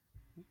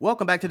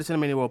Welcome back to the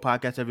Cinemania World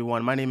Podcast,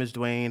 everyone. My name is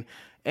Dwayne,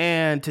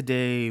 and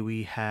today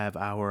we have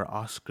our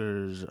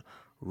Oscars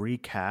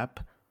recap.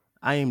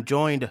 I am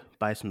joined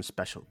by some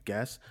special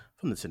guests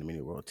from the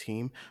Cinemania World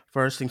team.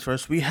 First things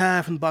first, we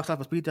have from the Box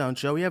Office Beatdown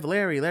Show, we have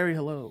Larry. Larry,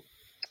 hello.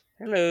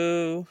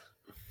 Hello.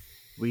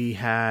 We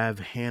have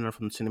Hannah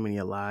from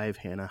Cinemania Live.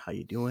 Hannah, how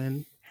you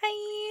doing?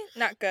 Hi.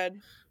 Not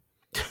good.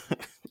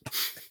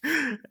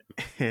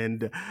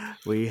 And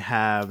we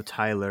have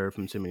Tyler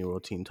from Cinemania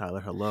World team.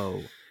 Tyler,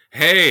 hello.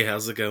 Hey,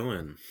 how's it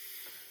going?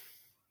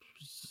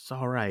 It's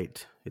all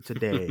right. It's a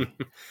day.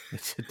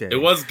 It's a day.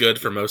 It was good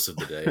for most of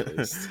the day, at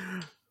least.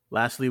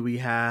 Lastly, we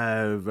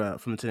have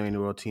from the Cinemania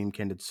World team,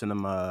 Candid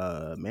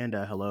Cinema,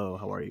 Amanda. Hello,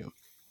 how are you?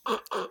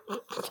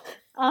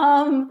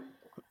 I'm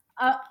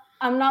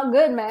not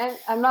good, man.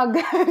 I'm not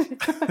good.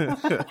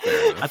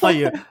 I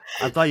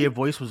thought your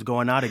voice was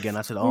going out again.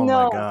 I said, "Oh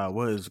No. my god,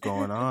 what is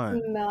going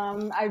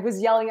on?" I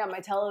was yelling at my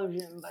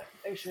television, but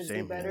they should Same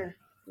do better.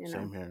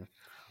 Same here.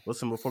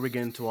 Listen, before we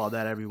get into all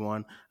that,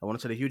 everyone, I want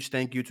to say a huge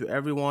thank you to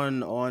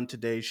everyone on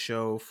today's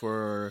show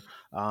for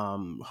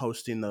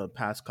hosting the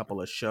past couple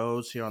of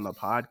shows here on the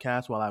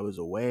podcast while I was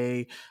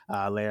away.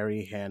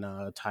 Larry,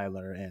 Hannah,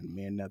 Tyler, and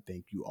Amanda,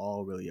 thank you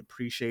all. Really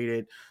appreciate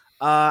it.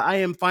 I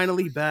am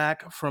finally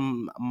back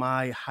from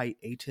my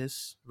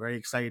hiatus. Very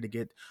excited to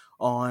get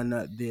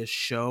on this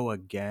show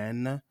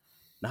again.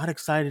 Not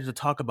excited to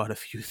talk about a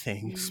few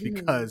things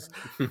because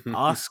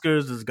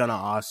Oscars is gonna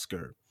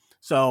Oscar.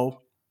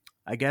 So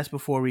I guess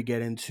before we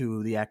get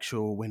into the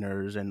actual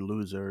winners and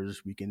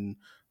losers, we can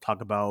talk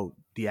about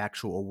the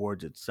actual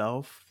awards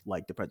itself,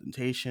 like the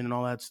presentation and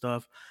all that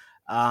stuff.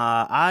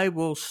 I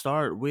will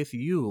start with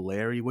you,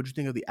 Larry. What do you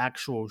think of the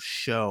actual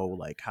show?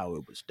 Like how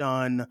it was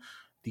done,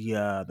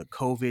 the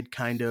COVID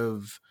kind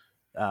of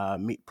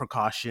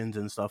precautions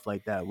and stuff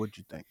like that. What'd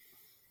you think?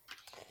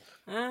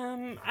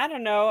 I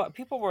don't know.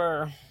 People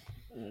were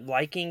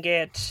liking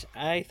it.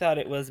 I thought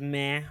it was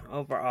meh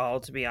overall,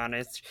 to be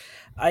honest.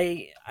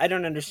 I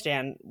don't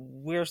understand.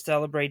 We're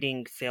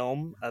celebrating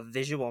film, a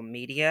visual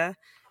media,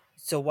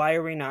 so why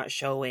are we not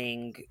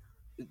showing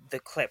the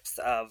clips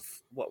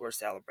of what we're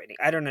celebrating?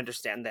 I don't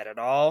understand that at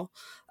all.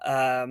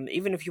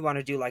 Even if you want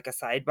to do like a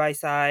side by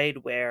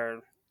side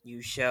where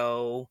you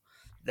show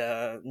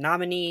the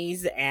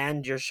nominees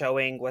and you're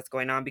showing what's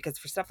going on, because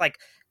for stuff like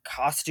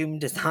costume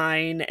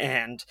design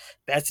and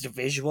best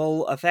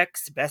visual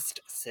effects, best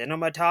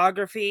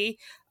cinematography,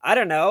 I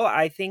don't know.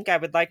 I think I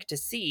would like to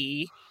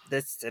see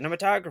the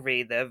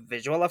cinematography, the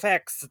visual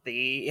effects,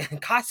 the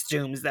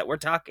costumes that we're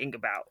talking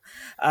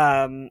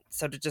about.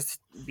 So to just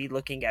be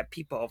looking at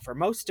people for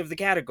most of the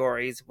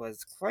categories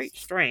was quite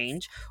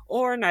strange,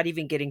 or not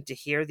even getting to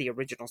hear the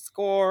original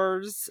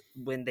scores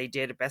when they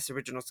did a best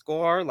original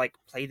score, like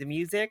play the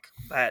music,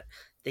 but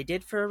they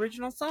did for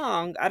original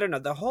song. I don't know.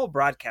 The whole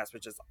broadcast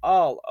was just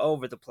all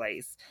over the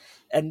place.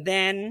 And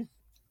then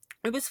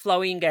it was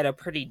flowing at a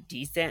pretty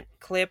decent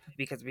clip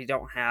because we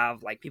don't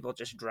have like people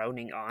just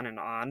droning on and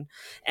on.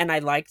 And I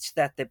liked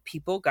that the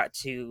people got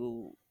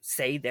to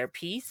say their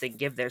piece and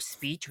give their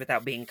speech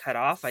without being cut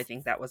off. I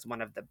think that was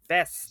one of the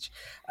best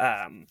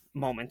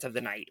moments of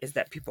the night, is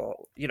that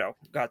people,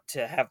 got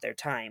to have their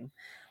time.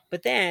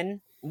 But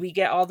then we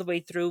get all the way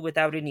through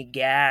without any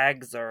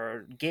gags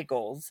or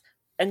giggles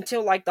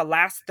until like the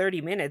last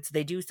 30 minutes.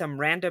 They do some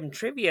random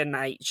trivia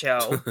night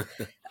show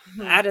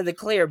out of the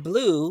clear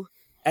blue,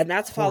 and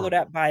that's followed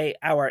up by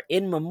our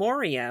In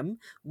Memoriam,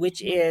 which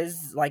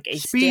is like a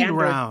Speed standard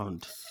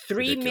round.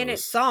 3-minute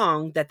Ridiculous.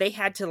 song that they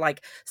had to,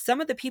 like,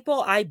 some of the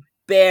people I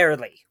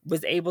barely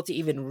was able to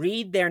even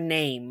read their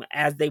name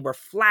as they were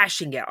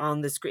flashing it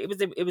on the screen.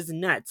 It was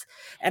nuts.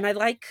 And I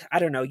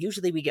don't know,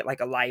 usually we get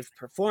like a live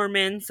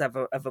performance of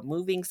a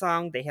moving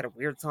song. They had a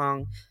weird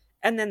song.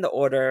 And then the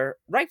order,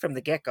 right from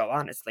the get-go,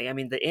 honestly. I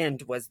mean, the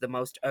end was the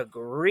most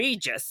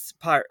egregious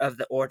part of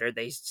the order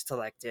they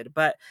selected.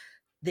 But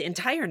the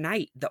entire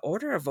night, the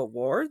order of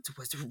awards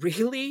was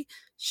really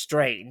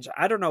strange.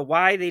 I don't know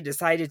why they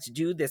decided to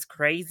do this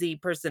crazy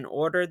person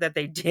order that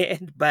they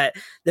did, but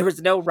there was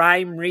no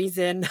rhyme,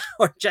 reason,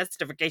 or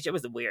justification. It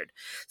was weird.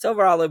 So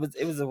overall,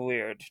 it was a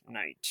weird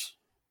night.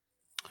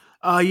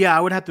 Yeah, I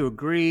would have to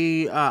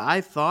agree.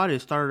 I thought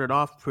it started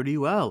off pretty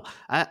well.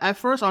 At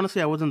first, honestly,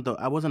 I wasn't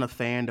a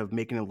fan of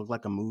making it look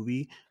like a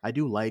movie. I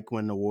do like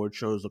when award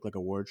shows look like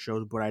award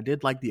shows, but I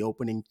did like the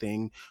opening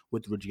thing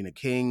with Regina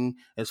King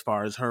as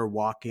far as her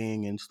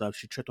walking and stuff.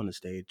 She tripped on the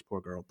stage,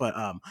 poor girl. But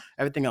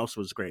everything else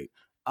was great.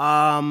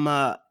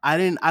 I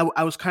didn't.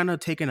 I was kind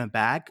of taken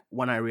aback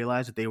when I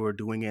realized that they were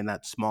doing it in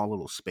that small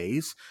little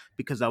space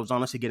because I was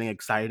honestly getting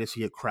excited to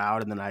see a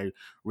crowd, and then I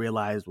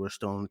realized we're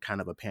still in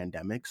kind of a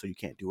pandemic, so you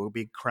can't do a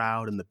big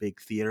crowd in the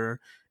big theater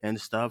and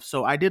stuff.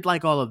 So I did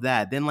like all of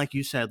that. Then, like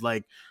you said,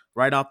 like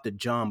right off the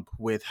jump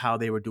with how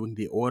they were doing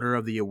the order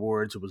of the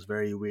awards, it was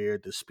very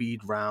weird. The speed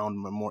round,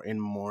 more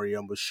in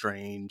memoriam, was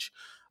strange.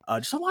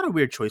 Just a lot of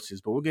weird choices,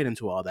 but we'll get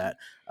into all that.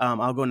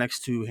 I'll go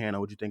next to Hannah.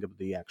 What do you think of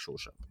the actual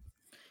show?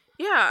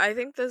 Yeah, I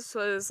think this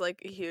was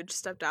like a huge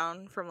step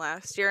down from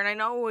last year. And I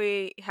know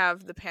we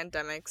have the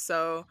pandemic,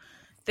 so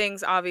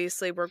things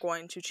obviously were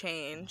going to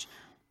change.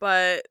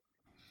 but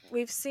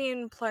we've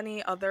seen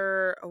plenty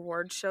other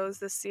award shows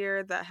this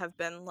year that have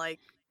been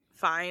like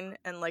fine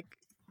and like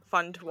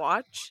fun to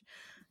watch,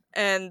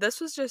 and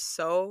this was just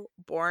so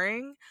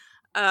boring.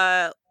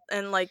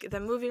 And like the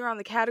moving around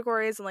the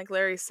categories, and like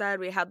Larry said,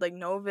 we had like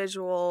no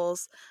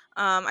visuals.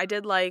 I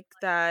did like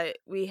that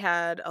we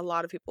had a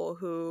lot of people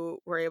who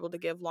were able to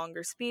give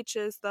longer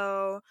speeches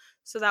though,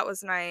 so that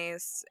was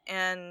nice.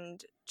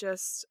 And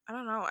just, I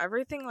don't know,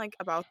 everything like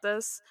about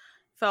this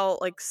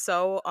felt like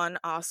so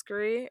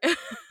un-Oscar-y.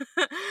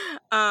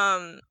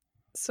 um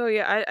so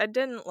yeah, I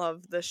didn't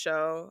love the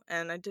show,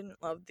 and I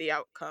didn't love the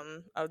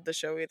outcome of the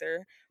show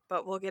either,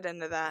 but we'll get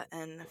into that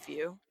in a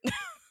few.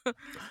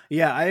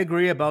 Yeah, I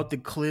agree about the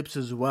clips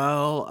as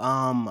well.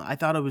 I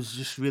thought it was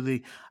just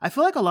really. I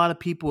feel like a lot of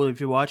people, if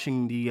you're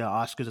watching the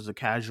Oscars as a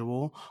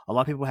casual, a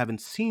lot of people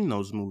haven't seen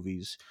those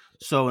movies.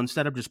 So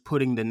instead of just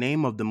putting the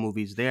name of the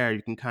movies there,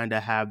 you can kind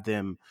of have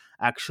them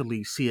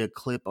actually see a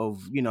clip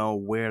of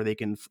where they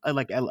can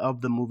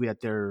of the movie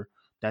that they're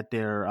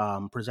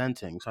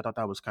presenting. So I thought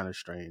that was kind of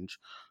strange.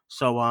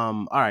 So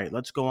all right,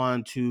 let's go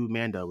on to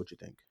Manda. What you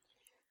think?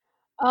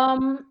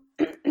 Um,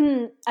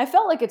 I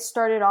felt like it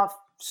started off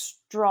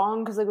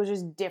strong because it was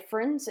just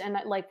different, and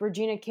like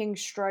Regina King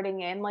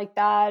strutting in like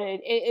that,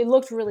 it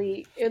looked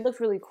really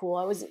cool.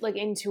 I was like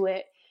into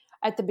it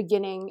at the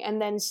beginning,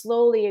 and then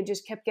slowly it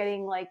just kept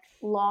getting like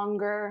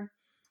longer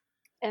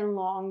and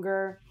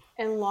longer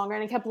and longer,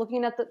 and I kept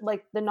looking at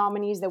the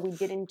nominees that we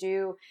didn't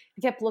do.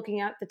 I kept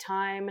looking at the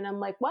time, and I'm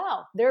like,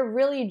 wow, they're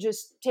really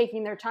just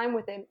taking their time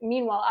with it.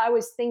 Meanwhile, I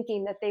was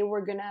thinking that they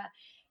were gonna,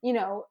 you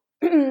know,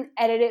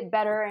 edit it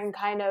better and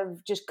kind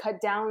of just cut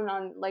down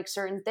on like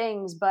certain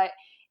things, but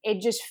it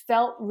just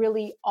felt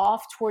really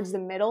off towards the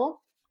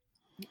middle.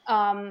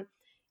 And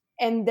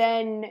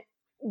then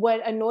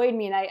what annoyed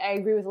me, and I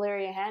agree with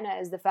Larry and Hannah,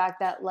 is the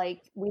fact that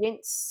like we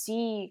didn't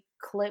see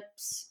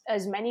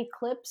as many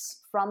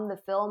clips from the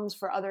films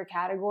for other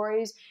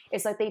categories.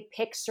 It's like they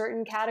pick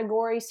certain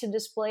categories to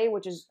display,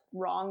 which is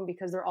wrong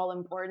because they're all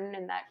important,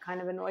 and that kind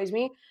of annoys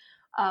me.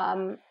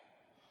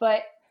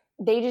 But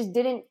they just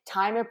didn't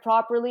time it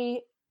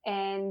properly,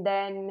 and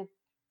then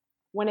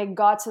when it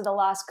got to the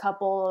last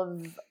couple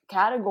of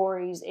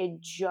categories,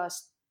 it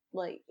just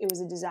it was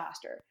a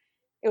disaster.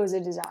 It was a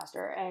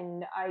disaster,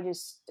 and I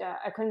just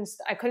I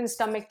couldn't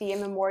stomach the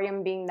in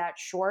memoriam being that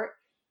short,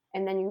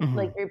 and then you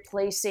like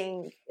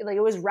replacing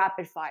it was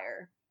rapid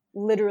fire,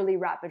 literally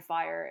rapid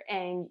fire,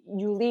 and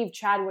you leave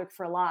Chadwick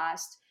for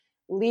last,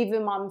 leave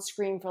him on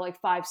screen for like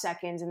 5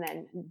 seconds, and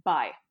then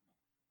bye,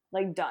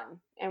 like done.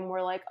 And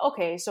we're like,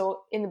 okay,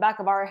 so in the back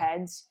of our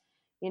heads,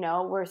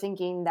 we're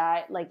thinking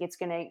that like it's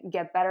gonna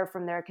get better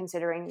from there,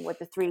 considering what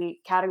the 3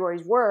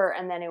 categories were,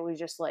 and then it was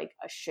just like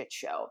a shit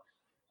show.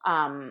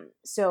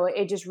 So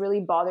it just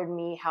really bothered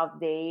me how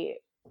they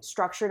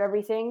structured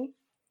everything,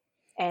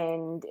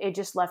 and it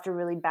just left a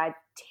really bad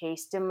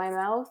taste in my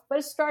mouth. But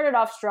it started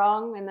off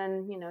strong, and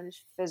then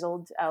just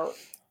fizzled out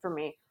for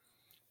me.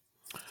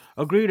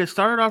 Agreed. It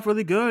started off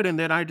really good, and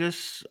then I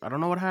don't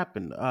know what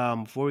happened.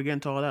 Before we get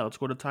into all that, let's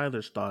go to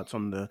Tyler's thoughts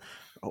on the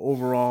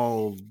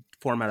overall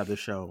format of the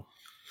show.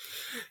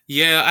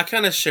 Yeah, I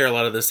kind of share a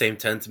lot of the same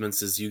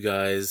sentiments as you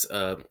guys.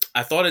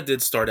 I thought it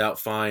did start out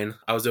fine.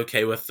 I was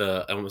okay with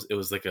it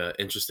was like an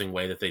interesting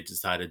way that they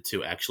decided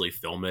to actually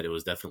film it. It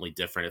was definitely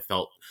different. It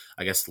felt,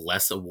 I guess,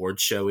 less award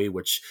showy,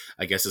 which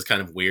I guess is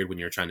kind of weird when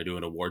you're trying to do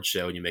an award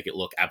show and you make it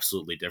look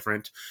absolutely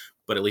different.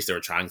 But at least they were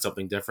trying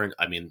something different.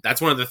 I mean,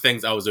 that's one of the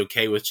things I was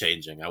okay with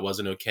changing. I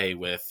wasn't okay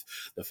with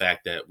the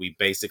fact that we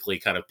basically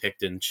kind of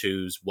picked and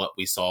choose what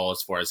we saw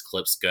as far as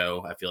clips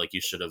go. I feel like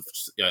you should have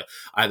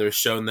either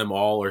shown them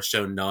all or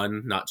shown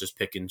none, not just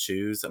pick and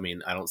choose. I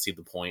mean, I don't see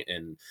the point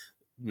in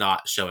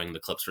not showing the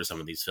clips for some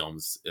of these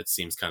films. It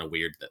seems kind of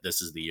weird that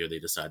this is the year they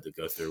decided to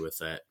go through with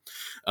that.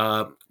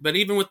 But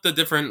even with the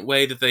different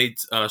way that they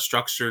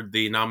structured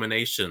the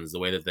nominations, the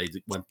way that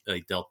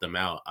they dealt them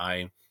out,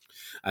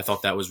 I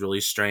thought that was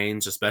really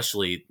strange,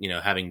 especially,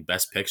 having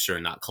Best Picture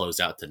and not close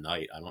out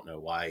tonight. I don't know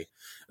why.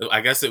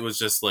 I guess it was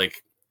just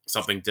like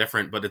something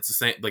different, but it's the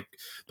same, like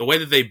the way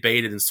that they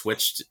baited and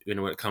switched, when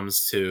it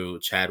comes to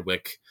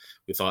Chadwick.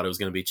 We thought it was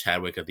going to be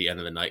Chadwick at the end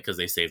of the night because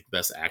they saved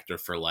Best Actor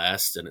for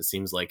last. And it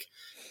seems like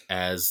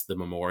as the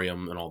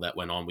memoriam and all that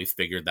went on, we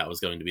figured that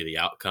was going to be the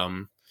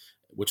outcome,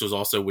 which was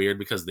also weird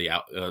because the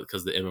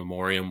in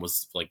memoriam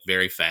was like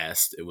very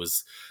fast. It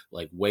was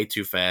like way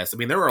too fast. I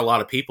mean, there were a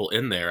lot of people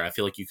in there. I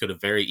feel like you could have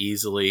very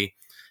easily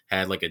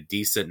had like a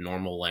decent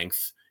normal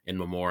length in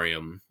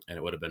memoriam and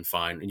it would have been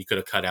fine. And you could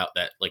have cut out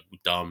that like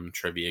dumb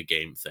trivia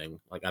game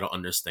thing. Like, I don't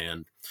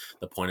understand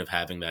the point of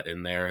having that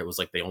in there. It was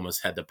like they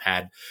almost had to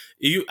pad.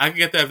 I could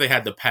get that if they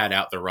had to pad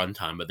out the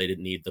runtime, but they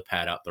didn't need to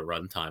pad out the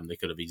runtime. They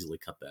could have easily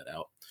cut that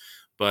out.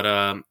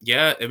 But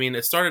yeah, I mean,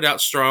 it started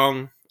out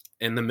strong.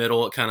 In the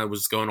middle, it kind of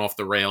was going off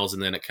the rails,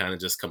 and then it kind of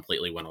just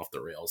completely went off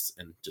the rails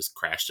and just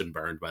crashed and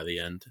burned by the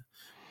end.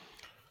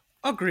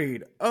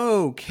 Agreed.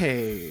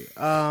 Okay.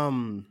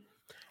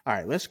 All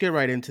right, let's get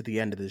right into the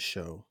end of this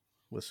show.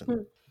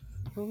 Listen,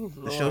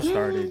 the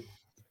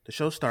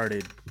show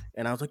started,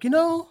 and I was like,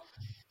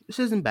 this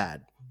isn't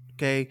bad.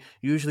 Okay,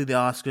 usually the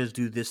Oscars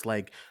do this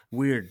like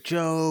weird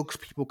jokes.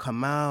 People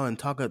come out and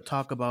talk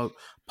about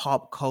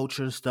pop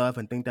culture stuff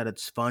and think that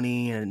it's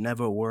funny, and it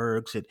never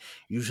works. It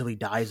usually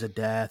dies a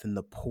death, and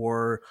the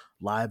poor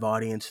live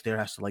audience there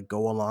has to like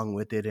go along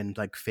with it and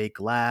like fake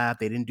laugh.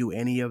 They didn't do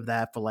any of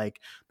that for like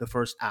the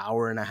first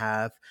hour and a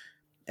half.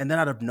 And then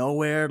out of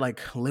nowhere,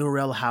 like Lil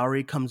Rel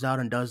Howery comes out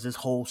and does this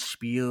whole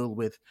spiel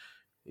with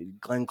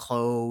Glenn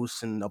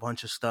Close and a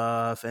bunch of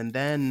stuff. And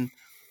then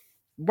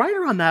right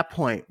around that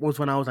point was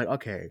when I was like,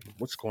 okay,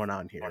 what's going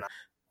on here?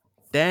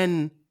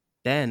 Then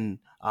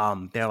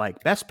they're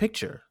like, best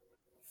picture.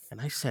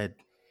 And I said,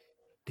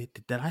 did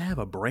I have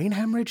a brain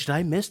hemorrhage? Did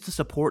I miss to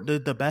support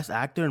the best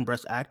actor and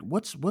best act?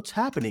 What's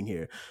happening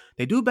here?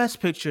 They do best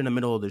picture in the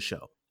middle of the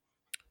show.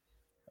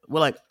 We're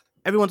like,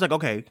 everyone's like,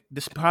 okay,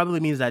 this probably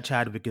means that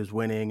Chadwick is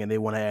winning and they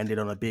want to end it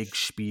on a big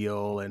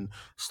spiel and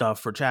stuff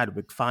for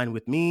Chadwick. Fine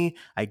with me.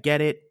 I get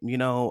it,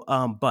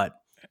 but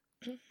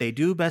they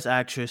do best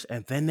actress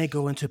and then they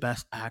go into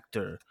best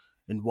actor.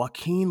 And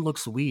Joaquin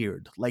looks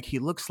weird. Like he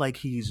looks like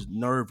he's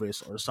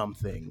nervous or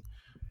something.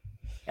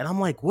 And I'm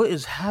like, what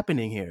is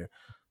happening here?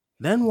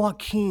 Then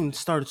Joaquin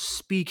starts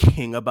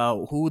speaking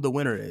about who the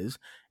winner is,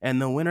 and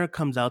the winner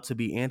comes out to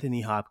be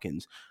Anthony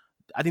Hopkins.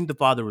 I think The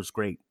Father was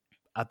great.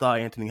 I thought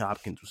Anthony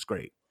Hopkins was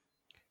great.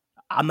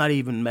 I'm not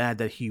even mad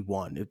that he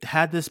won. If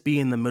had this be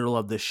in the middle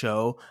of the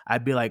show,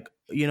 I'd be like,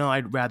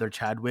 I'd rather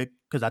Chadwick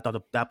because I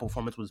thought that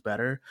performance was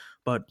better.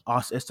 But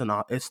it's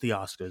the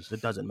Oscars.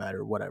 It doesn't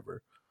matter,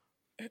 whatever.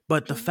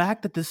 But the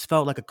fact that this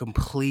felt like a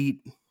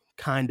complete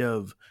kind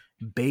of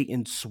bait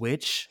and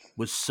switch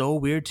was so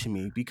weird to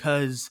me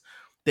because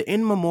the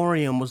in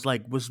memoriam was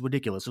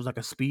ridiculous. It was like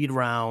a speed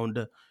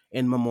round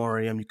in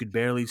memoriam. You could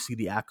barely see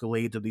the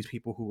accolades of these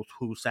people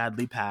who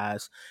sadly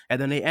passed. And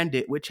then they end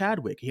it with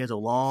Chadwick. He has a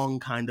long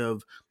kind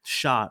of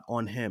shot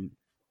on him.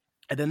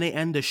 And then they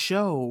end the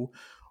show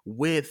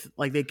with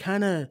like they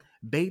kind of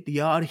bait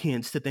the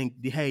audience to think,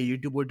 hey,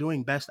 we're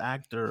doing best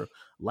actor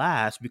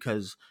last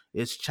because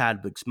it's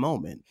Chadwick's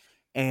moment.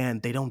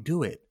 And they don't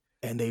do it.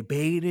 And they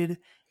baited.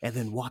 And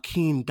then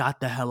Joaquin got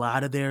the hell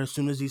out of there as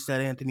soon as he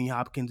said Anthony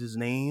Hopkins'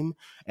 name.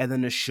 And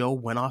then the show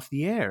went off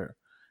the air.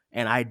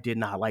 And I did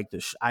not like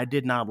this. I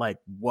did not like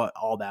what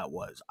all that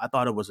was. I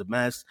thought it was a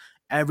mess.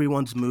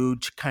 Everyone's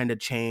mood kind of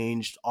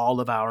changed. All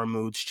of our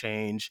moods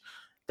changed.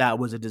 That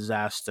was a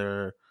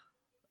disaster.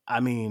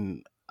 I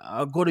mean,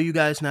 I'll go to you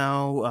guys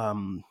now.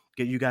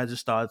 Get you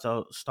guys' thoughts.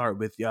 I'll start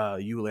with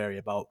you, Larry,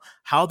 about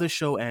how the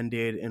show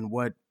ended and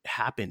what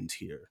happened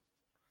here.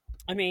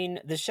 I mean,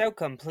 the show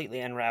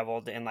completely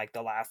unraveled in like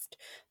the last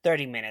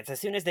 30 minutes.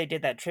 As soon as they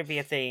did that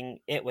trivia thing,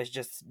 it was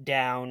just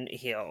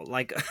downhill.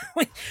 Like,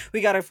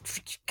 we got a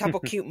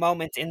couple cute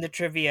moments in the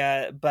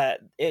trivia,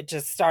 but it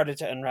just started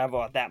to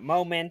unravel at that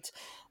moment.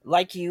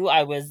 Like you,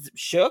 I was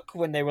shook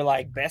when they were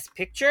like, best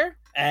picture,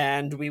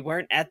 and we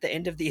weren't at the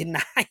end of the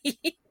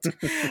night.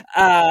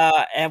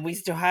 And we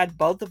still had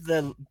both of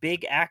the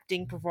big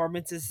acting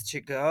performances to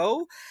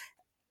go.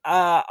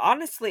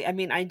 Honestly, I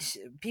mean,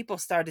 people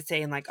started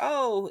saying like,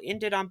 "Oh,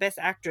 ended on Best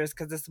Actress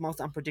because it's the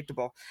most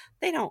unpredictable."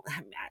 They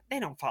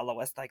don't follow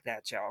us like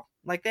that, Joe.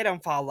 Like they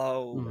don't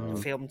follow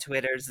film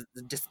Twitter's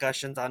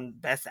discussions on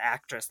Best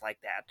Actress like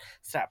that.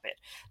 Stop it.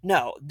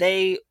 No,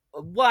 they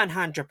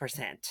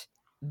 100%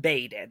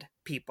 baited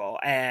people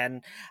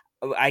and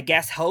I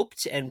guess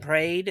hoped and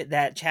prayed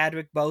that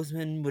Chadwick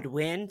Boseman would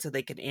win so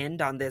they could end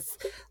on this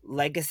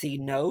legacy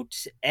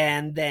note,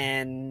 and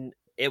then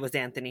it was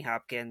Anthony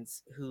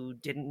Hopkins who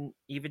didn't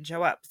even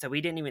show up. So we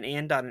didn't even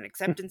end on an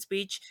acceptance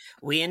speech.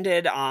 We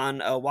ended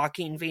on a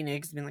Joaquin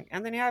Phoenix being like,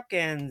 Anthony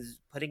Hopkins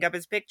putting up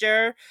his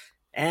picture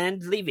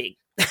and leaving.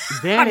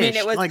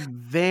 Vanished. I mean,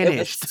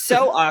 vanished. It was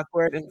so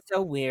awkward and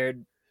so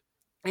weird.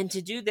 And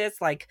to do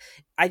this, like,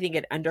 I think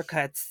it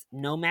undercuts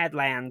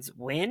Nomadland's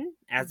win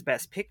as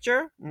Best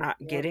Picture, not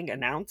getting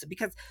announced.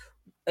 Because,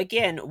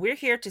 again, we're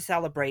here to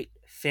celebrate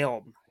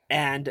film.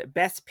 And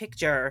Best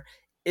Picture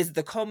is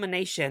the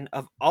culmination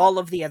of all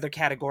of the other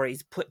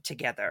categories put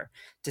together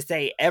to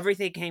say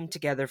everything came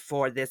together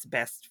for this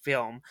best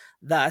film.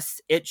 Thus,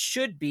 it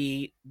should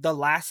be the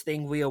last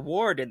thing we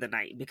award in the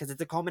night because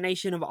it's a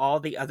culmination of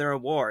all the other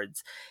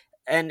awards.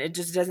 And it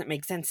just doesn't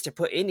make sense to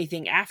put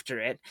anything after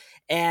it.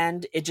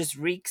 And it just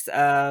reeks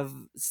of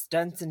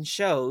stunts and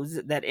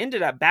shows that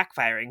ended up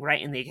backfiring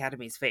right in the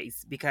Academy's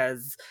face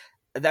because,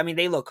 I mean,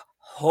 they look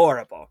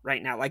horrible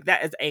right now. Like,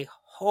 that is a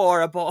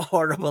horrible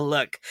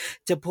look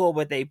to pull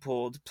what they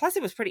pulled. Plus,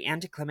 it was pretty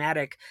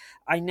anticlimactic.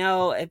 I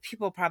know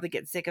people probably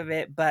get sick of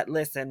it, but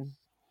listen,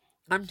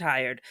 I'm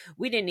tired.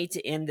 We didn't need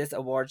to end this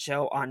award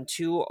show on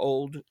two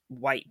old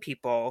white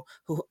people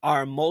who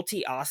are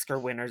multi-Oscar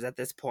winners at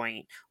this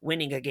point,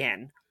 winning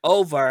again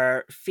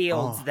over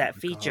fields that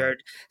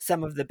featured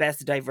some of the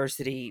best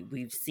diversity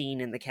we've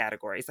seen in the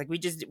categories. Like we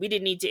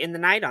didn't need to end the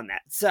night on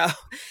that. So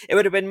it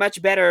would have been much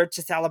better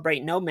to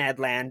celebrate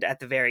Nomadland at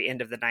the very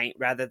end of the night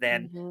rather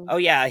than, oh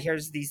yeah,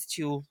 here's these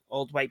two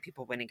old white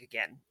people winning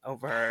again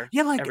over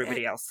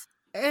everybody else.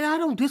 And I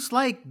don't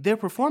dislike their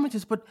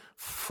performances, but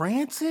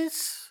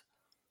Frances?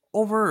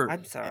 over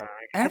I'm sorry.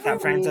 I everyone.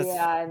 thought Frances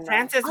Yeah, no.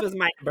 Frances was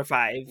my number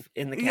 5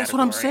 in the category. That's what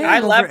I'm saying, I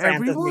over love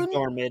Frances everyone?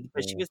 McDormand,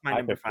 but she was my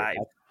number 5.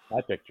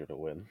 I picked her to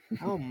win.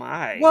 Oh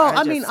my! Well,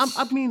 I mean, just-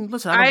 I mean,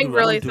 listen, I I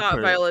really don't do thought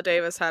credit. Viola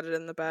Davis had it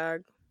in the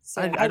bag.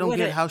 Same. I don't get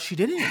wouldn't- how she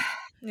didn't.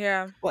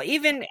 Yeah. Well,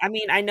 even I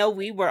mean, I know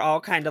we were all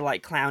kind of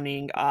like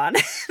clowning on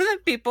the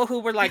people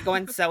who were like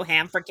going so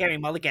ham for Carey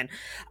Mulligan.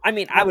 I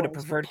mean, I would have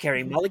preferred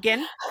Carey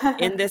Mulligan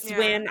in this Yeah.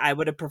 win. I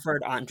would have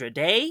preferred Andra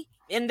Day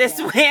in this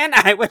Yeah. win.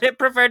 I would have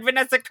preferred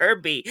Vanessa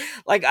Kirby.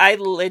 Like, I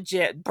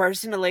legit,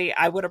 personally,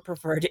 I would have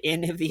preferred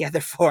any of the other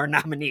 4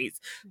 nominees.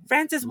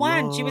 Frances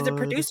won. She was a Lord.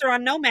 producer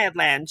on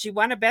Nomadland. She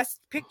won a Best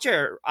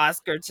Picture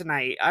Oscar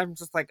tonight. I'm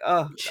just like,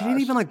 oh, She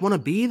didn't even like want to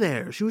be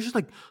there. She was just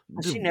like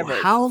She never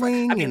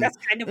howling. I mean, and that's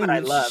kind of what I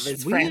it's love.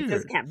 Is Frances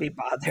weird. can't be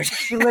bothered.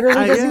 She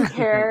literally doesn't yeah.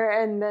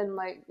 care, and then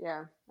like,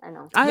 yeah, I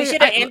know. We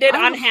should have ended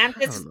on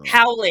Frances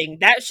howling.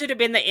 That should have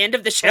been the end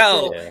of the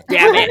show. it.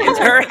 Damn it! It's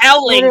her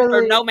howling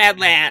Literally. for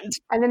Nomadland.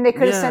 And then they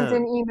could have sent Yeah.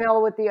 an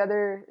email with the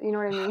other, you know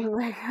what I mean?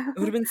 Like, It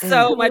would have been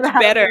so much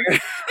better.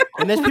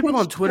 And there's people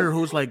on Twitter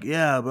who's like,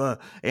 "Yeah,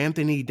 but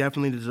Anthony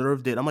definitely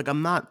deserved it." I'm like,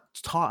 I'm not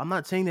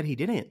saying that he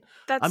didn't.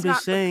 That's I'm not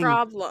just saying the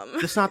problem.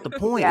 that's not the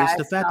point. Yeah, it's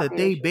the it's fact not that the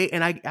they issue. bait,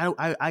 and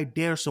I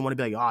dare someone to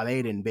be like, "Oh,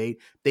 they didn't bait.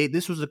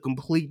 This was a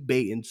complete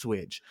bait and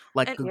switch,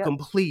 like And- a Yep.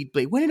 complete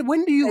bait." When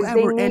do you 'Cause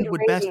they ever need end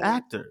with best ratings.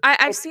 actor? I've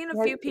It's- seen a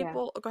yeah. few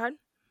people. Go ahead.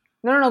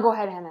 No, go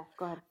ahead, Hannah.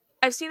 Go ahead.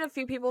 I've seen a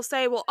few people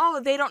say, well,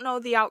 oh, they don't know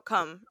the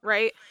outcome,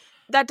 right?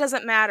 That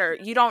doesn't matter.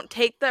 You don't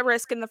take the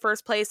risk in the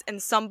first place,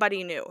 and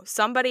somebody knew.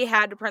 Somebody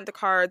had to print the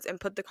cards and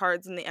put the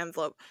cards in the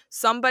envelope.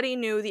 Somebody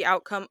knew the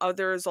outcome of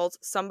the results.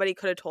 Somebody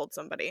could have told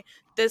somebody.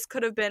 This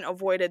could have been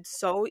avoided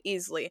so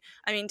easily.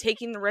 I mean,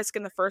 taking the risk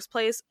in the first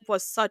place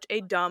was such a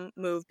dumb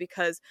move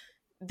because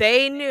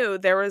they knew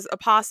there was a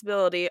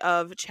possibility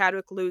of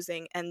Chadwick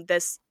losing and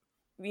this,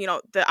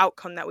 the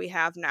outcome that we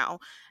have now,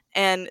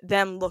 and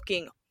them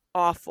looking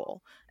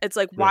awful. It's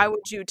like, why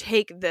would you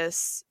take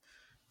this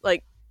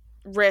like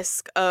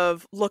risk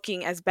of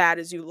looking as bad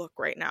as you look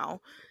right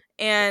now?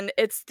 And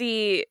it's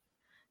the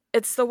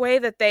way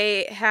that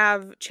they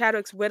have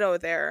Chadwick's widow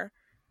there,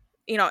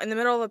 in the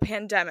middle of a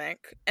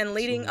pandemic and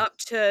leading up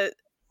to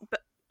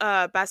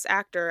best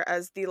actor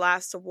as the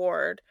last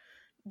award,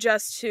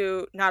 just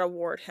to not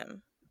award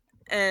him.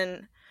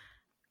 And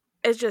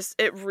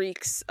it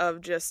reeks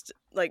of just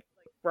like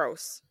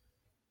gross.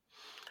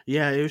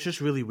 Yeah, it was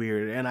just really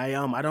weird, and I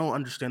don't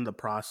understand the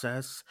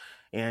process,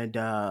 and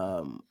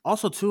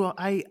also too,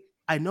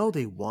 I know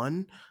they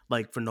won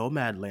like for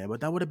Nomadland,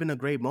 but that would have been a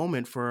great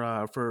moment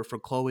for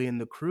Chloe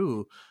and the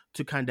crew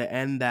to kind of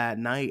end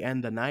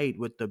the night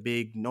with the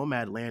big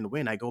Nomadland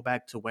win. I go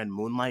back to when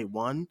Moonlight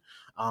won,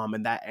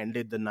 and that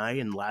ended the night,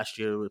 and last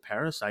year with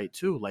Parasite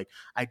too. Like,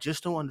 I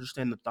just don't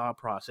understand the thought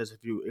process.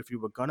 If you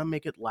were gonna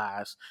make it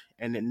last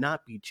and it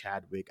not be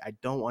Chadwick, I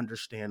don't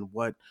understand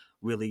what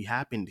really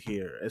happened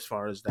here as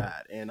far as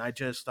that. And I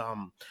just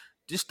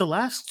the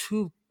last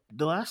two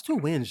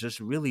wins just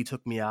really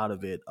took me out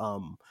of it,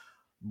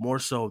 more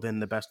so than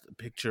the best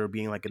picture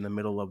being like in the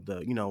middle of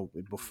the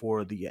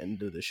before the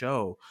end of the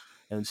show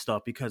and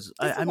stuff, because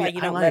This is why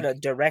you don't let a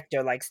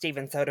director like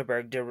Steven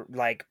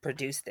Soderbergh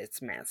produce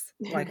this mess.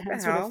 Like, what the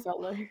That's what hell? it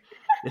felt like.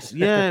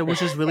 it was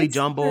just really It's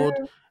jumbled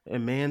true.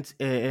 and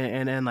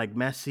then like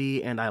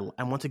messy, and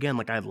once again,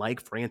 like, I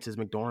like Frances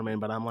McDormand,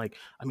 but I'm like,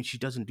 I mean, she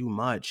doesn't do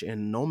much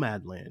in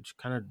Nomadland. She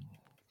kind of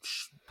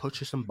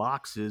pushes some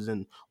boxes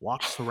and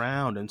walks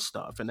around and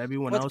stuff, and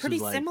everyone Well, else it's pretty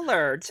is like,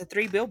 similar to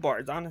 3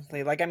 Billboards,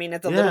 honestly. Like, I mean,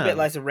 it's a little bit Yeah.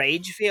 less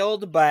rage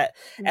filled, but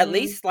at Mhm.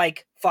 least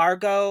like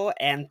Fargo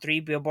and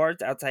 3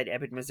 Billboards Outside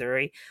Ebbing,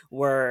 Missouri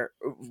were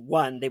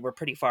they were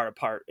pretty far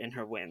apart in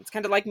her wins.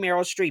 Kind of like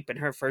Meryl Streep in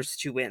her first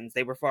 2 wins.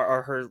 They were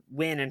or her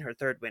win and her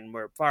third win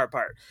were far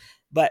apart.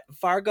 But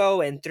Fargo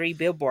and 3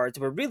 Billboards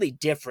were really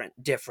different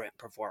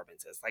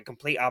performances, like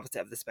complete opposite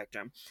of the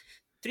spectrum.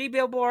 3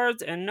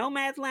 Billboards and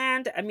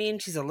Nomadland, I mean,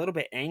 she's a little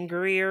bit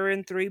angrier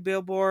in 3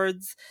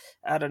 Billboards.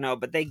 I don't know,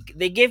 but they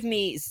give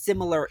me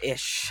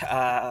similar-ish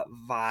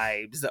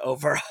vibes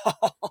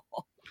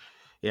overall.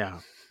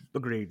 yeah,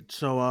 agreed.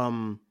 So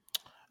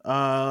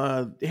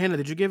Hannah,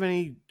 did you give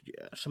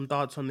some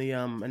thoughts on the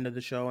end of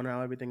the show and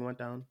how everything went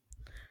down?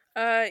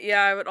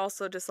 Yeah, I would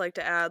also just like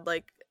to add,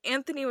 like,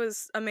 Anthony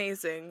was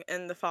amazing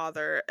in The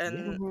Father,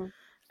 and Mhm.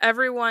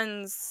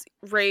 everyone's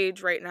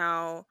rage right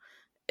now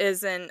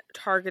isn't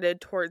targeted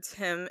towards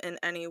him in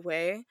any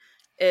way.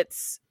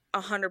 It's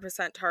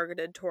 100%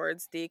 targeted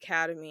towards the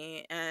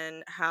Academy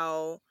and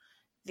how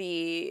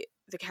the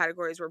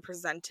categories were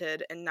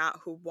presented and not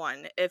who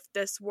won. If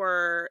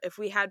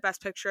we had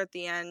Best Picture at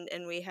the end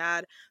and we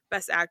had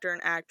Best Actor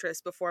and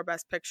Actress before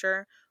Best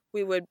Picture,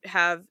 we would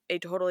have a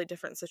totally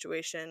different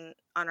situation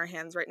on our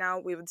hands right now.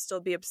 We would still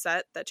be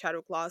upset that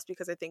Chadwick lost,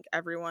 because I think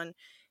everyone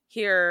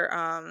here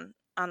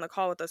on the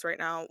call with us right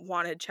now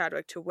wanted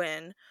Chadwick to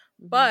win.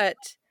 But,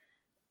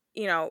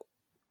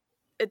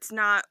 it's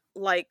not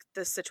like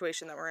the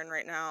situation that we're in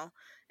right now.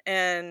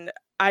 And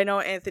I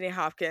know Anthony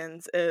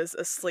Hopkins is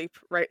asleep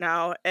right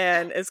now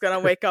and is going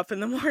to wake up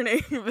in the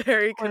morning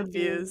very Poor dude.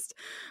 confused.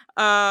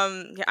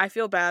 Yeah, I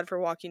feel bad for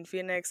Joaquin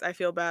Phoenix. I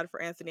feel bad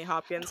for Anthony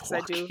Hopkins because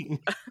I do. Joaquin.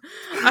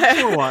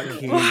 Poor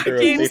Joaquin.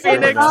 Joaquin He's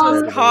Phoenix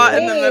was wrong caught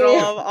in the middle way.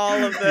 of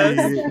all of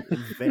this,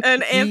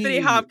 and Anthony He-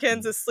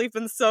 Hopkins is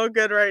sleeping so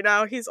good right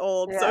now. He's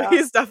old, so Yeah.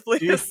 he's definitely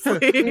Do you-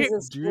 asleep.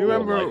 Jesus. Do you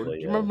remember? Likely, Do you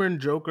yeah. remember in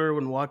Joker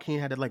when Joaquin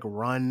had to like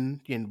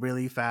run and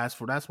really fast?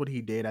 For that's what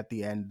he did at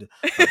the end.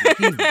 He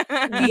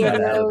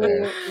Got out of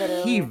there.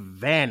 he Literally.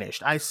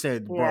 vanished. I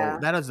said, bro, Yeah.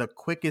 that is the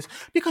quickest,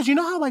 because you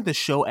know how like the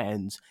show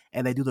ends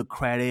and they do the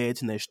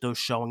credits and they're still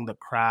showing the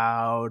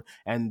crowd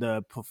and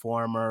the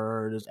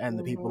performers and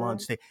the people on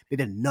Mhm. stage. They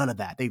did none of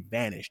that. They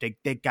vanished.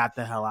 They got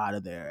the hell out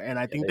of there. And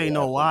I think they they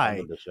know left and why.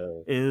 ended the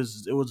show.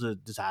 It was a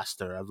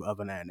disaster of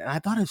an end. And I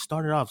thought it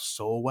started off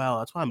so well.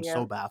 That's why I'm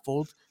so Yeah.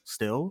 baffled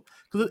still.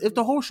 Because if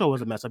the whole show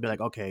was a mess, I'd be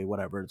like, okay,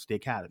 whatever, it's the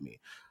Academy.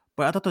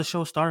 But I thought the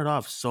show started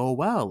off so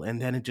well,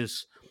 and then it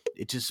just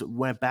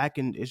went back,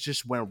 and it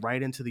just went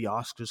right into the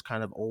Oscars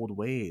kind of old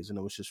ways, and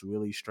it was just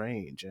really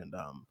strange. And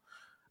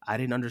I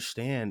didn't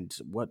understand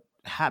what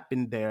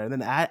happened there. And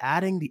then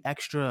adding the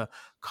extra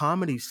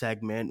comedy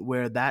segment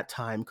where that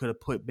time could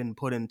have been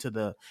put into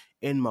the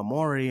in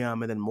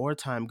memoriam, and then more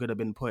time could have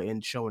been put in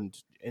showing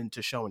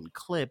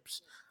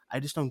clips. I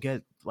just don't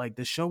get, like,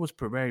 the show was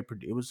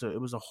it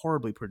was a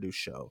horribly produced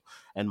show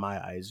in my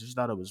eyes. Just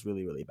thought it was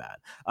really, really bad.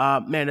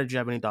 Amanda, did you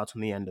have any thoughts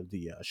on the end of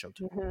the show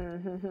too?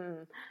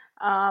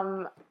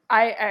 I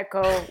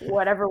echo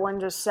what everyone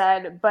just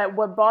said, but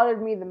what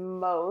bothered me the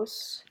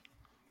most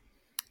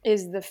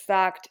is the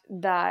fact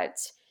that,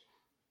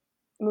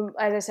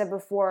 as I said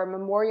before,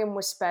 Memoriam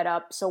was sped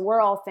up, so we're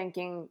all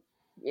thinking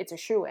it's a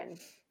shoo-in,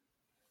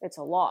 it's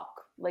a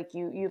lock. Like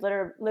you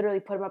literally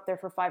put him up there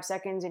for 5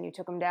 seconds and you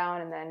took him down,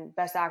 and then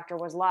Best Actor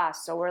was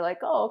last. So we're like,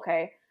 oh,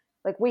 okay,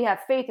 like we have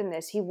faith in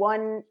this. He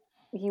won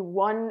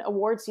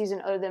award season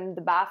other than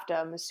the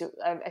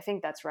BAFTA. I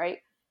think that's right.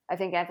 I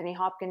think Anthony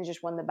Hopkins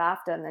just won the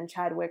BAFTA, and then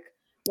Chadwick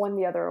won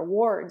the other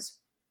awards.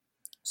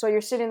 So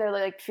you're sitting there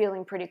like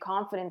feeling pretty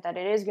confident that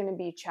it is going to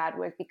be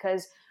Chadwick,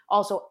 because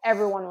also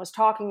everyone was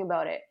talking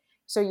about it.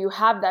 So you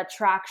have that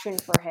traction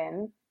for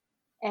him.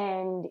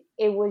 And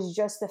it was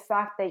just the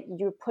fact that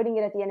you're putting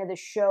it at the end of the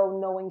show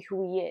knowing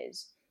who he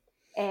is.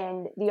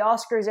 And the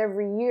Oscars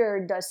every year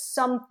does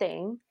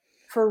something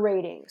for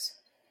ratings.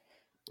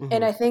 Mm-hmm.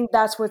 And I think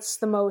that's what's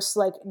the most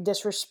like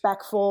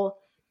disrespectful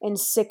and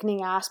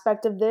sickening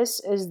aspect of this,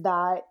 is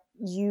that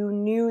you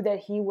knew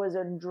that he was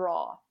a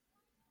draw.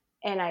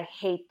 And I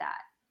hate that.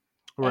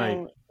 Right.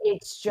 And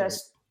it's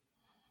just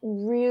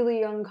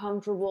really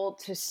uncomfortable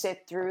to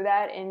sit through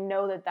that and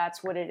know that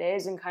that's what it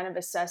is, and kind of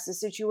assess the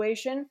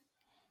situation.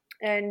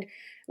 And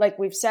like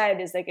we've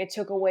said, is like it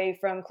took away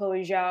from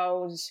Chloe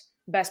Zhao's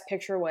Best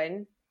Picture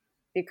win,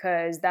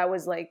 because that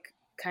was like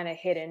kind of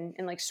hidden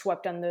and like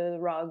swept under the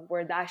rug,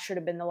 where that should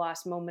have been the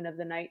last moment of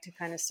the night to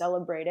kind of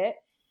celebrate it.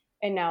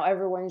 And now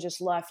everyone's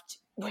just left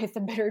with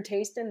a bitter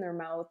taste in their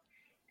mouth.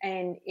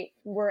 And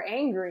we're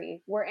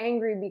angry. We're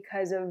angry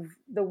because of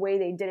the way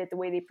they did it, the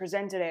way they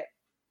presented it.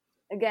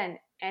 Again,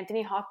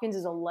 Anthony Hopkins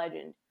is a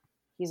legend.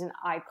 He's an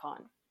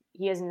icon.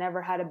 He has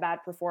never had a bad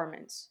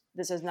performance.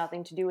 This has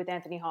nothing to do with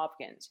Anthony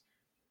Hopkins.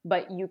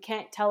 But you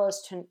can't tell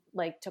us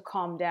to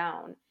calm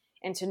down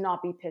and to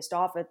not be pissed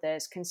off at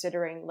this,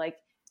 considering like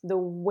the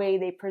way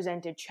they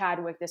presented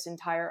Chadwick this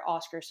entire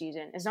Oscar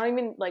season. It's not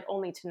even like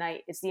only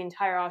tonight. It's the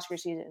entire Oscar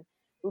season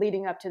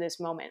leading up to this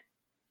moment.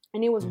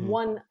 And it was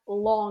one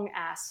long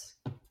ass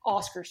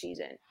Oscar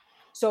season.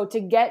 So to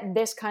get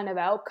this kind of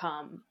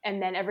outcome,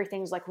 and then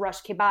everything's like rush,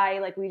 okay, bye,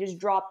 like we just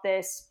dropped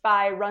this,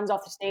 bye, runs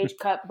off the stage,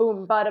 cut,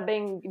 boom, bada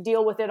bing,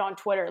 deal with it on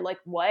Twitter. Like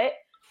what?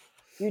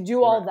 You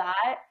do all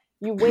that,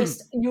 you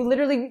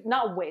literally,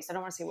 not waste, I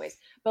don't want to say waste,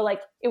 but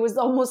like it was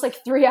almost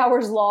like 3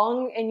 hours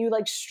long, and you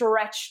like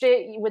stretched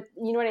it with,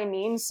 you know what I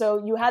mean?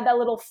 So you had that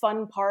little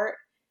fun part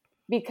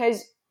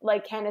because,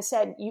 like Hannah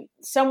said,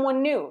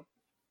 someone knew.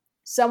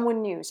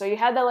 So you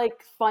had that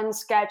like fun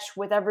sketch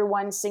with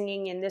everyone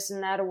singing and this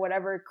and that or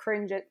whatever,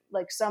 cringe at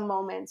like some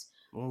moments.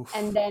 Oof.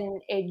 And then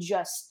it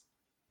just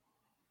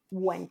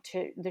went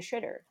to the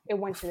shitter. It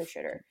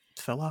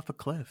Fell off a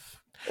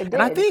cliff. It did.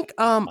 And I think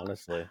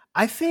Honestly,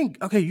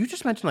 okay, you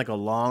just mentioned like a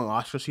long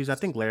Oscar season. I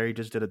think Larry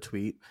just did a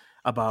tweet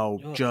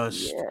about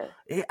just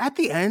at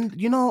the end,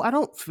 I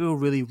don't feel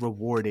really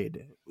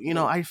rewarded.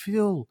 I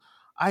feel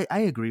I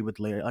agree with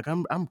Larry. Like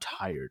I'm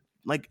tired.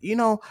 Like,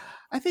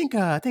 I think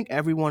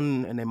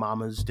everyone and their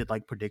mamas did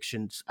like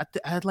predictions. At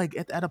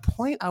a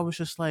point, I was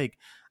just like,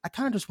 I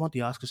kind of just want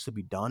the Oscars to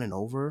be done and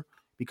over,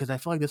 because I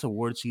feel like this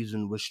award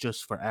season was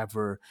just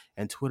forever,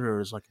 and Twitter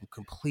is like a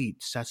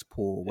complete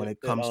cesspool when it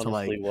comes to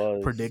like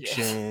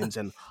predictions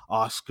and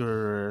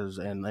Oscars,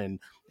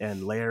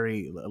 and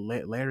Larry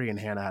and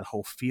Hannah had a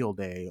whole field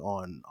day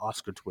on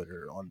Oscar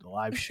Twitter on the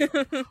live show.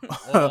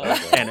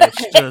 And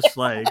it's just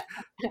like,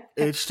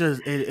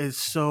 it's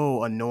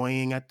so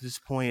annoying at this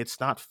point. It's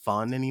not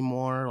fun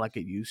anymore like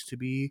it used to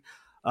be.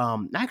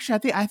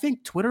 Actually, I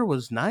think Twitter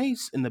was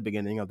nice in the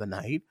beginning of the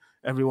night.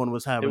 Everyone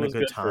was having a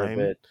good time,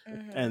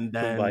 and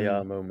then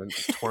Kumbaya moment.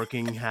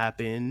 twerking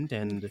happened,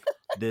 and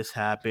this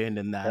happened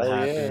and that Hell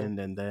yeah. happened,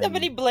 and then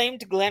Somebody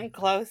blamed Glenn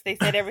Close. They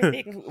said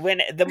everything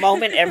when the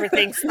moment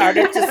everything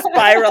started to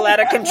spiral out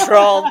of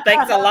control.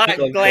 Thanks a lot,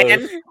 Glenn Glenn.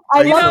 Close.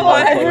 I Thanks love a how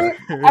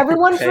lot.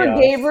 everyone Chaos.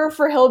 forgave her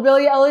for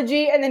Hillbilly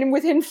Elegy, and then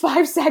within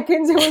 5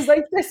 seconds, it was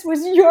like, this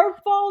was your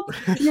fault.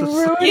 You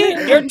ruined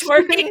it. Your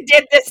twerking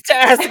did this to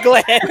us,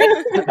 Glenn.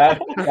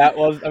 That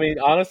was, I mean,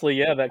 honestly,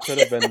 yeah, that could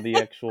have been the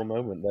actual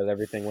moment that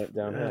everything went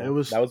downhill. Yeah, it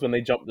was- that was when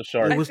they jumped the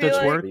shark. It was the feel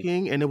like-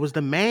 twerking, and it was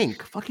the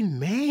Mank. Fucking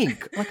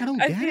Mank. Like, I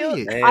don't I get feel-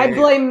 it. I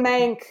blame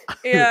Mank.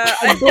 Yeah,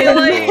 I I feel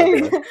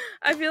blame like Mank.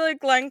 I feel like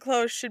Glenn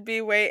Close should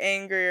be way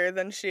angrier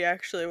than she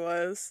actually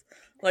was.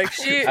 Like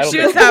she I don't she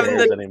think was she having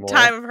cares the anymore.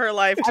 time of her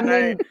life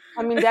tonight.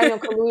 I mean, Daniel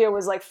Kaluuya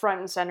was like front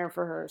and center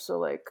for her, so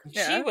like,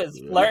 Yeah. She was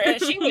flirting.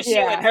 She was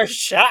Yeah. shooting her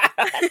shot.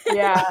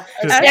 yeah.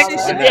 As Yeah, she she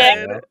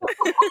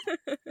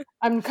should.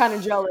 I'm kind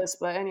of jealous,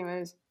 but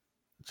anyways.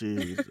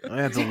 Jeez.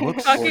 I had to look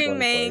for Fucking it.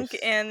 Mank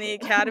Close. and the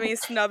Academy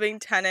snubbing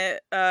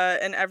Tenet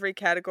in every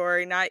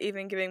category, not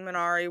even giving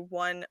Minari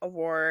one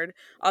award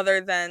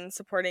other than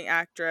supporting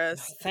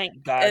actress.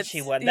 Thank God she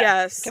It's- won that.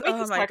 yes. Can we Oh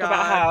just my talk God.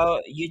 about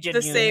how Eugene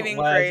The saving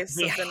was grace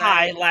the of the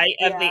night. highlight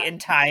of the Yeah.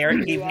 entire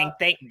evening? Yeah.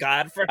 Thank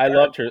God for her.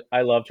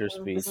 I loved her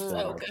speech. Mhm.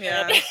 So. good.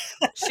 Yeah.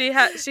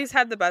 She's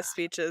had the best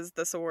speeches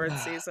this award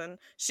season.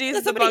 She's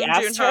the Somebody Bong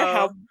asked her Joon-ho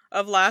how-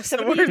 of last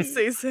somebody- award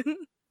season.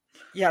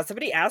 Yeah,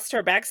 somebody asked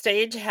her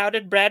backstage, "How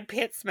did Brad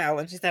Pitt smell?"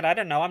 And she said, "I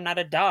don't know. I'm not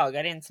a dog.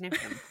 I didn't sniff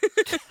him."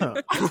 I'm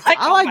like, I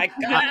oh like- my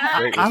God.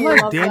 Great I I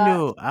like love that.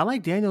 Daniel. I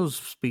like Daniel's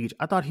speech.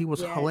 I thought he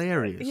was Yes.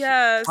 hilarious.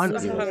 Yes. Un-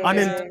 This is oh,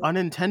 amazing. yeah.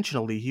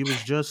 unintentionally, he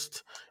was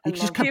just. He I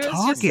just love kept He was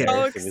talking. just so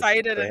Hilarious. It was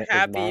excited and his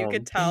happy. You mom.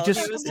 could tell.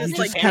 just- he was he just just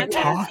like kept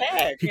fantastic.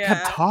 talking. He Yeah.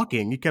 kept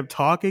talking. He kept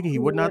talking. He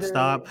would not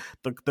stop.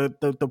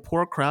 Literally. The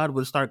poor crowd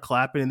would start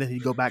clapping, and then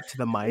he'd go back to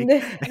the mic.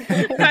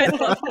 I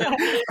love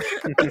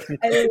him.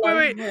 I love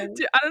Wait, him.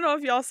 dude, I don't know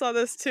if y'all saw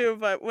this too,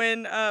 but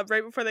when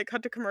right before they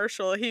cut to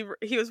commercial, he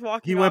was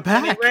walking. He went off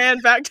and back. he ran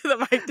back to the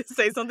mic to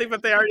say something,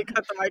 but they already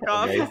cut the mic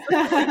off.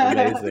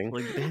 Amazing.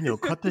 Like, Daniel,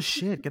 cut the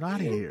shit. Get out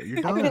of here. You're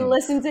I done. can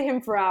listen to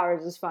him for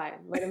hours. It's fine.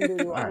 Let him do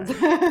the All ones.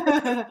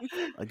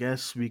 I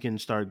guess we can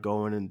start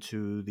going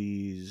into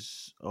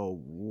these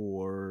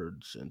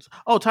awards.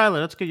 Oh, Tyler,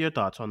 let's get your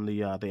thoughts on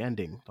the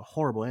ending, the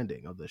horrible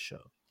ending of this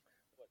show.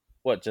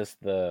 What?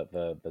 Just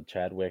the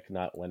Chadwick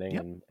not winning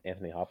Yep. and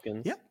Anthony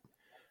Hopkins? Yep.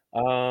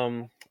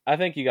 I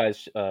think you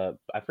guys.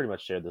 I pretty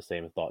much shared the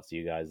same thoughts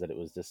you guys, that it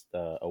was just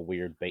a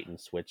weird bait and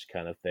switch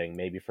kind of thing.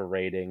 Maybe for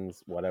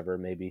ratings, whatever.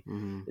 Maybe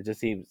Mhm. it just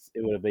seems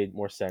it would have made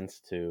more sense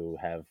to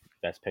have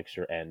Best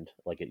Picture end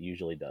like it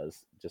usually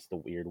does. Just a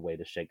weird way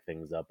to shake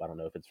things up. I don't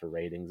know if it's for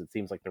ratings. It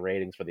seems like the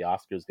ratings for the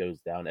Oscars goes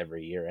down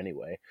every year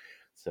anyway.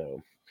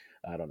 So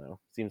I don't know.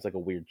 Seems like a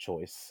weird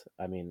choice.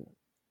 I mean,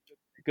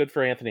 good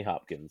for Anthony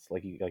Hopkins.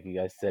 Like you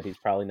guys said, he's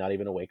probably not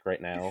even awake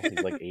right now.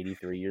 He's like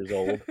 83 years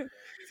old.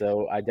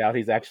 So I doubt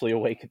he's actually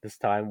awake at this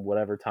time,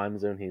 whatever time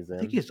zone he's in. I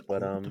think he's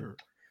but older.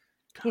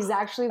 He's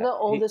actually the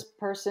oldest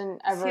person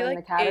ever he in like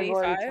the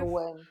category 85? to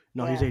win.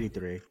 No, he's Yeah.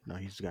 83. No,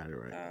 he's got it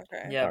right. Oh,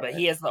 okay. Yeah, but Alright.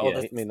 he is the Yeah,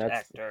 oldest I mean,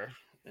 that's- actor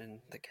in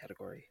the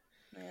category.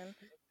 Man.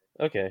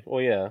 okay.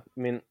 Well, yeah. I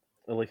mean,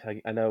 like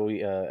I know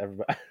we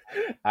everybody.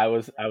 I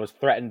was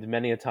threatened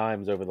many a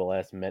times over the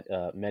last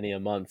many a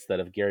months that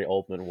if Gary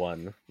Oldman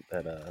won,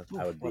 that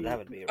I would be. Well, that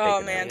would be. Oh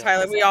Taken man, out.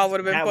 Tyler, we all would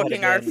have been That would've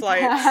booking our been-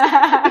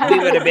 flights. We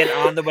would have been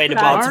on the way to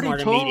Facts. I Baltimore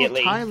already told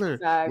immediately. Tyler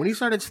Facts. when he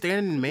started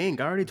standing in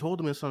Mank. I already told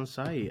him it's on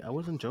site. I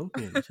wasn't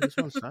joking. He said it's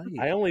on site.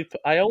 I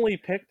only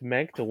picked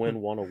Mank to win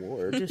one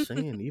award. I'm just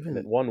saying, And even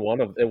it won one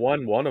of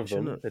them.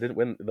 shouldn't have- It didn't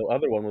win. The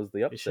other one was the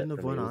it upset. shouldn't have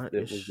for me. won.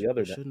 It was the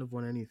other. It shouldn't have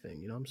won anything.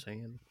 You know what I'm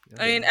saying?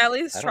 I mean, at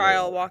least I don't know.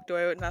 Trial walked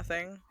away with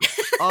nothing.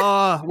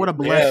 Oh, what a Yeah,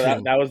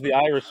 blessing! that was the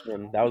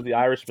Irishman. That was the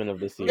Irishman of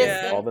this year.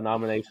 Listen, All the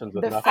nominations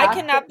with the nothing. I fact-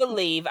 cannot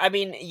believe. I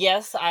mean,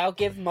 yes, I'll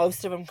give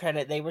most of them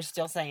credit. They were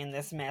still saying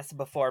this mess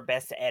before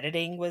Best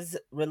Editing was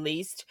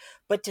released.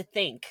 But to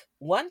think,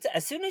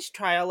 as soon as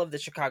Trial of the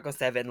Chicago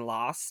 7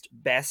 lost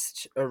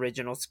Best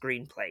Original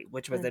Screenplay,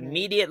 which was Mhm.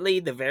 immediately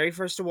the very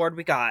first award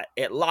we got,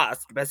 it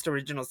lost Best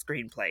Original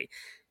Screenplay.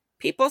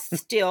 People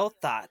still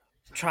thought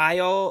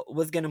Trial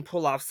was going to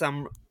pull off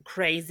some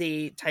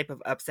crazy type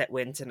of upset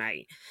win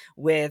tonight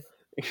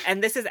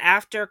and this is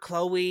after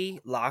Chloe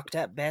locked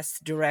up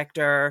Best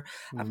Director.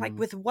 I'm like, Mhm.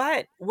 with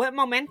what? What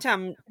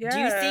momentum do you see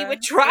Yeah.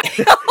 with Trial?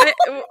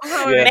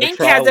 Oh, Yeah, the Mank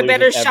Trial has a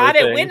better loses shot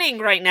at everything. winning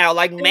right now.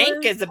 Like, Mank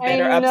was- is a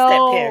better I upset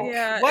know. pick.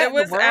 yeah, What it in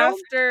the was world?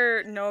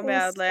 after so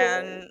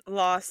Nomadland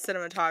lost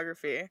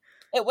cinematography.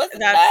 It was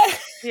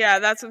That's yeah,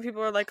 that's when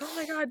people were like, "Oh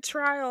my god,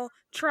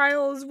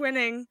 Trial is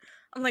winning."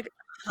 I'm like,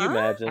 Can you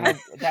huh? imagine?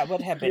 that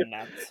would have been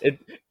nuts.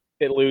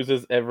 It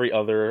loses every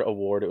other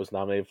award it was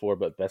nominated for,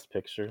 but Best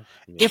Picture.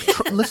 I mean,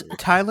 If listen,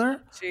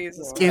 Tyler,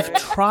 Jesus if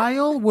Christ.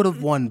 Trial would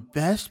have won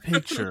Best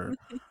Picture,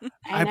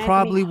 I And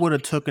probably would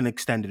have took an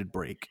extended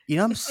break. You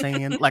know what I'm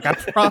saying? Like I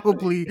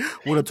probably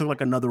would have took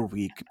like another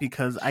week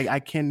because I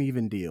can't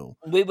even deal.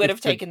 We would have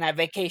It's like- taken that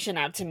vacation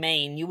out to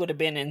Maine. You would have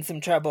been in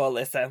some trouble,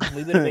 Alyssa.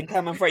 We would have been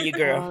coming for you,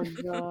 girl.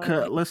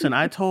 Oh, Listen,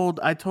 I think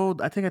I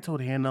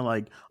told Hannah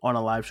like on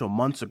a live show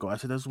months ago. I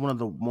said this is one of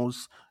the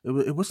most.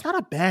 It was not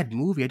a bad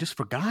movie. I just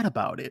forgot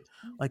about it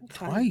like It's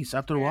fine. twice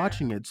after Yeah.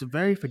 watching it. It's a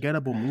very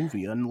forgettable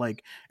movie,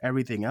 unlike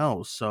everything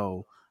else.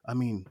 So I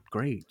mean,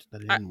 great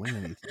that it didn't win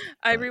anything.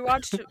 I but-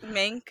 rewatched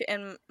Mank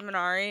and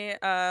Minari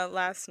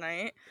last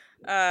night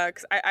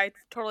because I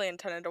totally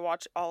intended to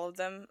watch all of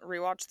them,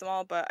 rewatch them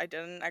all, but I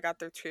didn't. I got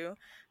through 2.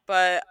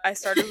 But I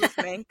started with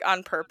Mank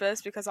on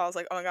purpose because I was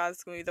like, oh my god,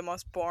 it's going to be the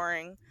most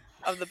boring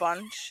of the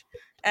bunch.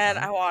 And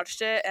I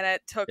watched it, and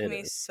it took It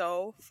me is.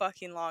 so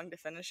fucking long to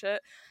finish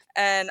it.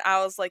 And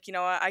I was like, you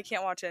know what? I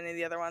can't watch any of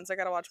the other ones. I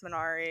gotta watch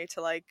Minari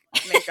to like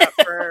make up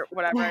for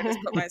whatever I just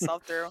put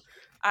myself through.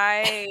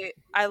 I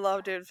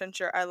love David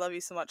Fincher. I love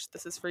you so much.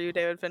 This is for you,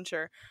 David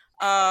Fincher.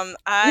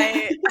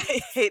 I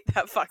hate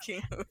that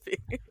fucking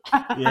movie.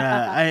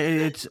 Yeah,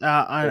 it's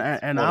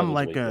and one of I'm his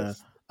like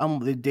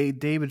weakest.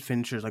 David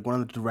Fincher's like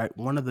one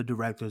of the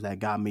directors that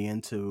got me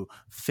into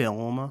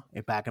film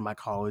back in my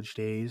college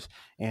days,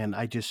 and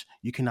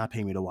you cannot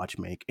pay me to watch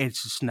Mank.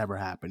 It's just never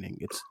happening.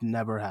 It's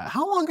never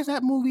How long is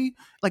that movie?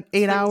 Like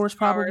 8 hours, 6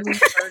 probably. hours,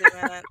 30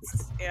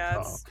 minutes. Yeah,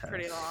 Oh, it's okay.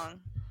 pretty long.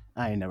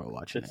 I ain't never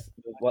watching it.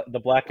 It's the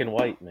black and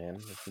white, man.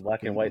 It's the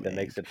black and white that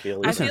makes it feel.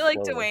 I Listen- feel like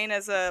slower. Dwayne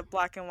is a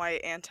black and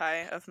white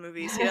anti of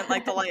movies. He didn't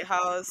like The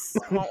Lighthouse.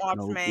 Won't watch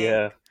Nope. Mank.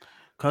 Yeah,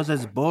 Cause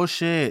it's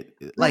bullshit.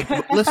 Like,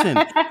 listen,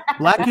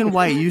 black and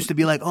white used to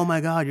be like, oh my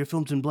god, your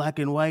film's in black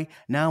and white.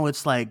 Now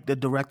it's like the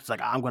director's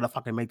like, I'm gonna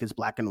fucking make this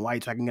black and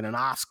white so I can get an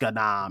Oscar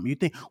nom. You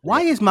think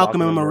why Yeah, is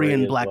Malcolm and Marie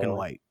in as black and well.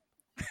 white?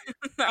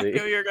 I See?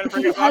 knew you were gonna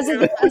bring up Because of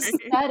the Oscar.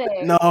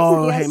 aesthetic. No,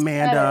 It's hey the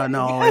Amanda, aesthetic.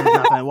 no, it's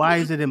not that. Why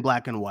is it in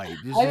black and white?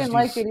 This I is didn't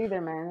like these- it either,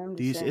 man. I'm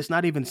just saying. It's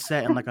not even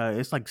set in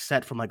it's like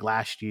set from like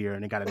last year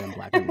and they got it in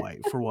black and white.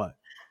 For what?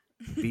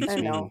 Beats I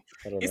me. know.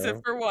 I don't He know.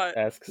 said for what?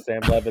 Ask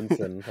Sam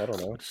Levinson. I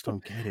don't know. I just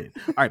don't get it.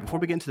 All right, before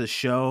we get into the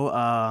show,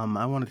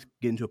 I want to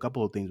get into a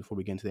couple of things before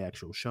we get into the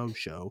actual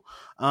show.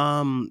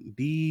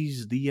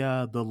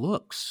 The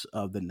looks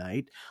of the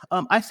night.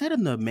 I said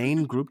in the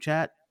main group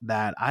chat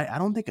that I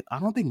don't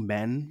think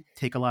men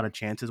take a lot of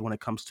chances when it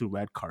comes to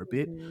red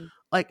carpet. Mhm.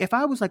 Like if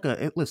I was like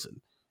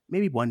listen,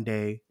 maybe one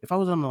day if I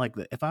was on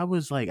if I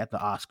was like at the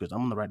Oscars,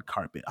 I'm on the red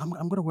carpet. I'm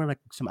gonna wear like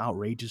some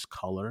outrageous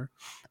color.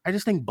 I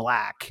just think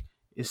black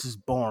is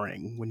just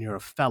boring when you're a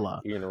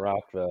fella. Ian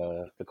Rock,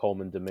 the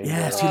Coleman Domingo.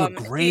 Yes, he looked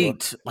He-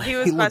 great. Like, He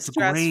was looked best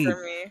dressed great.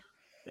 for me.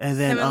 And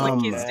then Him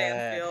and Lakeith Yeah.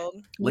 Stanfield.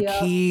 Yeah.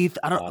 Lakeith,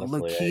 I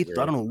Honestly,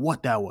 I don't know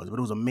what that was, but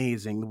it was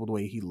amazing the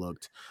way he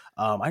looked.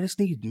 I just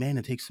need men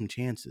to take some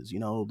chances. You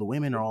know, the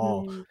women are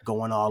all Mhm.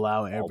 going all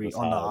out on the Aldous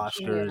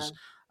Oscars.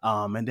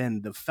 And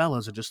then the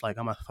fellas are just like,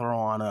 I'm gonna throw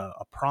on a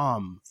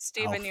prom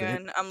Stephen outfit.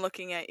 Ewan, I'm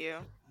looking at you.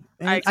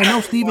 And I I know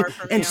expected Steven more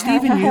from and you.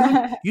 Stephen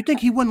Ewan. You think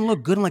he wouldn't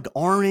look good in like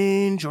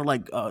orange or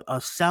like a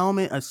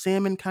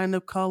salmon kind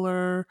of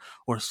color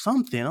or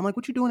something? I'm like,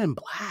 what you doing in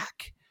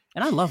black?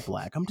 And I love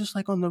black. I'm just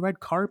like on the red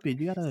carpet.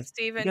 You gotta.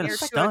 Steven, gotta you're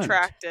too stunt.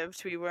 attractive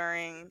to be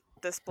wearing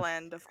this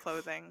blend of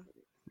clothing.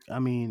 I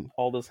mean,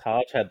 Aldous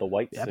Hodge had the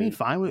white suit. I mean,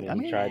 fine with. I he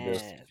mean, tried to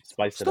Yeah.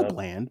 spice it still up.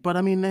 bland, but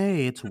I mean,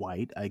 hey, it's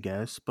white, I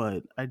guess.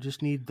 But I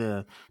just need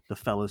the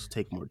fellas to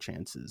take more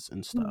chances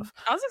and stuff.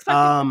 I was expecting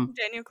more Um, from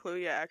Daniel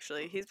Kaluuya,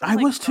 actually. He's been, I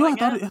like, was too. I killing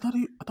thought. it I thought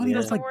he Yeah.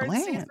 was this like award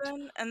bland.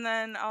 season, and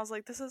then I was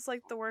like, this is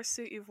like the worst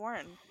suit you've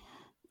worn.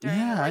 during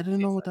Yeah, award I didn't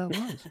know what season. that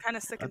was. Kind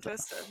of sick and I thought-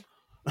 twisted.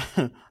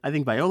 I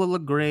think Viola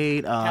looked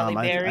great. Halle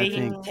I Berry,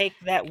 think take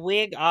that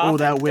wig off.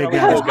 that and wig throw it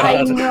had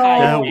in to the go. I fire, know.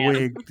 that ma'am.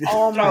 wig.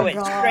 Oh Throw my it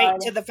god.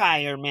 straight to the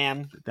fire,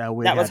 ma'am. That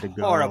wig That had was to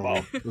go.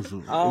 horrible. It was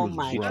Oh rough.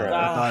 my She I tried.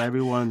 god. thought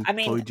everyone. I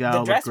mean, Chloe the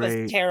Zhao dress looked was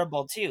great.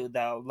 terrible too,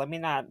 though. Let me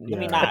not.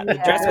 Yeah. The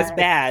dress was Yeah.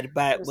 bad,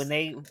 but It when was-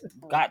 they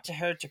got to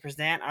her to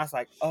present, I was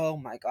like, "Oh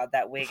my god,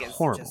 that wig is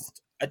Horrible. just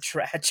a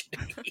tragedy."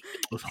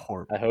 It was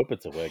horrible. I hope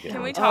it's a wig.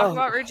 Can we yeah. talk Oh.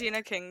 about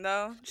Regina King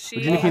though?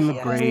 Regina King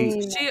looked Yes.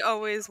 great. She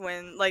always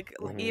wins. Like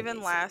Mhm. even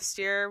Amazing. last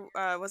year,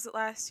 was it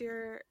last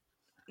year?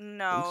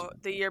 No,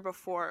 the year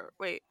before.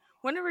 Wait,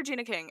 when did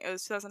Regina King? It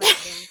was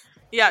 2019.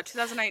 Yeah,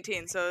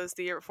 2019. So it was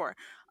the year before.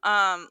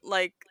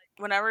 Like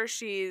whenever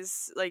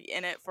she's like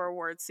in it for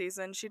award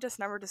season, she just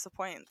never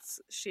disappoints.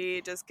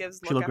 She just gives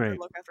She look looked after great.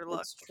 look after look.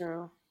 That's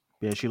true.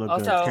 Yeah, she looked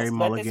Also, good. Carey let this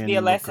Mulligan be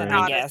a looked lesson, great.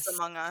 I Hottest guess.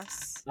 among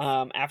us.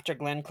 After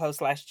Glenn Close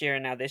last year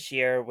and now this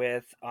year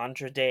with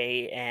Andra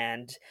Day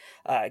and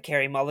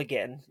Carey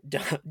Mulligan,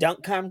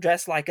 don't come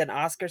dressed like an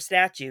Oscar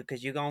statue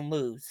because you're gonna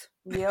lose.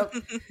 Yep.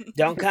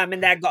 Don't come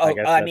in that I gold.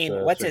 guess I that's mean,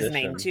 a what's his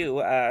name tradition.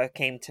 too?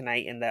 Came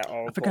tonight in that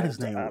all. I forgot his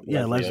gold, name.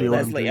 Yeah, Leslie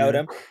Leslie Odom.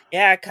 Odom. Leslie Jr. Odom.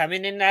 Yeah,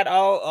 coming in that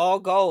all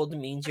gold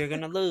means you're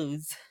gonna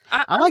lose.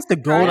 I like the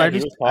gold. Yeah, I he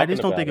just was I talking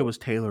just don't about think it it. was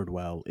tailored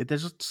well.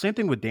 There's the same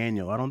thing with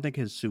Daniel. I don't think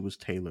his suit was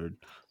tailored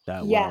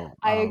that Yeah, well.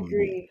 I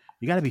agree.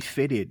 you got to be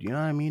fitted. You know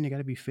what I mean? You got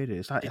to be fitted.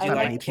 It's not. Did It's you not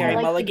like I 19. Carey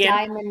like the Mulligan?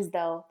 diamonds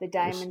though. The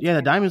diamonds. Yeah, the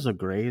are diamonds are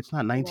great. It's not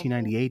lovely.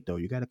 1998 though.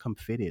 You got to come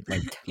fitted.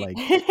 Like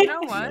You know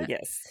what?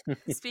 Yes.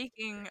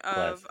 Speaking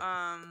Classic.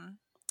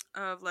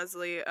 of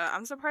Leslie,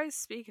 I'm surprised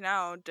Speak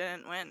Now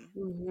didn't win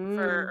Mhm.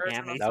 for Yeah,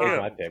 Original me That was too.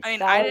 Song. my pick. I mean,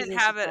 That I was didn't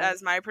a have it surprise.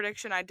 as my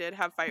prediction. I did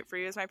have Fight for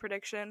You as my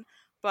prediction,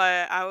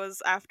 but I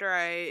was after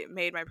I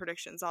made my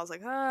predictions, I was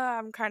like,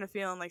 I'm kind of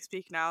feeling like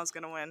Speak Now is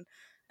gonna win,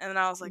 and then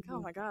I was like, oh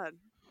Mhm. my god,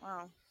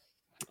 wow,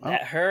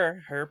 That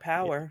her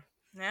power.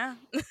 yeah.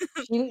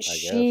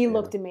 She yeah.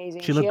 looked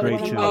amazing. She She looked had great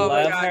one of too. my Oh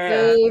my Love god, her.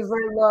 yeah.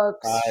 favorite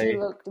looks. She I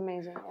looked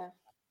amazing. Yeah.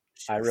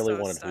 She I was really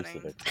so wanted stunning.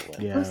 Husavik to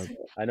win. Yeah,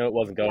 I know it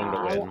wasn't going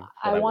Nah, to win.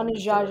 I but wanted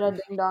to Jaja win.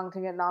 Ding Dong to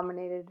get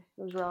nominated.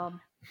 It was Rob.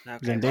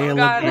 Okay, Zendaya well,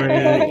 God. looked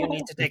Andrea, great. you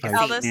need to take It's a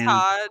like, Aldous seat. man,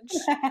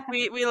 Hodge.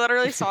 We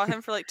literally saw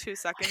him for like 2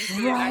 seconds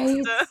being Right.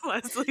 next to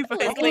Leslie,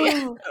 but he's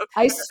Leslie. like,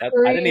 I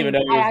screamed. I didn't even know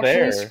he I was actually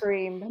there.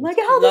 screamed. I'm like,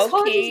 Aldous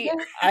Hodge is Low-key,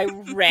 there. I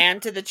ran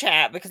to the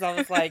chat because I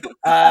was like,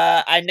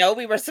 I know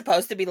we were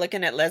supposed to be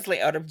looking at Leslie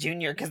Odom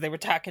Jr. because they were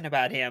talking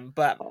about him,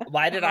 but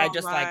why did I Oh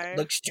just my.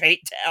 look straight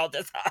to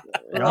Aldous Hodge?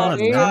 Y'all are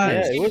Aldous Right? Hodge,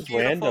 nuts. Yeah, it you was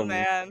beautiful random.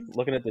 man.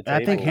 Looking at the I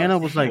think table, Hannah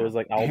was it was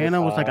like Aldous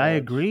I Hodge.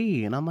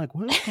 agree, and I'm like,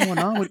 what is going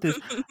on with this?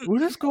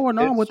 What is going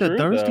on It's with the true,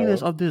 thirstiness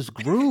though. of this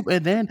group?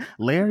 And then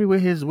Larry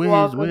with his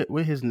Welcome.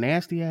 with his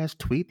nasty ass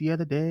tweet the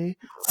other day.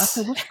 I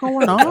said, what's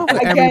going on with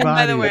Again, everybody?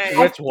 By the way,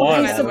 Which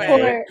one? by the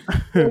way,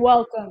 support. You're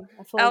welcome.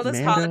 I fully Aldous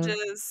Amanda.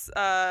 Hodge's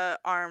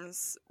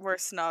arms were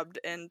snubbed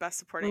in Best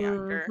Supporting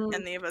Actor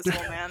in The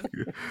Invisible Man.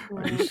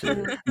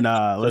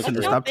 Nah, listen,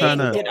 true. stop trying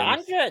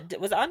to.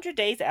 Was Andra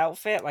Day's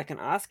outfit like an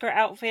Oscar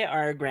outfit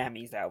or a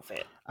Grammys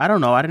outfit? I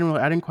don't know. I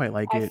didn't quite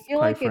like I it. feel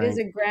quite like it is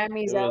frank. a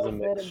Grammys It was a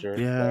outfit. mixture.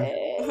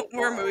 Yeah.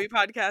 We're a movie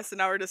podcast, and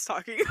now we're just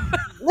talking.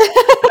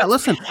 Yeah,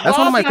 listen, that's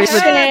one of my Well,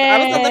 favorite.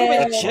 I was a little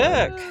bit Shit.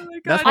 shook. Oh my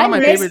That's God, one I of my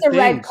Dwayne- favorite missed the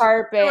red things.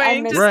 carpet. I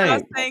Dwayne missed just Right.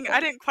 was saying I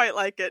didn't quite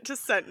like it.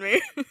 Just sent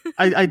me.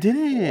 I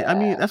didn't. I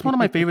mean, that's one of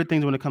my favorite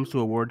things when it comes to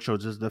award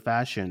shows is the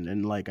fashion.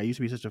 And like, I used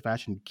to be such a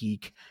fashion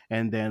geek,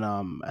 and then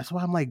that's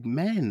why I'm like,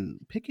 man,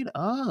 pick it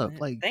up.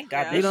 Like, Thank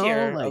God Yeah. this you know,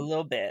 year like, a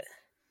little bit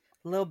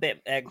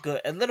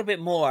good, a little bit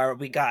more.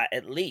 We got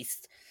at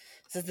least.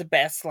 This is the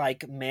best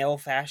like male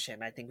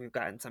fashion I think we've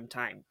got in some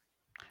time.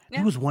 Yeah.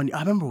 He was one. I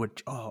remember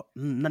what. Oh,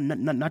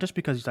 not just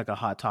because he's like a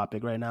hot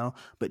topic right now,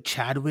 but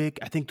Chadwick.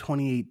 I think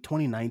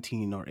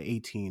 2019 or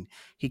 18.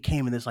 He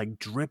came in this like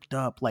dripped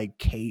up like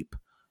cape,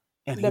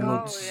 and he The-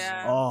 looks.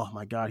 yeah. Oh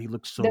my god, he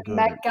looks so The good.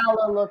 Met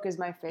Gala look is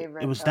my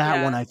favorite. It was though.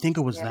 that one. I Yes. think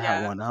it was Yeah.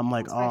 that one. I'm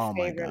like, It's my oh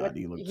my favorite. god,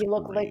 he looks. He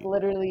looked like great.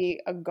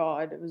 literally a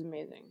god. It was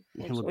amazing.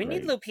 He Looks looked We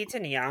great. need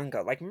Lupita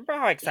Nyong'o. Like, remember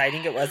how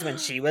exciting it was when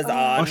she was Oh.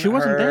 on Oh, she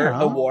wasn't there, her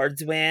huh?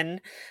 awards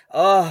win?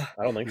 Oh,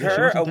 I don't think Yeah, she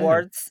her wasn't there.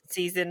 awards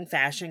season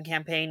fashion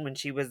campaign when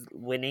she was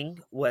winning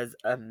was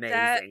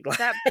amazing.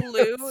 That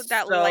blue,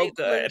 that So light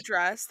blue good.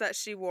 dress that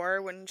she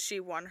wore when she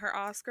won her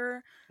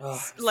Oscar, Oh,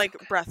 so like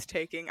good.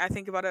 breathtaking. I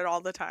think about it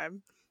all the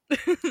time.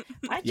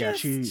 I Yeah,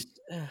 just,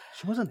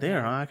 she wasn't there.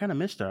 yeah. Huh? I kind of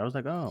missed her. I was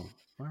like, oh,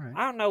 all right.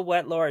 I don't know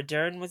what Laura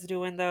Dern was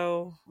doing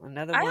though.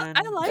 Another one.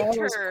 I liked That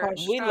was her.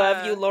 questionable. We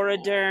love you, Laura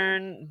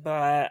Dern,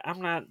 but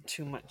I'm not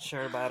too much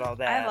sure about all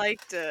that. I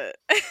liked it.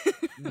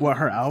 What,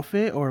 her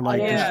outfit or like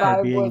didn't just her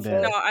vibe being with there?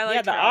 it. No, I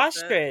liked the her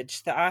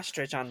outfit.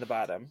 ostrich on the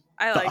bottom.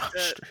 I The liked it.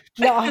 ostrich.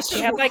 The She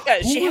ostrich. had like Who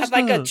a was a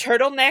the-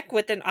 turtleneck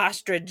with an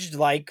ostrich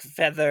like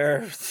feather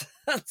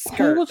Who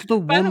skirt. was the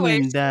By the way,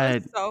 woman she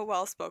that? was so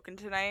well spoken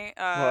tonight.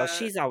 Well,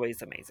 she's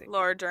always amazing.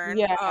 Laura Dern.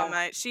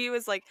 Yeah. She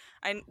was like,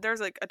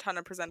 there's like a ton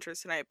of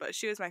presenters tonight, but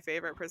she was my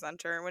favorite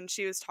presenter when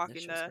she was Yeah,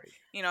 talking she was to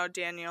great.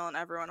 Daniel and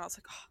everyone. I was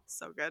like, oh,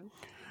 so good.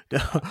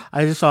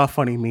 I just saw a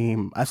funny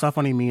meme. I saw a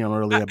funny meme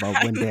earlier about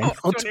I when know Daniel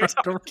which one you're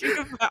turned around.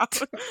 talking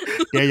about.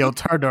 Daniel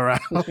turned around.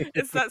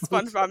 It's that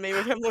SpongeBob meme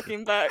with him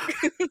looking back.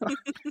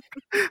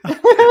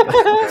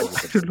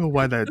 I don't know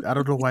why that. I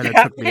don't know why that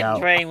took me out.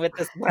 Train with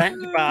the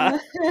SpongeBob.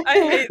 I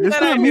hate It's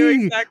that I not knew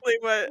me. exactly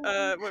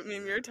what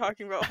meme you're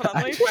talking about. Hold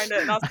on, let me find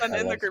it and I'll send it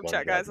in the love group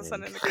chat, SpongeBob guys. I'll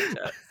send it in the group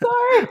chat.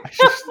 Sorry.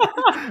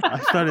 I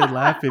started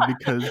laughing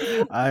because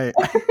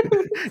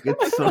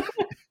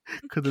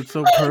it's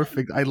so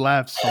perfect. I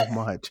laughed so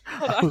much.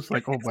 Hold I on. was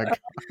like, oh my god.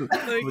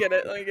 Let me get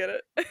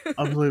it.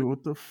 I was like,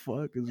 what the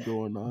fuck is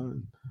going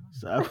on?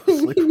 So I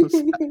was like,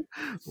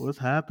 what's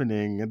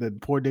happening? And then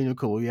poor Daniel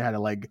Kaluuya had to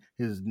like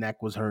his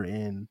neck was hurt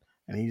in,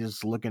 and he's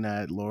just looking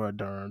at Laura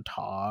Dern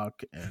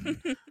talk. And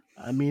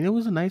I mean, it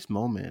was a nice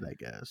moment, I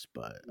guess.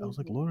 But I was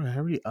like, Laura,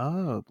 hurry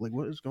up! Like,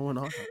 what is going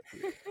on?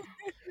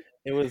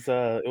 It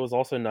was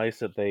also nice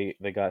that they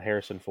got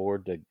Harrison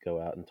Ford to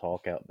go out and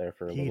talk out there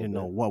for a He little didn't bit.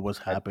 know what was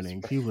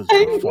happening. He was I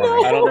on know.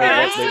 fire. I don't know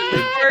Harrison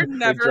what Ford they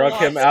never drug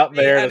him wants out to be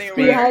there to anywhere.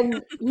 speak.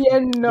 He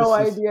had no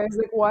This is- idea. He's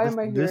like, why am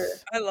I here?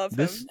 This I love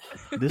this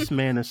him. this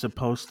man is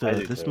supposed I to.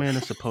 do This too. man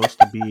is supposed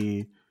to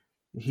be.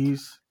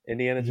 He's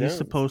Indiana Jones. he's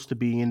supposed to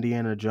be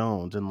Indiana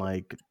Jones in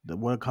like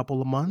what, a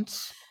couple of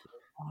months.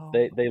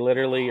 They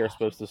literally are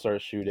supposed to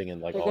start shooting in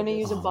like They're gonna August.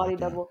 use a Oh, body my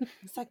God. double.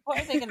 It's like, what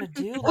are they gonna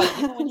do? Like,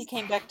 even when he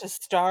came back to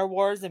Star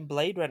Wars and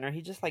Blade Runner,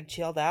 he just like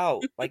chilled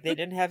out. Like they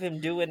didn't have him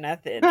doing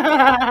nothing.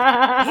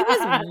 He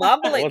was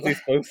mumbling. What's he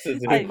supposed to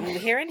do?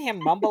 Hearing him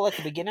mumble at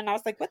the beginning, I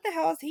was like, "What the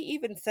hell is he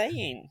even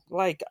saying?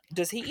 Like,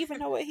 does he even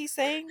know what he's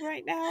saying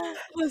right now?"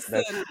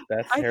 Listen,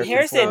 That's I think Harrison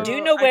Harrison, Ford. do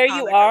you know where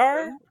you iconic of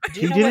are? him.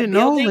 Do you He know what didn't know,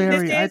 building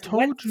Larry. this I is?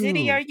 told What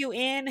city you. are you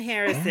in,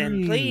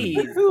 Harrison? Larry.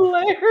 Please.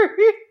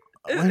 Larry.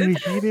 Larry,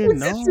 he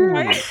didn't It's know.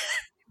 quite,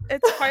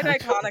 it's quite I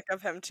iconic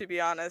of him, to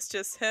be honest.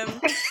 Just him,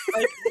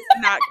 like,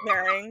 not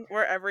caring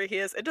wherever he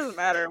is. It doesn't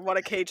matter what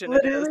occasion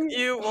it is. Literally,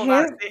 You will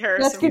not see that's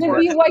Harrison gonna Ford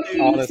be in Joaquin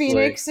nude. Honestly.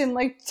 Phoenix in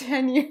like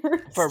 10 years.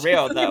 For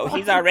real though,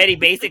 he's already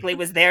basically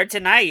was there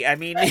tonight. I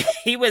mean,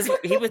 he was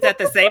at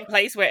the same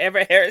place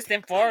wherever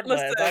Harrison Ford was.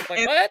 Listen, I was like,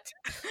 An- what?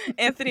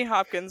 Anthony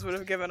Hopkins would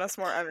have given us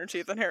more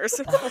energy than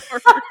Harrison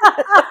Ford.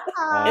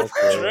 Honestly,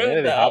 true,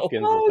 Anthony though.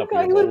 Hopkins is a Oh couple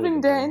god, years he would have older been than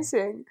him.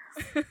 dancing.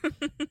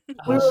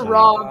 Oh We were my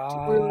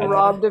robbed. We were God.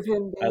 robbed of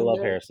him. I being love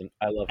there. Harrison.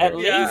 I love At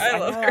Harrison. Yeah, least I I love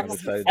know. I'm Harrison.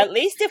 excited. At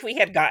least if we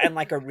had gotten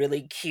like a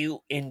really cute,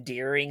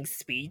 endearing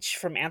speech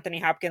from Anthony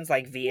Hopkins,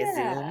 like via Yeah.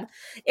 Zoom,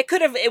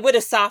 it would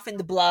have softened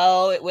the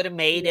blow. It would have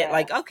made it Yeah.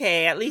 like,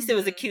 okay, at least it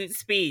was a Mhm. cute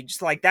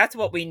speech. Like that's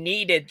what we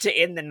needed to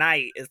end the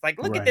night. It's like,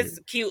 look at Right. this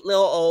cute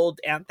little old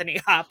Anthony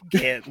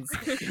Hopkins.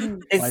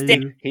 It's Why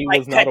standing you? He like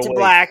was not cut to awake.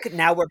 black.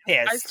 Now we're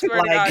I pissed.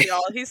 swear to God, Like,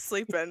 y'all, he's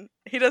sleeping.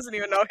 He doesn't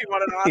even know he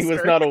won an He was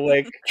Oscar. not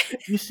awake.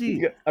 You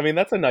see? I mean,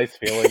 that's a nice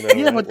feeling, though.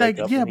 Yeah, right? but Wake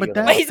that- up yeah, and he but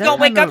got an but he's that gonna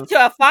Oscar. wake kind up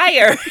to a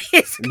fire.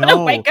 He's gonna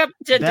No, wake up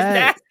to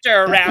that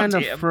disaster around kind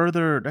of him.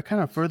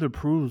 further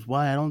proves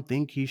why I don't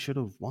think he should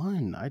have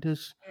won. I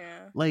just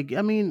Yeah. like.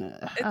 I mean,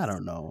 I It's-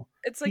 don't know.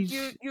 It's like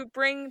He's- you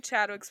bring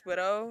Chadwick's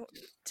widow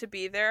to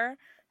be there,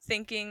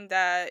 thinking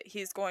that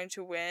he's going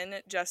to win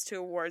just to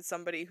award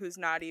somebody who's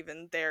not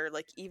even there,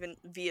 like even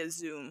via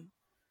Zoom.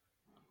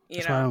 You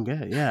That's what I know? don't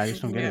get. Yeah, I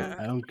just don't get Yeah. it.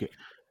 I don't get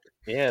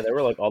Yeah, there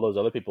were like all those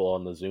other people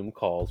on the Zoom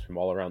calls from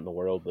all around the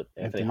world, but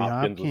Anthony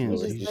Hopkins was He's nowhere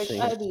Hopkins, to just be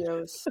like, seen.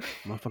 adios.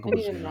 motherfucker I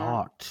was need a nap.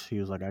 locked. He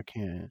was like, I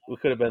can't. We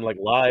could have been like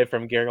live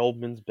from Gary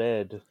Oldman's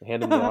bed,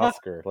 hand him the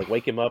Oscar, like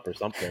wake him up or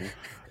something.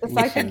 The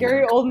fact that Listen.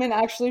 Gary Oldman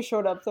actually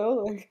showed up,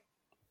 though, like,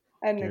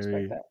 I didn't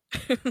Gary,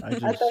 expect that. I I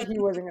just thought he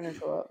wasn't gonna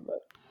show up, but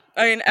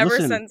I mean, ever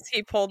Listen. since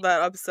he pulled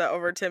that upset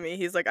over Timmy,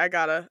 he's like, I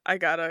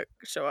gotta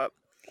show up.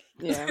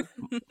 yeah.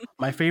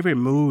 my favorite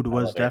mood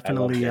was love it. I love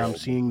definitely Gary Oldman.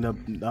 seeing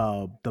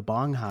the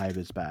Bong Hive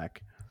is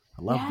back.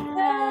 I loved it.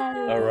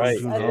 Yes, All right,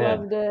 I yeah.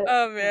 loved it.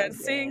 Oh I man, loved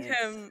it. seeing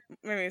Yes. him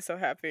made me so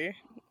happy.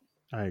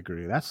 I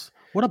agree. That's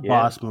what a Yeah,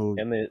 boss move.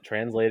 And the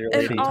translator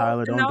And lady. all-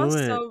 Tyler, don't do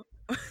it. also,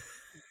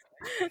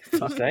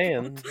 Just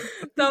saying.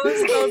 that was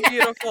so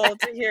beautiful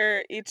to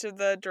hear each of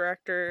the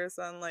directors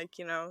on, like,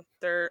 you know,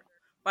 their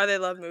why they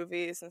love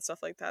movies and stuff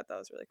like that. That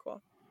was really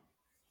cool.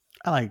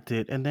 I liked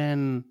it, and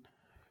then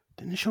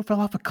the show fell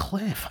off a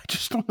cliff. I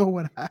just don't know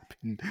what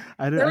happened.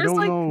 I There was, don't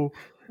like, know.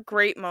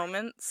 Great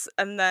moments,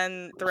 and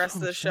then the rest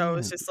of the show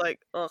was just like,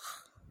 ugh.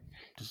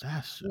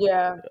 Disaster.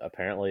 Yeah.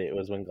 Apparently, it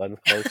was when Glenn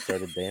Close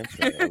started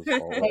dancing.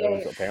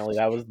 Hey. Apparently,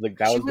 that was the She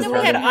that was was the Then we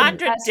had turning turning point.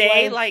 Andra That's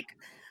Day, why- like,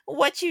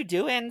 what you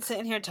doing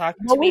sitting here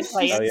talking What to me, was she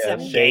playing Oh, yeah, some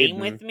Shaden. game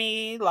with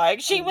me? Like,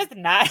 she was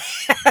not.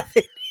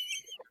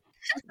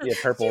 Yeah,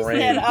 Purple She Rain.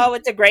 said, "Oh,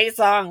 it's a great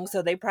song,"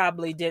 so they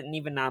probably didn't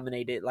even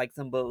nominate it. Like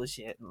some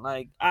bullshit.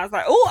 Like I was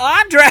like, "Oh,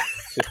 Andra,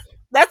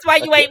 that's why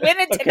you ain't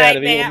winning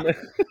tonight, man."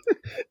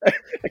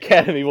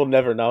 Academy will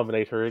never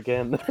nominate her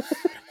again.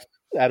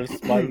 Out of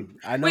spite.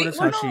 I Wait, noticed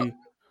well, how no. she.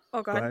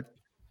 Oh, Go god. ahead.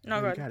 No,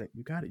 you go ahead. got it.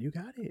 You got it. You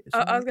got it. It's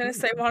I all was gonna good.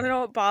 say, want to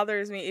know what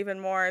bothers me even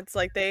more? It's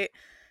like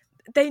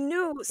they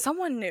knew,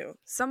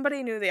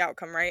 somebody knew the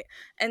outcome, right?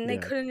 And they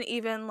Yeah. couldn't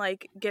even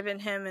like given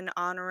him an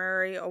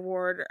honorary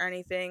award or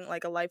anything,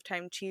 like a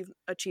lifetime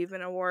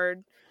achievement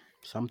award.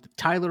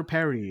 Tyler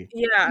Perry.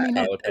 Yeah,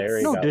 Tyler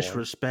Perry No got one.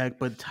 disrespect,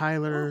 but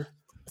Tyler.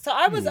 So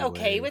I was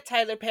okay Anyway. with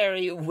Tyler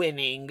Perry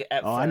winning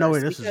at Oh, first. I know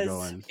where this is because-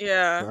 going.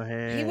 yeah. Go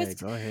ahead. was-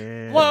 Go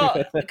ahead.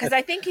 Well, because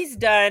I think he's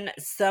done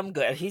some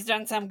good. He's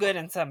done some good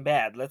and some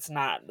bad. That's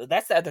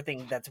the other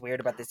thing that's weird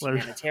about this Larry-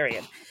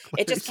 humanitarian. Larry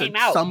It just said came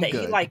out some that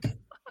good.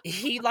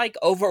 he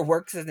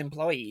overworks his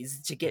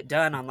employees to get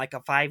done on like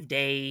a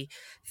 5-day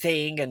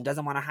thing and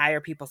doesn't want to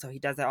hire people, so he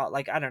does it all.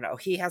 Like, I don't know.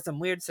 He has some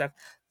weird stuff,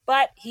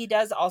 but he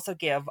does also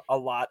give a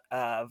lot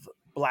of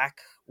Black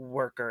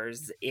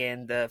workers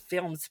in the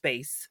film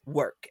space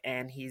work,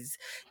 and he's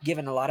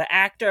given a lot of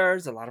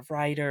actors, a lot of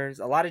writers,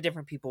 a lot of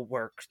different people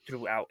work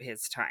throughout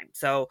his time.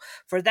 So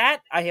for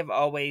that, I have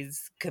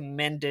always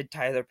commended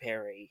Tyler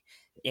Perry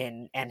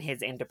and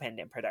his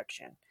independent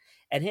production.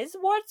 And his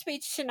award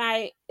speech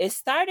tonight, it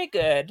started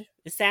good.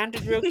 It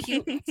sounded real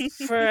cute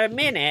for a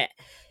minute.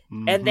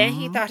 And then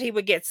he Mhm. thought he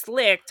would get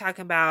slick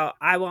talking about,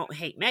 I won't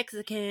hate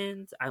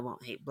Mexicans, I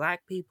won't hate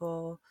Black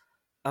people.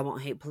 I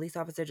won't hate police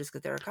officer just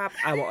because they're a cop.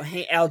 I won't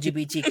hate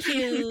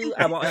LGBTQ.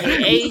 I won't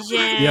hate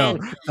Asian. Yo,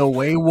 the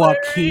way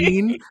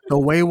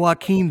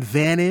Joaquin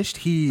vanished,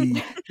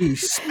 he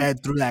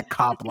sped through that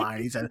cop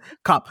line. He said,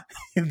 "Cop,"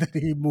 and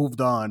then he moved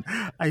on.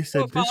 I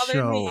said, What "This bothered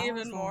show." me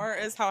even more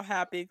is how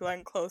happy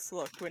Glenn Close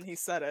looked when he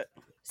said it.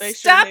 They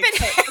Stop should make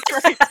it!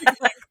 cuts right to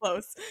Glenn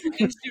Close, and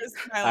she was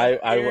smiling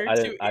I ear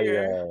to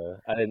ear.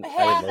 didn't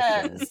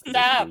Hannah, listen to the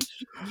stop.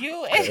 speech,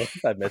 You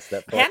so I missed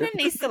that part. Hannah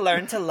needs to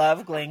learn to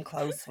love Glenn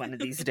Close one of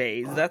these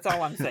days. That's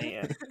all I'm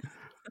saying.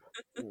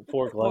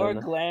 Poor Glenn.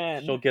 Poor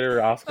Glenn. She'll get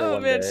her Oscar Oh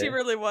one man, day. she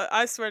really was.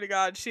 I swear to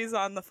God, she's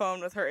on the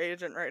phone with her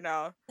agent right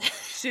now.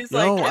 She's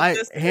Yo, like,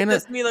 if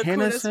this Mila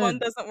Hannah Kunis one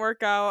said- doesn't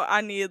work out,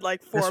 I need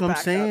like 4 That's what I'm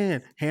backups.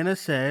 saying. Hannah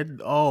said,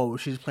 "Oh,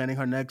 she's planning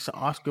her next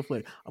Oscar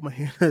flick." I'm like,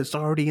 Hannah, it's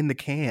already in the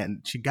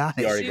can. She got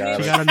it. She already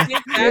got She it. got She it.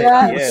 needs Yeah,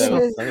 backups. Yeah, she that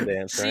was is.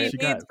 Sundance, She right? She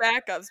got needs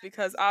backups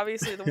because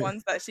obviously the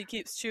ones that she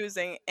keeps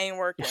choosing ain't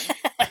working.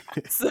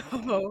 So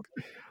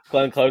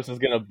Glenn Close is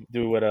gonna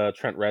do what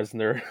Trent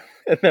Reznor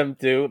and them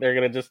do. They're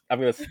gonna I'm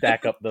gonna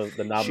stack up the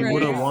nominees. She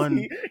would have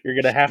won. You're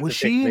gonna have Was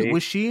to pick me.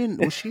 was she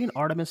in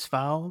Artemis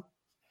Fowl?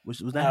 Was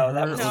that No, her?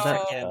 that was no,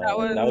 freaking-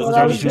 that was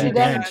that was Judi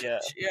Dench.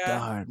 Yeah,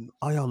 God,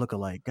 all y'all look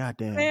alike. God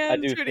damn. man, I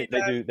do. Judi They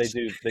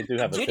Dench. do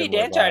have a Judy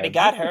similar Dench already vibe.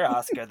 got her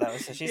Oscar though,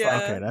 so she's Yeah.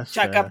 like, Okay, that's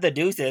chuck fair. up the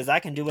deuces. I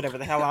can do whatever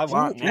the hell I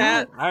want now.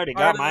 That I already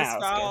got my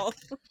Artemis Oscar. Fowl.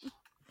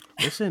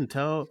 Listen,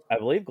 tell I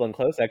believe Glenn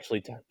Close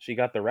actually she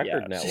got the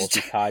record Yeah, now. she's- Well,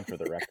 she tied for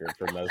the record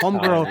for most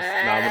Homegirl-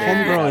 times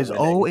nominated Homegirl without is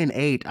winning.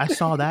 0-8. I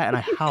saw that and I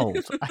howled.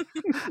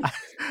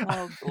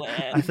 Oh,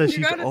 Glenn. I said You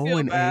she's gotta feel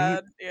 0-8.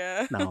 bad.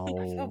 Yeah. No,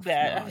 I feel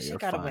bad. no, She you're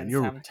gotta fine. win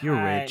You're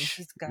sometime. rich.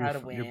 She's gotta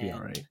You'll be win. all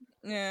right.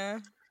 Yeah.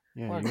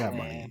 Yeah, Poor you got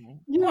money. Glenn.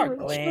 Poor You're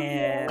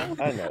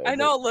Glenn. I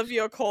know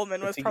Olivia Colman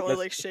was Let's see- probably let's-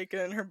 like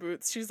shaking in her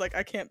boots. She's like,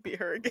 I can't beat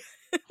her again.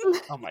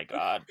 Oh my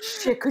god.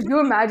 Shit, could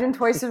you imagine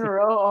twice in a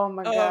row? Oh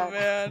my Oh god.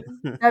 man.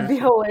 That'd be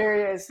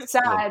hilarious.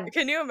 Sad.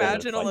 Can you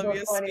imagine funny.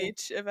 Olivia's So funny.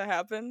 speech if it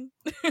happened?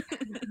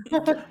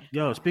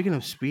 Yo, speaking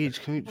of speech,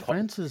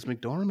 Frances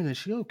McDormand, is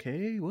she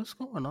okay? What's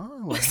going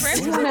on? with her?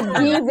 Frances She's gonna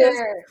McDormand be is-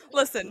 there.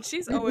 Listen,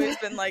 she's always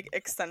been like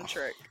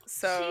eccentric.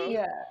 So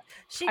Yeah.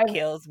 She I-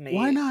 kills me.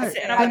 Why not?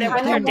 Sitting I over there with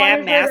kinda her damn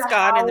wanted her to mask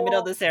on in the middle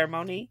of howl. the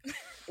ceremony.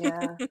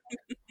 Yeah.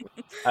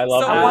 I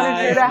love So her. I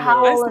wanted her to I-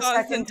 howl I a saw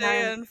second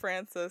Zendaya time. and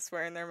Francis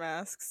wearing their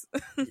masks.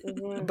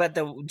 Mhm. But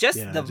the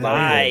Yeah, the Zendaya,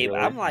 vibe, really.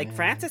 I'm like, Yeah.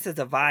 Francis is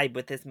a vibe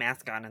with this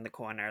mask on in the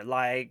corner.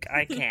 Like,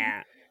 I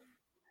can't.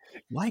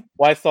 Like,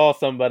 Well, I saw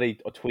somebody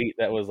tweet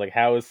that was like,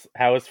 "How is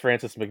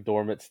Frances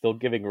McDormand still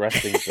giving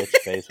resting bitch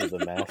face with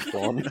a mask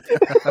on?"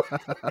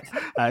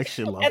 I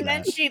actually love And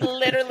that. then she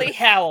literally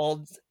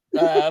howled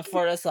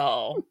for us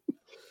all.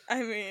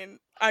 I mean,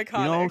 iconic.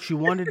 You know, she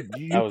wanted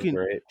That was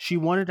great. She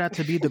wanted that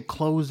to be the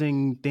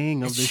closing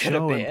thing of It the should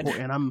have show,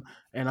 been.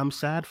 and I'm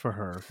sad for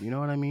her. You know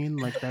what I mean?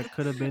 Like that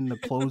could have been the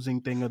closing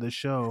thing of the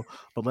show,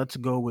 but let's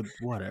go with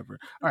whatever.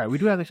 All right, we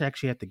do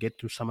actually have to get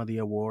through some of the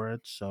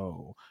awards,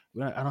 so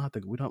we're not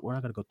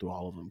gonna go through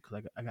all of them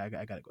because I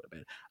gotta go to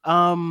bed.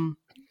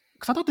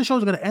 Because I thought the show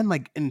was gonna end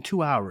like in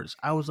 2 hours.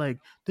 I was like,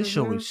 this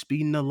show Mhm. is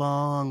speeding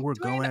along. We're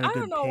Dwayne, going at a I good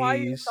don't know why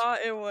you pace. thought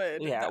it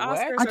would. Yeah, the what?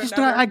 Oscars I are just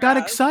never I got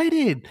fast.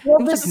 excited. Well,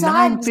 It was like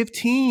besides-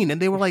 9:15,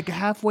 and they were like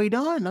halfway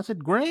done. I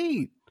said,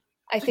 "Great."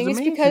 I This think is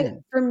it's because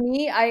amazing. for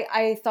me,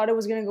 I thought it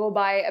was gonna go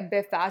by a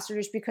bit faster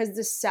just because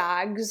the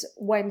SAGs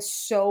went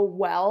so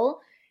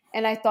well,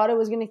 and I thought it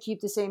was gonna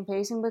keep the same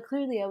pacing, but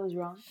clearly I was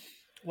wrong.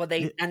 Well, they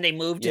Yeah. and they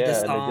moved to the Yeah,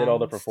 songs. and they did all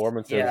the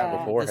performances Yeah,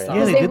 beforehand. the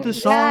Yeah, they songs. did the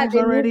songs they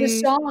already. moved the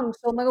songs,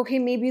 so I'm like, okay,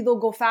 maybe they'll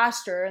go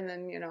faster, and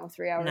then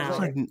 3 hours No. I was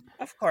later. like,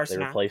 Of course They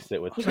not. replaced it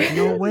with I was like,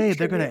 no way,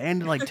 they're gonna Trivia.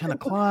 end at like 10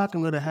 o'clock.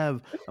 I'm gonna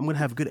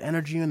have good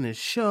energy on this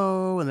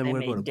show, and then They we're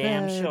gonna go made to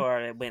damn bed. sure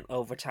it went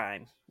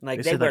overtime. Like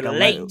They they said, were like,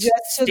 late. 11 just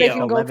so they still.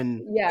 can go.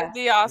 11 Yeah,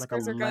 The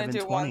Oscars are going to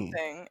do one 11:20.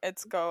 thing.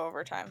 It's go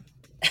overtime.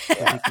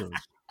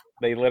 Ridiculous.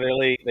 They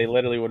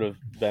literally would have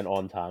been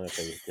on time if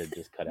they did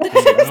just cut out. I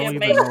don't Yeah, even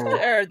make know.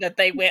 sure that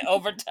they went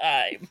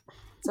overtime.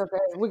 it's okay.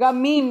 We got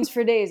memes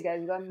for days, guys.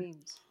 We got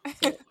memes.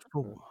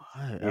 For what?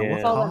 At Yeah.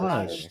 what All that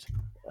matters. cost?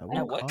 At At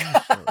what what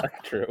cost? though?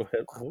 True.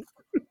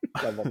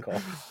 Double call.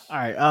 All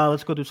right,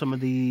 let's go through some of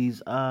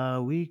these. Where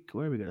are we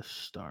gonna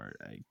start?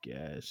 I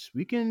guess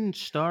we can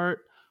start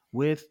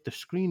with the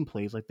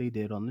screenplays like they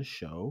did on the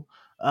show.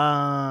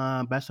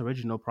 Best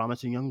original,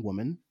 Promising Young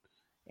Woman,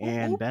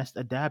 and best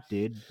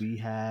adapted, we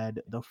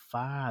had The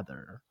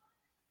Father.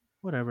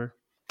 Whatever.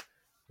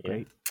 Yeah.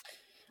 Great.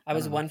 I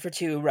was don't know. 1 for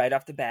 2 right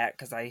off the bat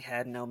because I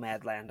had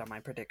Nomadland on my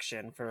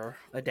prediction for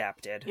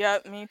adapted.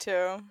 Yep, me too.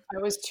 I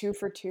was 2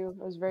 for 2.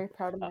 I was very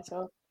proud of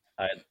myself.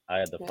 I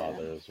had the Yeah.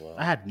 father as well.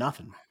 I had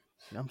nothing.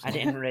 You know what I I'm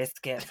saying? didn't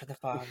risk it for the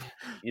father.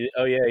 You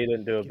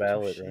didn't do a Give two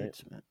ballot, right?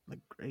 shits, man. Like,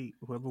 great.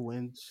 Whoever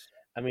wins.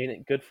 I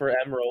mean, good for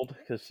Emerald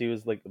because she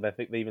was like, I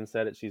think they even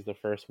said it. She's the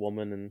first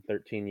woman in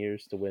 13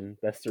 years to win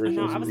Best I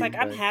Original know. I was like,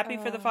 I'm Screenplay. happy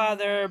for the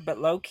father, but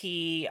low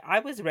key, I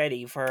was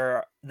ready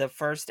for the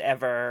first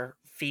ever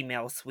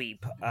female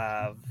sweep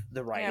of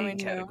the writing me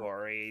too.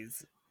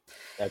 categories.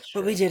 That's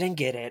But true. we didn't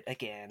get it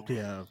again.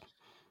 Yeah.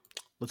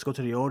 let's go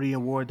to the only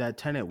award that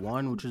Tenet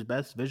won, which is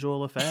Best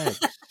Visual Effects.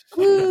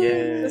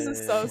 This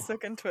is so Yay.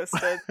 sick and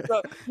twisted.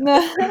 So,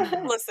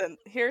 listen,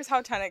 here's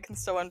how Tenet can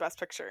still win Best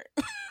Picture.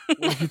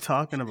 What are you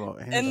talking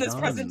about? In Hands this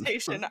down.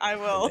 presentation, I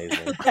will.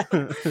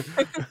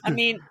 Amazing. I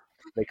mean,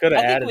 They could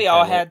have I added. think we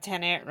all Tenet. had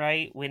Tenet,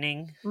 right?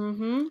 Winning.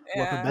 Mm-hmm. What,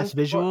 for Yeah. Best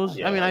Visuals?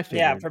 Yeah. I mean, I figured.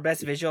 Yeah, for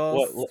best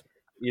visuals. What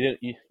you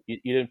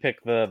didn't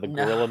pick the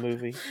No. gorilla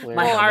movie? My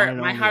Larry? heart, Mine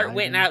my only heart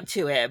went item. out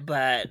to it,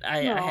 but I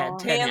had Aw.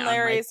 Tenet Me and on my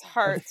Larry's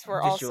hearts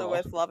were also visual.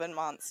 with Love and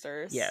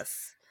Monsters.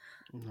 Yes.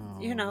 No,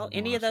 You know, Love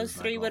any of those Monsters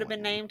not three would have going.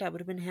 been named. I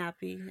would have been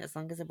happy as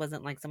long as it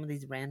wasn't like some of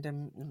these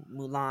random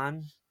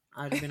Mulan.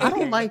 I'd have been I okay.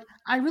 don't like.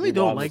 I really Mulan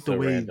don't was like the so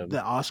way random. the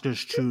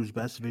Oscars choose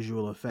best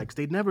visual effects.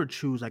 They never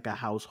choose like a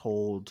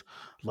household.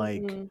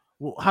 Like, Mhm.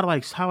 well, how do I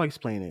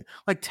explain it?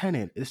 Like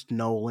Tenet, it's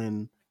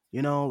Nolan.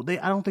 You know,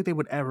 I don't think they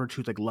would ever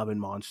choose like Love and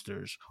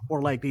Monsters,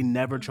 or like they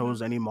never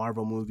chose any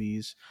Marvel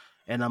movies.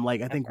 And I'm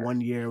like, I think Ever. one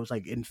year it was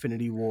like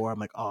Infinity War. I'm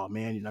like, oh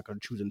man, you're not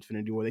gonna choose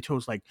Infinity War. They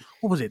chose like,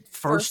 what was it?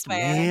 First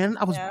Man.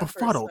 I was Yeah, First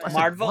befuddled. I Man. said,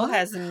 Marvel what?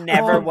 has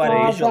never Oh, won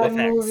God, visual that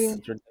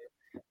effects. movie.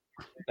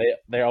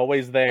 They're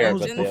always there, I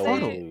was but they Didn't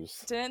always they-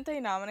 lose. Didn't they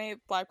nominate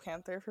Black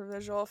Panther for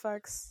visual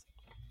effects?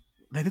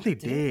 I think they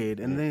Did did,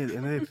 and they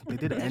they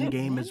did Did it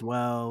Endgame win? as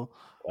well.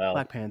 Well,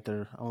 Black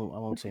Panther. I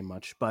won't say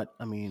much, but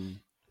I mean,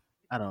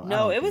 I don't. I No,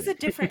 don't it was a get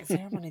different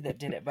ceremony that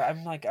did it, but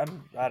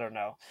I don't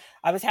know.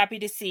 I was happy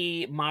to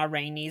see Ma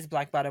Rainey's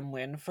Black Bottom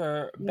win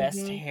for best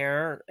Mhm.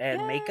 hair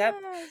and makeup,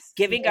 Yes.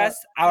 giving Yep.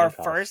 us our And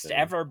first costume.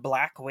 ever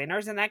Black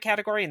winners in that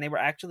category, and they were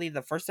actually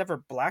the first ever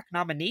Black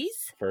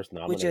nominees, first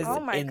which is nominated. Oh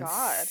my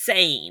God.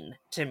 insane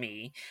to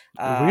me.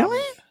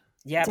 Really?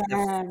 Yeah,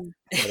 Damn.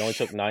 It only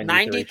took 93rd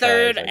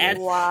 93rd tries, I and-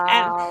 guess.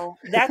 Wow.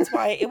 that's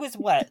why it was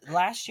what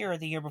last year or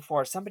the year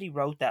before somebody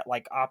wrote that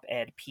like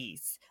op-ed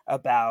piece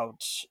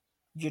about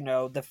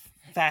the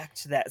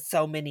fact that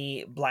so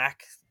many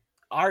Black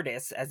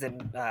artists, as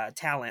in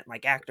talent,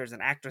 like actors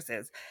and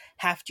actresses,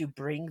 have to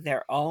bring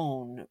their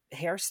own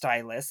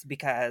hairstylists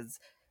because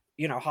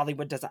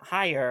Hollywood doesn't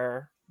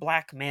hire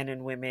Black men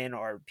and women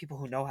or people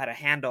who know how to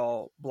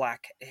handle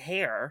Black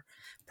hair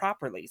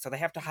properly, so they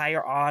have to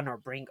hire on or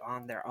bring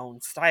on their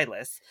own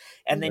stylists.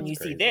 And then That's you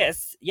see crazy.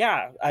 this,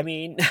 I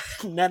mean,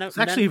 none of It's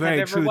actually none very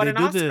have ever true. won They an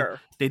do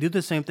Oscar. they do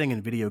the same thing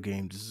in video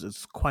games.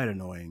 It's quite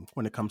annoying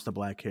when it comes to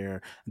Black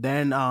hair.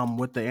 Then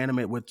with the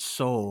anime with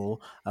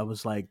Soul, I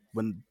was like,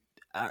 when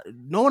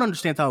no one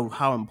understands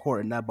how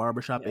important that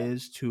barbershop Yeah.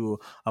 is to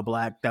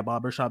that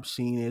barbershop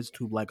scene is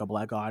to like a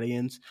Black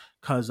audience,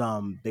 because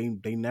they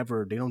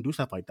don't do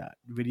stuff like that.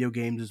 Video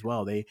games as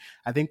well.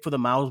 I think for the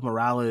Miles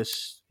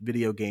Morales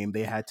video game,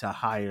 they had to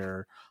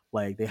hire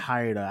they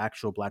hired an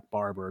actual Black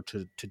barber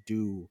to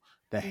do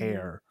the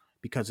hair.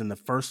 Because in the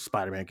first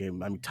Spider-Man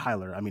game, I mean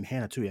Tyler, I mean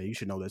Hannah too. Yeah, you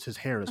should know this. His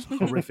hair is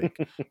horrific.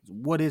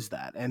 What is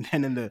that? And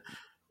then in the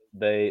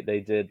They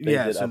did.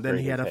 yes, and then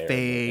upgrade he had his a hair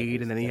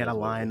fade, and then he in had a his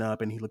movie.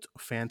 lineup, and he looked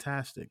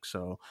fantastic.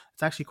 So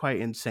it's actually quite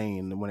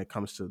insane when it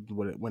comes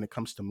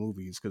to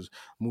movies, because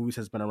movies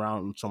has been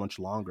around so much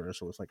longer.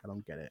 So it's like I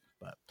don't get it,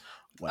 but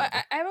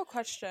whatever. I have a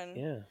question.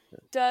 Yeah.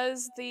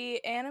 Does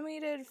the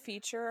animated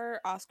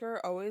feature Oscar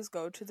always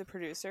go to the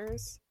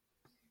producers?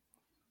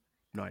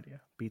 No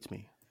idea. Beats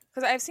me.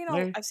 Because I've seen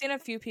Larry? I've seen a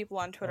few people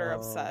on Twitter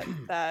upset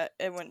that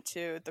it went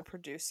to the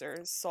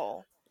producer's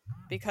Soul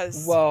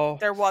because Well,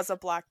 there was a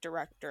Black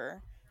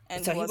director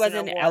and so he wasn't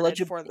wasn't awarded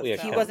eligible. for the Yeah,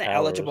 film. He wasn't Powers.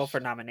 eligible for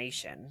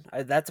nomination.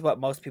 That's what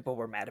most people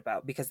were mad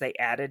about because they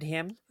added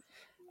him.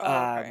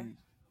 Oh, okay.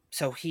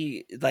 So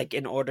he,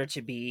 in order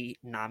to be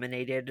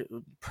nominated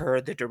per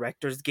the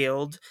Directors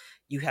Guild,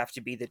 you have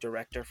to be the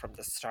director from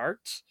the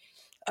start.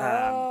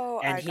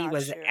 And he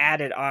was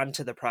added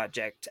onto the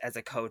project as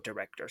a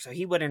co-director, so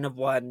he wouldn't have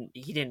won.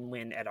 He didn't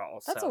win at all.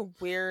 That's so.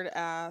 a weird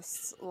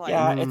ass.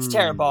 Yeah, it's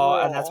terrible,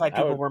 and that's why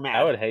people were mad.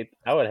 I would hate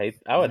that.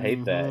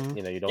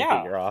 Mhm. You don't Yeah.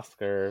 get your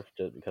Oscar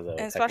just because of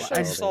And especially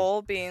technicality.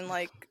 Soul being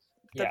the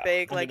Yeah,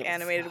 big I mean, it was-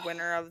 animated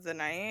winner of the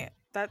night.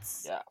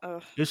 That's Yeah.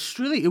 ugh.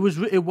 It was.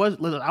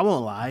 I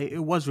won't lie. It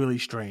was really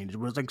strange. It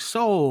was like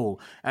Soul.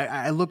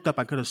 I looked up.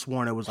 I could have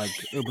sworn it was like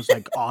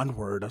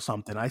Onward or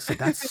something. I said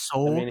that's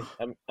Soul.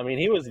 I mean,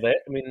 he was there.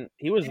 I mean,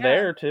 he was Yeah.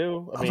 there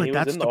too. I was mean, like, he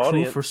that's was in the the crew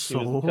audience for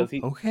Soul.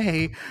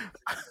 Okay.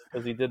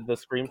 because he did the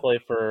screenplay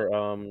for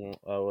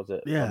was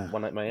it Yeah,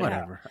 One Night Miami?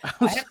 whatever.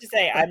 I have to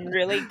say, I'm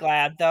really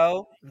glad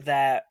though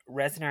that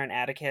Reznor and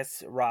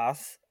Atticus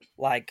Ross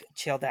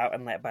chilled out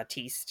and let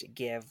Batiste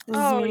give the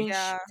Oh, speech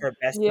yeah. for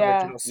best Yeah.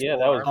 original score. Yeah,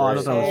 that was Oh, I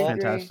great. thought that was I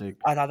agree. fantastic.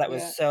 I thought that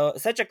was Yeah.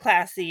 such a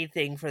classy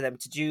thing for them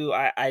to do.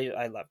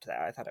 I loved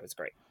that. I thought it was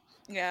great.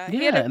 Yeah, he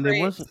Yeah, had a and there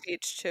great wasn't-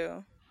 speech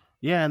too.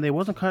 Yeah, and they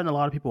wasn't cutting a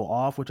lot of people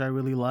off, which I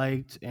really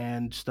liked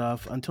and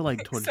stuff until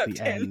towards Except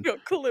the end. Daniel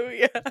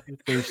Kaluuya.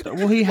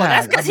 Well, he Well, had.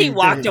 that's because he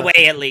walked away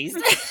at least.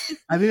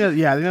 I think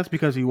that's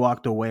because he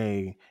walked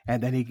away,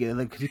 and then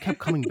because he kept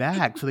coming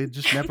back, so they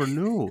just never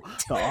knew.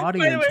 The By the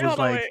audience way, was hold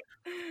on, like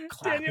wait.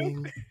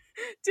 clapping.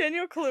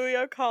 Daniel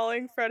Kaluuya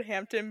calling Fred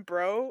Hampton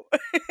bro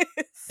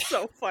is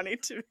so funny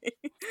to me.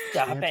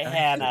 Stop it, Fantastic.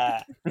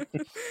 Hannah.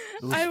 It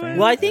was I was-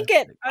 Well, I think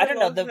it. I I don't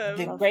know. love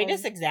The him.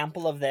 greatest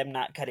example of them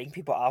not cutting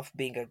people off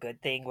being a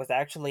good thing was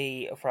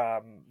actually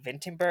from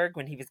Vinterberg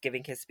when he was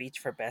giving his speech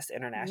for Best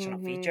International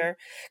Mhm. Feature,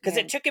 because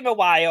Yeah. it took him a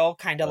while,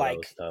 kind of Oh, that like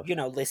was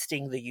tough.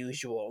 listing the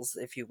usuals,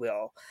 if you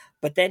will.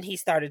 But then he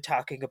started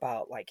talking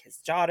about like his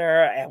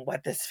daughter and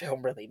what this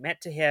film really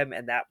meant to him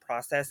and that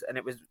process, and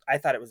I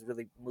thought it was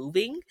really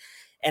moving.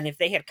 And if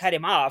they had cut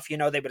him off, they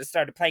would have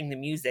started playing the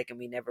music, and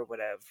we never would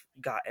have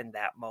gotten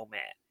that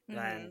moment. Mhm.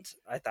 And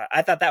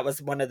I thought that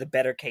was one of the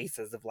better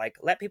cases of like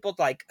let people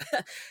like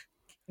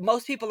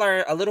most people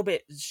are a little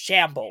bit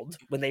shambled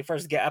when they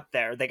first get up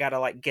there. They gotta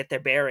like get their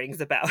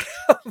bearings about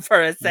for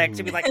a sec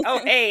to be like, oh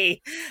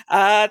hey,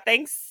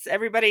 thanks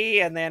everybody,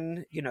 and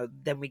then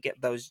then we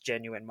get those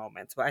genuine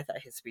moments. But I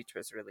thought his speech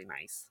was really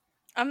nice.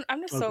 I'm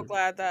just so Okay.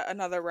 glad that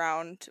Another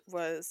Round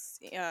was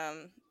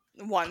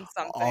won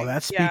something. Oh,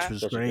 that speech Yeah.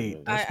 was Such a good great.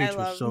 movie. That I speech was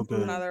love so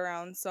good. Another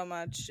Round so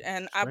much.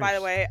 And by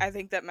the way, I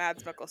think that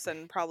Mads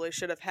Mikkelsen probably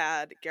should have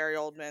had Gary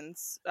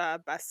Oldman's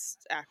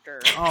Best Actor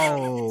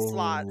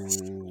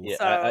slots. Yeah,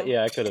 So-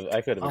 I could have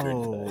agreed to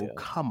Oh, that. Yeah.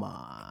 come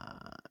on.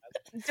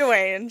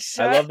 Dwayne,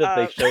 shut I love that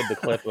up. they showed the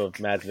clip of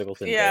Mads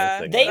Mikkelsen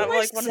Yeah, dancing. They that were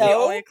was like one of the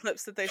so- only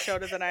clips that they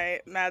showed of the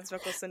night. Mads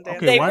Mikkelsen dancing.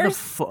 Okay, They why were the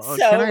fuck?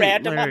 so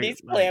random on these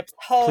clips.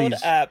 Hold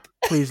please. up.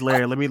 Please,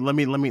 Larry, let me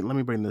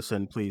bring this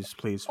in, please.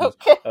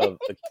 Okay. Oh,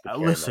 the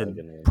Karen Listen,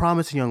 Mulligan one.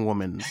 Promising Young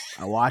Woman.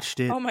 I watched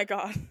it. Oh my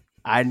god.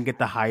 I didn't get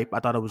the hype. I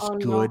thought it was Oh,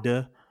 no. good,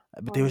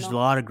 but Oh, there was a no.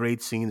 lot of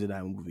great scenes in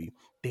that movie.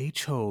 They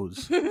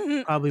chose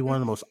probably one of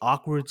the most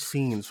awkward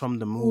scenes from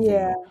the movie,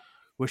 Yeah.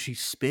 where she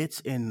spits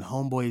in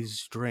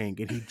Homeboy's drink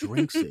and he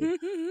drinks it.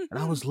 And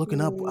I was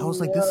looking up. I was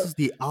like, "This is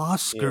the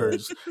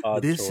Oscars.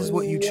 Odd This is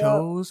what you Yep.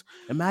 chose."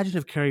 Imagine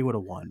if Carrie would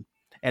have won,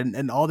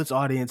 and all this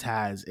audience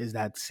has is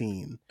that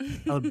scene.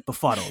 I was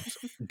befuddled.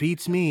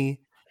 Beats me.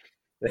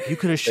 You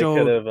could have They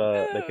showed could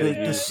have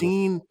the used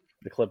scene.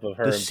 the clip of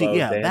her The and scene, Bo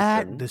yeah,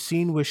 dancing. the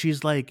scene where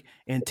she's like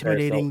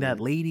intimidating that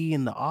Hilton. lady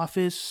in the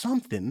office.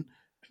 Something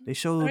they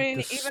showed I mean,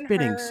 the even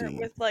spitting her scene.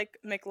 with like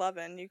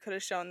McLovin, you could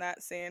have shown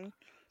that scene.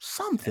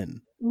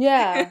 Something.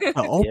 Yeah.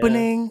 The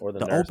opening, or the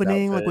the nurse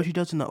opening, like outfit. what she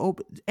does in the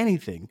open,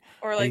 anything.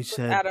 Or They like with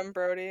said- Adam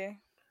Brody.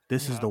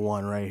 This is Yeah. the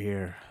one right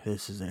here.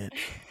 This is it.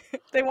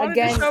 They wanted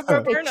Again, to show Bo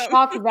it's Burnham.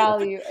 shock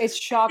value. It's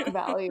shock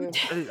value.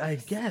 I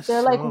guess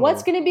They're like,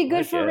 what's so. going to be I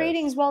good for guess.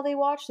 ratings while they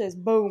watch this?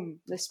 Boom,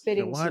 the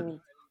spitting what?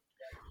 scene.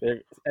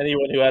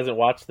 Anyone who hasn't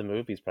watched the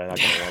movie is probably not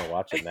going to want to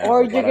watch it now.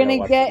 Or Like, you're why do I gonna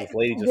watch get- this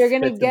lady just you're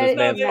gonna spits get in it- this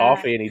man's Yeah.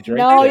 coffee and he drinks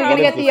No, it. you're What going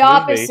to is get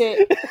the this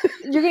movie?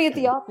 opposite. You're going to get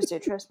the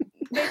opposite, trust me.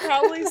 They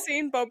probably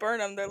seen Bo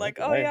Burnham. They're like,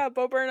 oh Okay. yeah,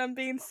 Bo Burnham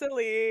being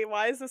silly.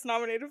 Why is this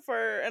nominated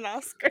for an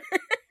Oscar?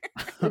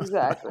 It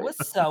Exactly. was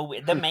so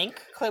weird. The Mank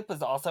clip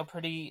was also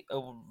pretty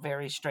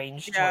very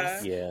strange Yeah.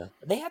 choice. Yeah.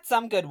 They had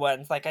some good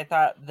ones. Like I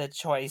thought the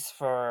choice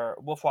for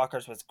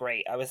Wolfwalkers was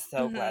great. I was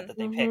so glad that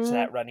they picked Mhm.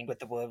 that running with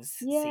the wolves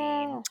Yeah.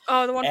 scene.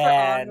 Oh, the one for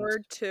And-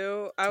 Onward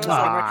too. I was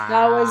Ah.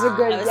 That was a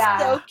good, It was yeah.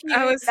 so cute.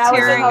 I was That was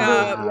tearing probably-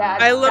 up. yeah, I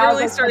that was, literally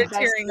like, the started best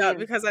tearing up scene.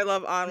 because I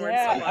love Onward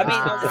Yeah, so much.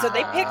 I mean, so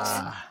they picked-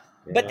 Ah.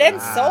 But then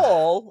Ah.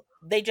 Soul,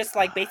 they just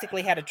like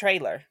basically had a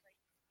trailer.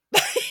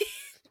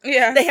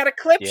 yeah. They had a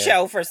clip Yeah.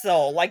 show for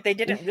Soul. Like they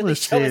didn't really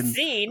show a Listen,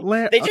 scene.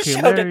 La- They just okay,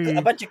 showed Larry-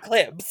 a bunch of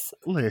clips.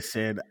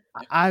 Listen,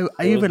 I was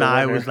even the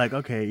I winner. was like,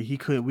 okay,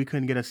 we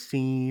couldn't get a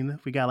scene.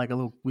 We got like a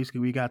little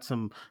we got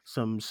some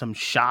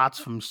shots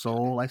from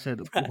Soul. I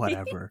said, Right.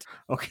 whatever.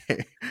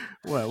 Okay,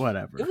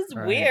 whatever. It was All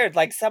right. weird.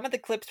 Like some of the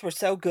clips were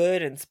so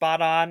good and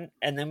spot on,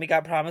 and then we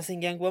got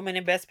Promising Young Woman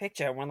in Best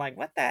Picture, and we're like,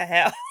 what the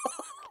hell?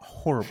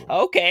 Horrible.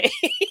 Okay.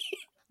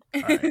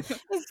 All right.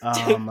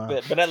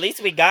 Stupid. But at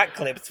least we got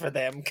clips for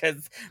them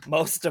because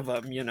most of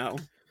them,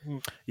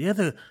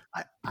 Yeah,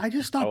 I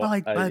just thought Oh, by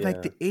yeah.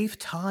 the 8th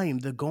time,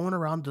 the going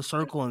around the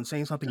circle and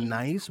saying something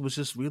nice was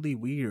just really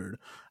weird.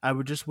 I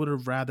would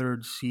have rather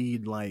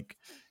seen like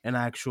an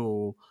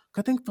actual.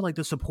 I think for like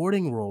the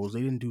supporting roles,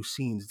 they didn't do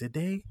scenes, did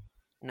they?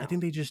 No. I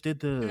think they just did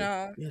the.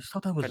 No. Yeah, I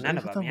thought that was. For none I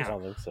of thought them, that was- I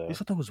don't think so. I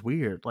thought that was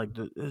weird. Like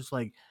it was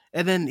like,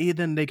 and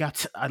then they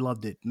got. I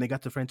loved it. And they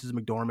got to Frances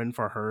McDormand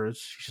for hers.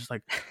 She's just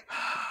like,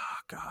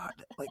 God,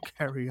 like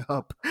hurry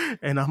up.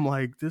 And I'm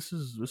like, this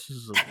is a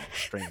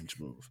strange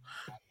move.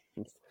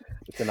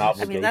 It's an I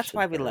obligation. mean, that's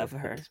why we for love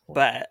at her. this point.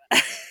 But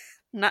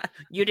not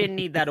you didn't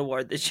need that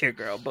award this year,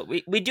 girl. But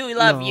we do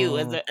love you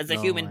as No, a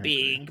no, human I agree.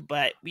 being.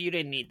 But you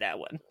didn't need that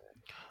one.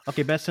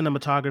 Okay, best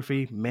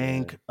cinematography,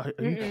 Mank. Are you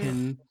Mm-mm.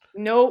 kidding?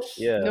 Nope.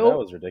 Yeah, that nope.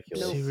 was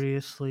ridiculous. Nope.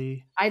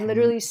 Seriously? I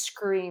literally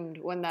screamed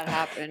when that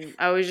happened.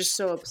 I was just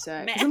so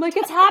upset. 'Cause Man. I'm like,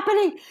 it's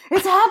happening!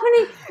 It's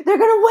happening! They're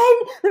gonna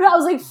win! I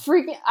was like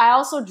freaking. I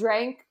also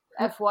drank,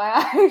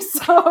 FYI,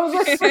 so I was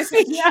like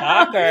freaking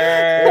out.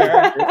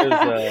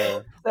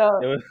 Shocker.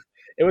 So,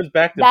 It was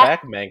back to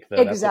That- back Mank though. That's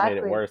what made exactly.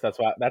 it worse. That's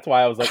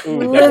why I was like, ooh,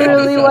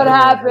 literally what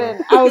happened.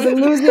 happened. I was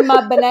losing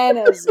my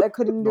bananas. I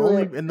couldn't The do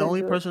only it. and the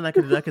only person that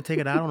could take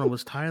it out on him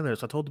was Tyler.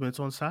 So I told him it's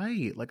on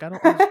site. Like I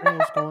don't understand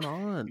what's going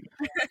on.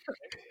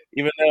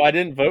 Even though No, I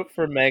didn't vote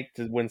for Mank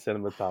to win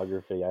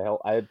cinematography.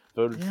 I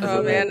voted for Yeah. Oh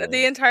the man, villain.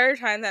 the entire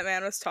time that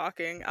man was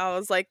talking, I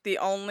was like, the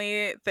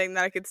only thing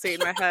that I could see in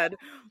my head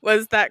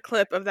was that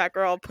clip of that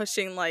girl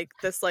pushing like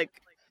this like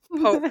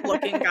Pope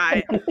looking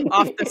guy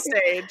off the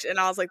stage, and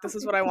I was like, this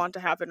is what I want to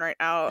happen right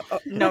now.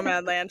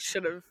 Nomadland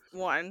should have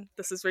won.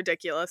 This is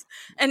ridiculous.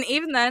 And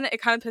even then, it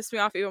kind of pissed me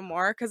off even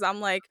more because I'm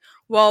like,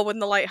 well, when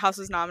The Lighthouse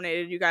was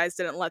nominated, you guys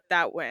didn't let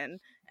that win,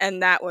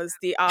 and that was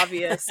the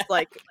obvious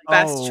like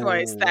best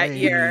choice Oh, that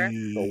year.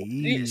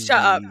 hey, Shut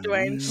up, easy,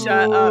 Dwayne. easy,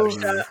 Shut up. Ooh.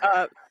 Shut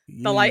up.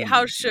 The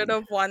Lighthouse should easy,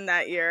 have won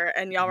that year,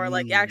 and y'all were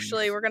like,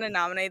 actually, easy. we're gonna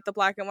nominate the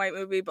black and white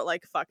movie, but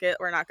like, fuck it,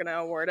 we're not gonna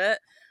award it.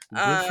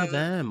 Good for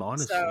them,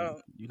 honestly.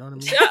 So You know what I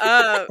mean? shut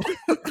up.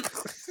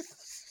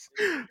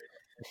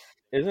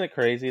 Isn't it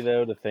crazy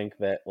though to think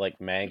that like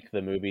Mank,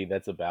 the movie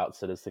that's about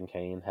Citizen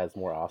Kane, has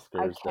more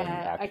Oscars than can't- I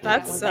actual can't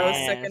That's with so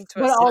that. sick and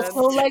But twisted.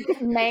 also, like,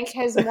 Mank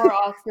has more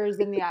Oscars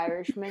than The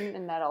Irishman,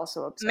 and that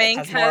also upsets Mank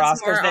Has me. more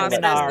has more Oscars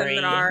than Oscars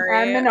than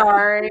Minari. And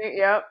Minari. Minari,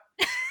 yep.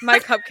 My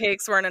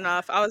cupcakes weren't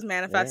enough. I was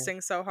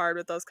manifesting so hard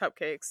with those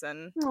cupcakes,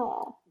 and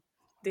Aw.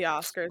 the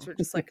Oscars were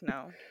just like,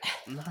 no.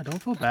 Nah,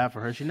 don't feel bad for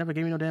her. She never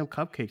gave me no damn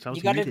cupcakes. I was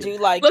You gotta muted. do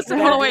like Listen,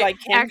 you gotta hold on, do wait, like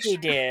Kenzie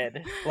actu-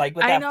 did, like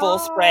with I that full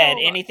spread,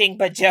 know. anything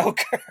but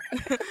Joker.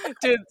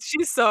 Dude,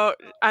 she's so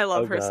I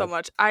love Oh, her so God.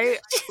 much. I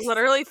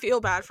literally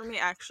feel bad for me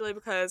actually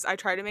because I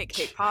tried to make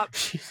cake pops.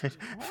 She said,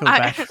 "Feel I-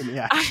 bad for me."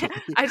 Actually,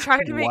 I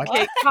tried to make What?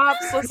 cake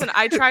pops. Listen,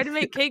 I tried to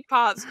make cake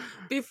pops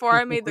before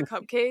I made the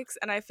cupcakes,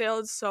 and I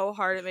failed so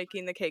hard at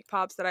making the cake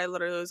pops that I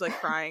literally was like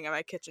crying at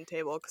my kitchen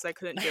table because I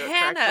couldn't do it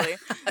Hannah,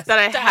 correctly. That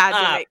I had to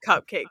stop. make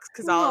cupcakes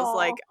because I was Aw.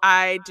 like,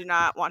 I do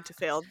not want to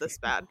fail this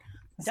bad.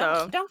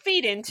 So Don't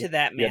feed into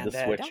that, You had man.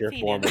 to switch Don't your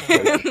feed form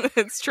into of it.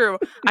 it's true.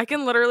 I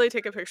can literally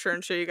take a picture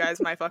and show you guys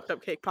my fucked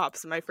up cake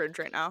pops in my fridge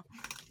right now.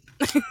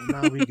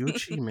 Nah, we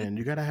Gucci, man.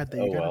 You gotta have the,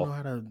 you Oh, gotta well. know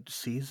how to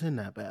season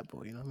that bad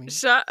boy. You know what I mean?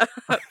 Shut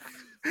up.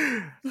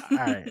 All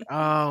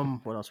right.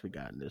 What else we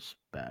got in this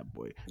bad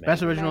boy? Man.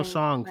 Best original Man,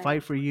 song, man.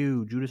 "Fight for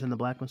You," Judas and the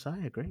Black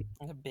Messiah. Great.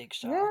 A big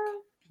shock.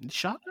 Yeah.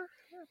 Shocker.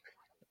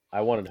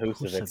 I wanted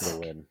Husavik to Husavik.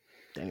 win.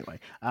 Anyway,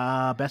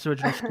 best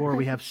original score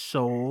we have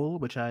Soul,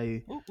 which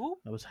I Ooh, ooh.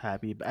 was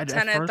happy. But at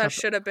Tenet, first, that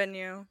should have been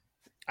you.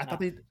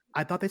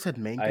 I thought they said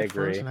Mank I at first,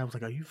 agree. and I was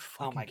like, "Are you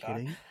Oh fucking my God.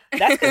 kidding?"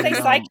 That's because they And,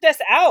 psyched us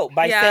out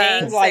by Yeah,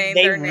 saying like saying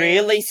they their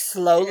really names.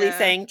 slowly Yeah.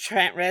 saying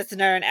Trent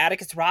Reznor and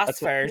Atticus Ross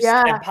That's what- first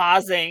Yeah. and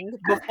pausing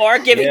before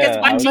giving us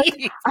Yeah, I was-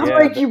 money. I'm Yeah,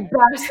 like, but- you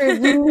bastards,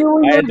 you knew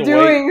what I you had were to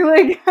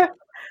wait. doing.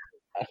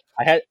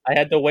 Like, I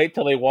had to wait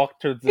till they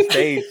walked towards the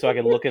stage so I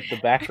could look at the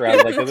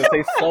background. Like, does it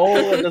say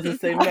Soul or does it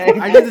say Mank?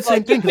 I did the same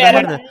Like, thing you because I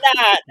better had a,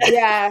 not.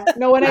 yeah.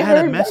 No, when I I had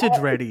a heard message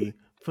that, ready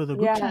for the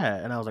group Yeah.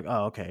 chat, and I was like,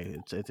 "Oh, okay,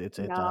 it's no, it's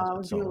you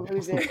Soul."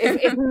 lose it.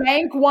 If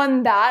Mank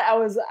won that, I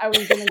was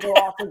gonna go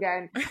off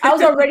again. I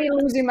was already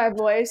losing my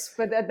voice,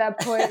 but at that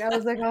point, I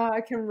was like, oh,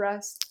 I can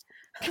rest.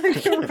 I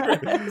can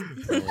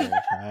rest.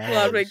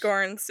 Ludwig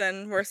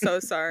Göransson, we're so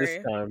This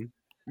sorry. time.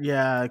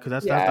 Yeah, because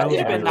that Yeah, was Should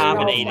a have been great score from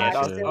nominated.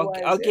 last It year.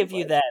 was, I'll it give you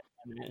was. that.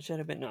 It should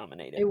have been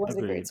nominated. It was a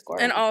Agreed. great score.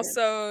 And for sure.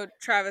 also,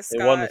 Travis They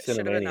won the Scott should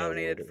have been Cinemania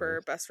nominated award, for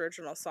right? Best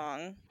Original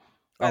Song.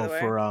 By Oh, the way,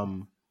 for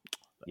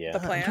Yeah. The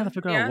I'm trying Plan? to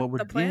figure Yeah, out what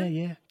The would. Plan?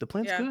 Yeah, the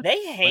plan's Yeah. good.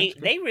 They hate.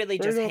 good. They really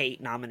Fair just enough.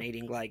 hate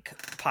nominating like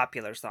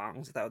popular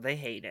songs, though. They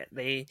hate it.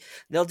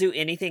 They'll do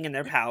anything in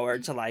their power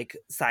to like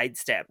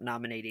sidestep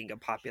nominating a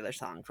popular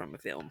song from a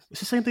film. It's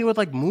the same thing with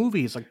like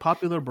movies, like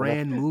popular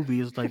brand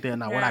movies. Like they're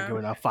not. We're not Yeah.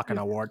 giving a fucking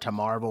award to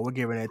Marvel. We're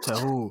giving it to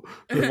who?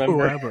 Remember-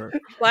 Whoever.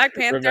 Black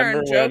Panther Remember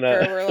and when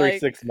Joker were like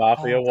 3-6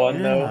 Mafia Oh, won,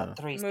 yeah. though?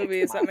 3-6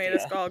 movies that made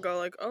us Mafia. all go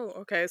like, oh,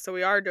 okay, so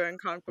we are doing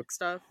comic book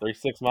stuff. 3-6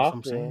 That's what I'm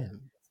Mafia. saying.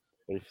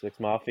 3-6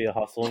 Mafia,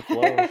 Hustle and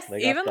Flow. They got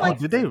Even, the like- Oh,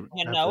 did they? Oscar.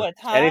 You know it's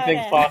hard Anything's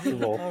as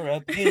possible. for a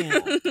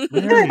pill.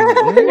 Larry.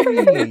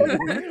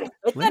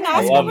 It's an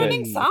I love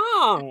Oscar-winning it.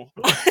 song.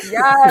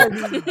 Yes.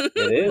 It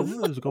is.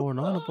 What is going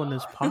on up on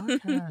this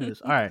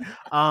podcast? All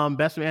right.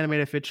 Best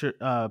animated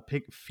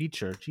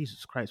feature.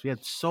 Jesus Christ. We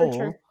had Soul.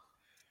 Feature.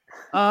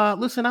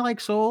 Listen, I like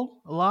Soul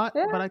a lot,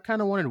 Yeah. but I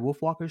kind of wanted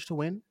Wolfwalkers to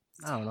win.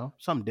 I don't know,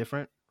 something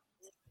different.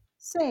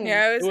 Same.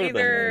 Yeah, it was would've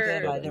been nice,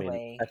 either. but, Either I mean,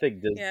 way. I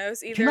think Disney. Yeah, it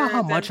was either you know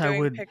how them much I doing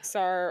would-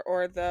 Pixar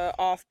or the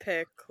off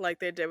pick like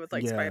they did with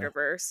like Yeah.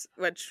 Spider-Verse,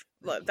 which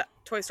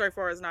Toy Story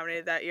 4 was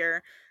nominated that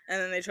year, and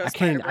then they chose I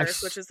can't- I Spider-Verse,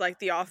 s- which is like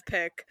the off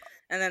pick,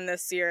 and then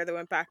this year they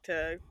went back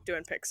to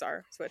doing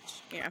Pixar, which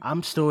yeah.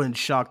 I'm still in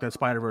shock that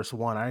Spider Verse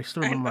won. I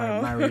still I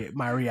remember know.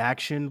 my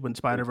reaction when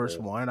Spider Verse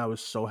too. won. I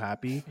was so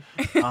happy.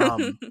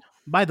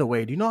 By the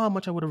way, do you know how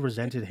much I would have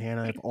resented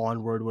Hannah if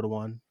Onward would have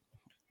won?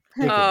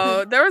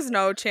 Oh, there was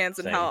no chance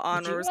in Same. hell Could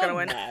Onward you was gonna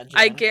win. imagine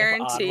I if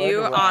guarantee you,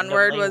 Onward Onward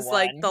randomly was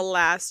like won? the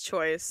last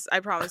choice. I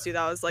promise you,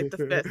 that was like the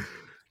fifth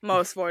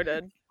most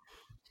voted.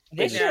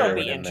 This just year will throw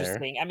be it in there.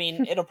 interesting. I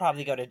mean, it'll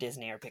probably go to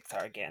Disney or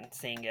Pixar again,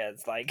 seeing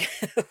as like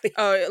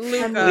Oh,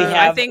 Luca. we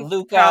I have think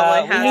Luca,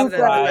 probably we has have it in the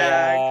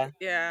bag. Raya.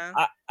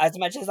 Yeah. As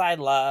much as I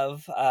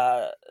love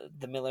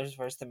the Millers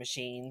vs. the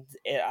Machines,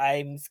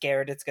 I'm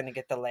scared it's going to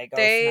get the Lego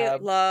They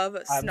snub. love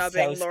I'm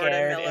snubbing so Lord and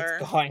scared Miller.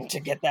 it's going to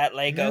get that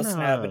Lego snub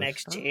Hannah,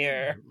 next stop.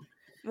 year.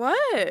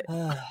 What?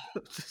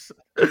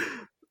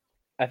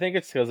 I think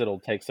it's because it'll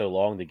take so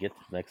long to get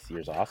to next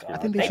year's Oscar. I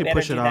think they They should better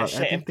push it do out. that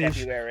I shit in think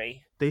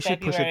February. they should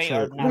push it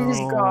February or to nothing. Please,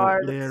 no,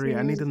 God, Larry.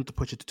 I need please. them to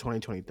push it to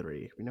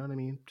 2023. You know what I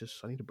mean?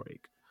 I need a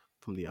break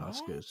from the What?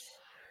 Oscars.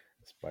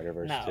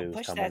 Spider-Verse No, 2 is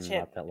push coming that shit.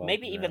 not that long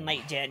Maybe from even now.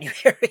 late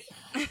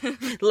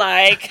January.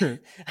 Like, I'm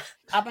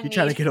gonna You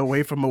trying to need. get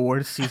away from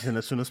awards season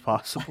as soon as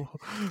possible.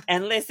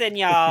 And listen,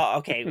 y'all.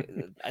 Okay,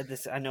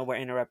 I know we're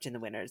interrupting the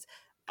winners.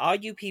 All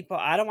you people,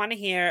 I don't want to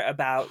hear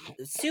about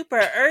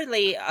super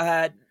early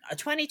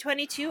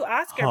 2022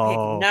 Oscar pick.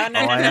 Oh, No, no,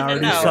 oh, no, I no, no,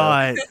 already no.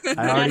 saw it. I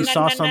No, already no,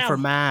 saw no, some for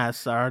no.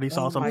 Mass. I already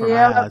saw Oh some my for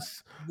God.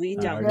 Mass. We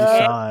I don't already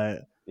care. saw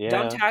it.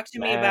 Don't talk to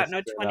me about no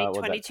Mask, what was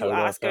that, 2022 Coda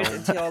Oscars film?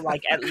 until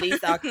like at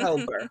least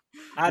October.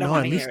 I don't No,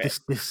 want at to hear least it. this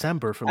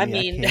December for I me.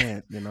 mean, I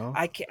can't. You know,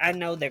 I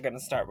know they're gonna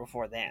start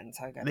before then,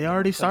 so I gotta. they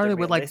already put the started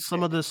with like some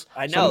realistic. of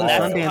I some know of the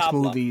that's the Sundance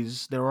problem.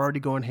 movies. They were already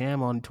going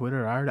ham on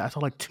Twitter. I saw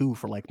like 2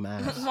 for like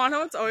Mass. Wanna know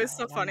what's always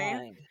so I don't funny?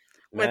 mind.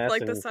 With Mask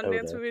like the and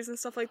Sundance Coda. movies and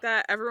stuff like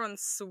that, everyone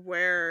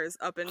swears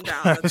up and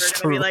down that they're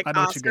That's gonna be true. like I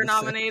know what you're Oscar gonna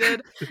say.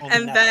 nominated, And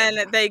and nothing.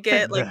 then they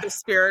get like Yeah. the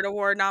Spirit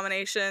Award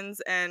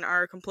nominations and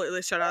are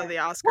completely shut out of the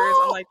Oscars. I'm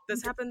Well, like,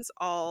 this happens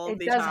all it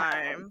the does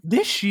time. happen.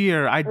 This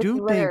year, I It's do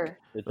think rare.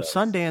 It the does.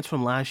 Sundance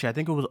from last year. I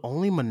think it was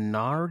only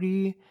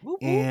Minority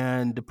Whoop, whoop.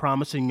 and The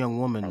Promising Young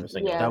Woman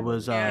Promising Yeah. that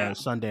was Yeah.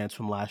 Sundance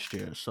from last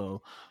year.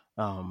 So,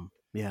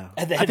 yeah,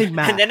 And I think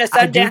Matt. and then a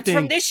I do Sundance from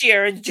think. this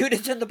year is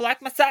Judas and the Black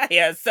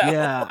Messiah. So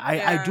Yeah, I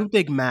Yeah. do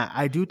think Matt.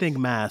 I do think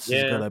Mass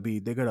is Yeah. gonna be.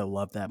 They're gonna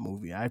love that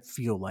movie. I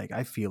feel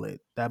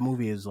it. That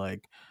movie is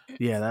like,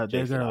 yeah, they're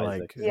Jason gonna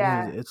Isaac. like.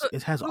 Yeah.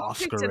 It has Who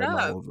Oscar picked it written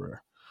up? all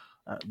over.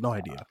 No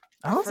idea.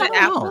 I Was don't it know.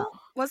 Apple?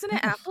 Wasn't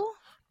it think it was- Apple?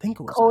 I think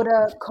it was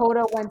Apple.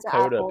 Coda went to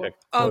Coda Apple.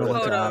 picked. Oh, Coda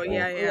went to Kodo. Apple.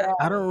 Yeah, yeah. Yeah.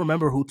 I don't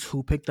remember who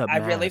picked up I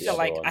really Mass. feel The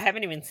like other one. I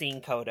haven't even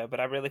seen Coda, but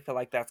I really feel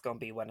like that's going to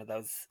be one of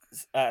those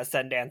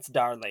Sundance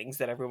darlings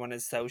that everyone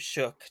is so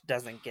shook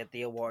doesn't get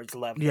the awards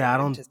love. Yeah, they're I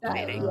don't-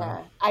 anticipating.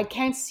 Yeah, I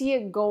can't see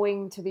it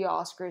going to the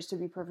Oscars, to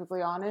be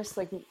perfectly honest.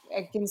 Like,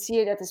 I can see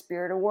it at the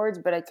Spirit Awards,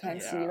 but I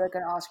can't see Yeah. like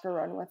an Oscar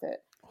run with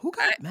it. Who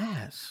got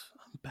Mass?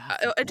 I'm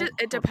baffled.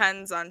 It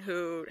depends on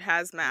who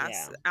has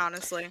Mass. Yeah.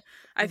 Honestly,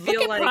 I Look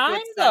feel at like Prime,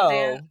 with though.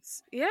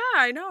 Sundance, yeah,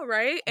 I know,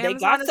 right? They Amazon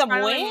got is some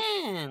finally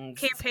wins.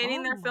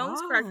 campaigning their Oh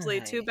films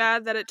correctly. Too my.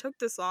 bad that it took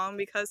this long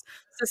because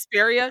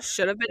Suspiria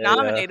should have been Yeah,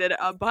 nominated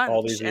a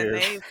bunch, these and years.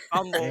 they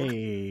fumbled.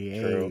 Hey,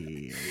 True.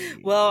 hey.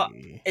 Well,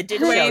 it did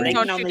Dwayne, show Dwayne, they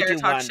don't can you only dare do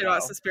talk one. shit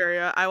about Though.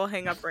 Suspiria. I will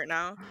hang up right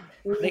now.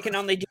 They can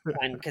only do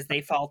one because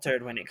they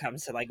faltered when it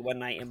comes to like One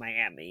Night in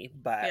Miami.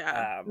 But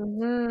Yeah.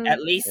 Mhm.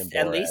 at least And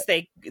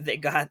they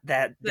got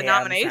that The damn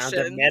Sound of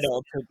nominations.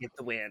 Metal to get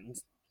the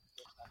wins.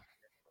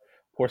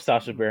 Poor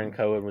Sacha Baron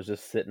Cohen was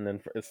just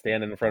standing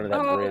in front of that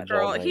Oh, bridge all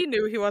girl, night. he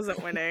knew he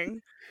wasn't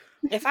winning.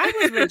 If I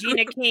was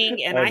Regina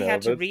King and I I know,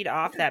 had to but- read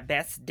off that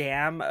best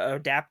damn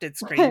adapted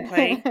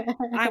screenplay,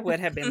 I would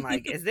have been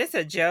like, "Is this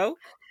a joke?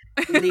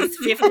 These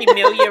 50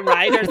 million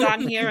writers on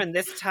here and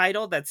this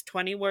title that's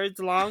 20 words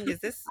long. Is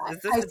this I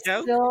a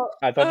joke?" still,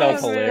 I thought that Oh,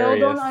 was man. still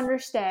hilarious. don't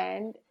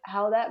understand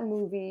how that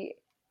movie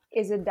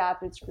is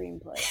adapted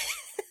screenplay.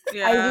 I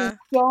Yeah. just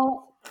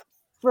don't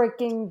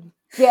freaking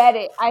get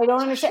it. I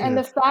don't understand. And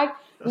the Shit.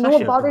 fact, That's you know what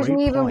actually a bothers great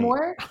me even point.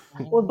 more?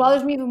 What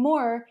bothers me even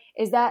more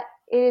is that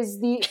it is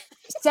the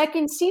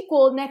second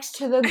sequel next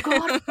to The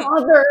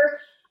Godfather.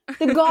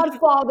 The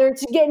Godfather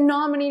to get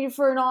nominated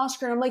for an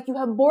Oscar. And I'm like, you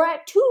have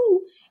Borat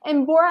 2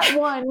 and Borat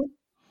 1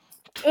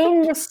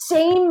 in the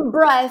same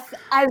breath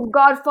as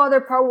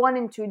Godfather Part 1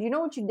 and 2. Do you know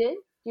what you did?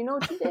 You know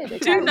what you did? Do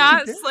Academy?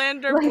 not did?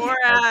 slander Like-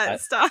 Borat.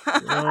 Stop.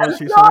 Oh,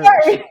 she Sorry.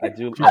 said, I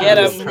do. She I Get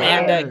do said him, love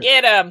Amanda. Borat.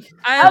 Get him.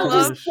 I I'm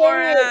love just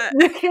saying, Borat.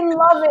 you can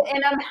love it,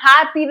 and I'm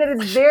happy that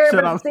it's there, Shut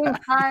but at up. the same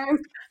time,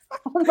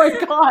 oh my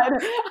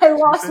god, I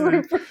lost my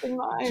said- freaking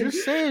mind.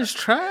 Just say it's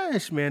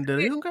trash, man.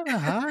 You don't gotta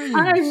hide.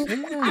 I'm- Say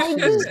that I shit.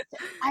 just,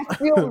 I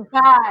feel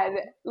bad.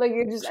 Like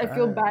I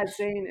feel bad Trash.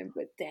 saying it,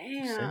 but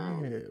Say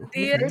damn. it. Who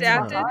The picked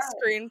adapted them?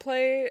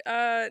 screenplay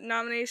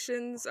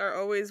nominations are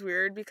always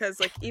weird because,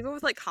 like, even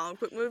with like comic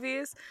book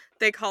movies,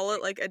 they call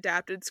it like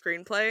adapted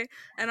screenplay,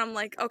 and I'm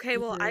like, okay,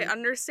 well, I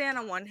understand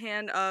on one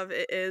hand of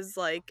it is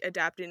like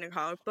adapting a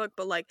comic book,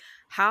 but like,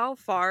 how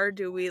far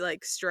do we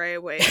like stray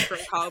away from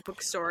comic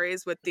book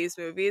stories with these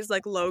movies?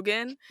 Like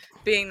Logan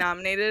being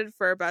nominated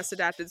for best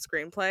adapted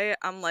screenplay,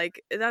 I'm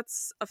like,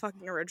 that's a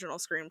fucking original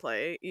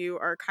screenplay. You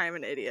are kind of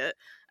an idiot.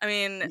 I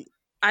mean,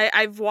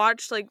 I've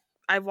watched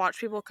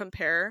people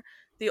compare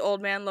the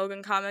Old Man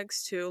Logan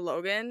comics to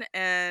Logan,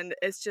 and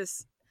it's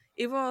just,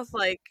 even with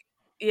like,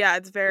 Yeah,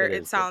 it's very. It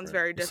It is sounds different.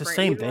 very It's the different.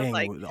 same Even with thing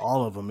like with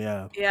all of them,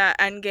 yeah.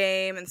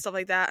 Endgame and stuff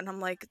like that. And I'm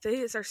like,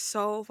 these are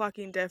so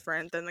fucking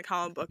different than the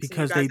comic books, and you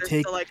Because guys are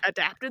still like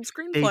adapted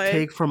they screenplay.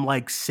 take from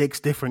like 6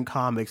 different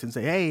comics and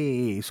say,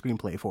 "Hey,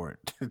 screenplay for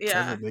it." It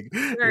Yeah, doesn't make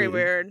it's very it,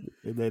 weird.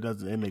 it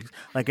doesn't. It makes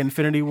like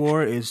Infinity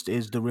War is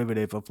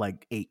derivative of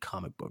like 8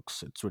 comic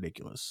books. It's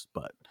ridiculous,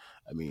 but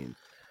I mean,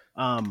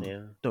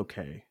 Yeah.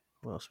 okay.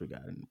 What else we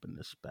got in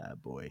this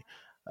bad boy?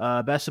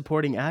 Best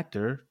supporting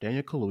actor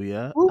Daniel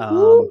Kaluuya.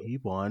 Woo-hoo. He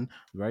won.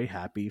 Very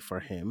happy for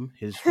him.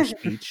 His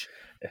speech.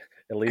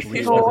 At least he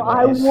Please Oh, wasn't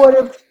I nice. would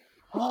have.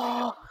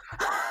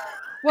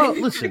 Well,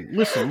 listen.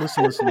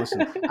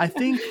 I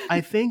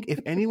think if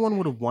anyone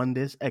would have won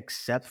this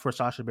except for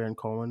Sacha Baron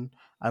Cohen,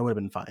 I would have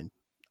been fine.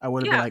 I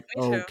would have been Yeah, like,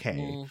 me too.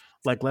 okay.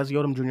 Like Leslie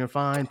Odom Jr.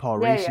 fine,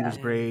 Paul Yeah, Raci yeah. was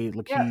great,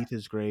 Lakeith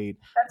is great,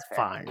 That's fair.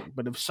 fine.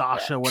 But if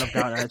Sasha would have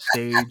gotten that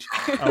stage,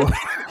 I would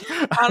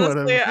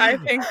Honestly, have. I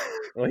think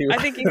Well, he was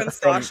I think even from,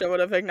 Sasha would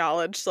have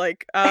acknowledged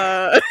like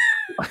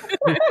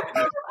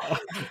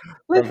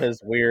from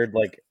his weird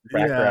like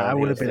background. Yeah, I he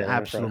would have was been standing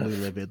in front of. absolutely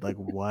livid. Like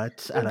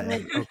what?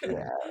 Okay.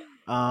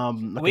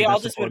 We all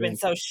best just would have been supporting.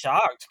 so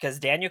shocked because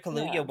Daniel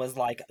Kaluuya Yeah. was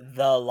like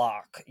the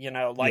lock. You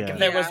know, like Yeah. if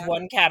there was Yeah.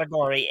 one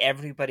category,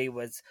 everybody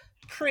was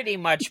pretty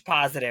much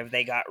positive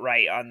they got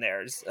right on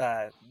theirs.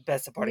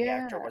 Best supporting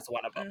actor Yeah. was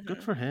one of them.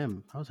 Good for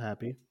him. I was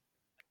happy.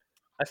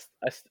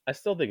 I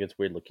still think it's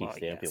weird. Lakeith Well,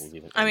 Stanfield yes. was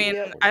even. I mean,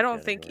 Yep. I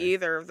don't think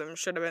either of them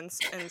should have been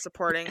in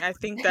supporting. I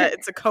think that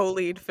it's a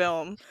co-lead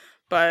film,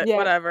 but Yeah.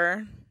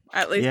 whatever.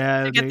 At least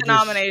Yeah, to they get the just-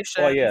 nominations,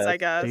 Well, yeah, I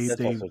guess. They That's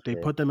they, also they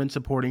true. put them in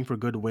supporting for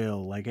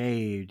goodwill. Like, hey,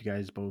 you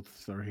guys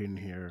both are in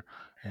here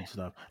and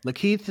stuff.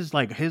 Lakeith is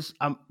like his.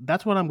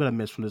 That's what I'm gonna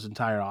miss from this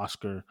entire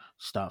Oscar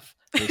stuff.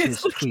 Is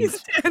his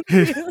tweets,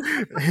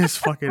 his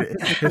fucking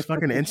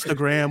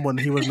Instagram when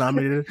he was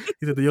nominated.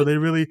 He said, "Yo, they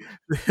really,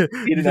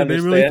 didn't they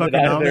really understand it fucking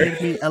either.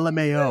 nominated me."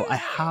 LMAO. I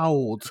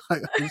howled. I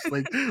was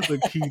like,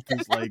 Lakeith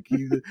is like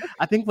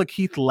I think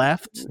Lakeith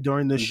left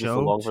during the He's just show.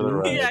 along for the too.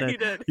 ride. Yeah, said- he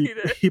did. He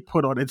did. he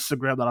put on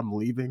Instagram that I'm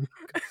leaving.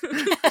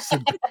 So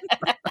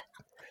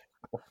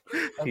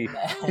He-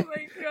 Oh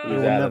my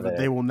He's out of there.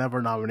 they will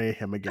never nominate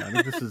him again. I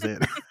think this is it.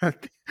 I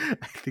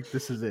think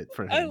this is it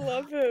for I him.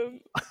 love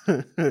him.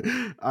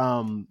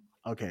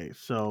 Okay,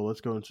 so let's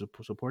go into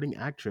supporting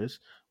actress.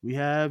 We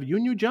have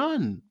Yoon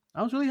Jun.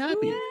 I was really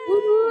happy.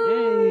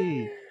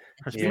 Yay!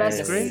 Her speech was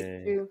Yes. great.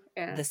 Too.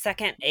 Yeah. The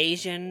second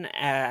Asian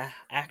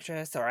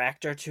actress or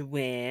actor to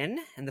win,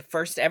 and the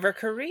first ever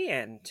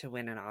Korean to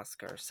win an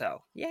Oscar. So,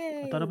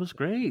 yay! I thought it was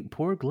great.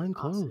 Poor Glenn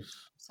Awesome. Close.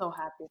 So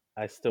happy.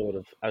 I still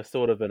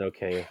would have been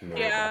okay if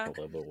Mary Yeah. got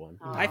the Lobo one.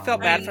 I felt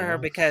bad for her Oh,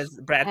 because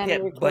Brad Pitt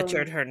Henry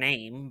butchered Close. her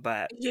name,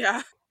 but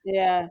Yeah.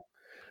 Yeah.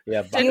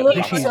 Yeah, Did He he looked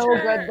butcher so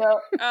good though.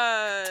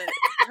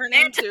 Her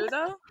name too,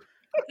 though.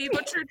 He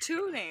butchered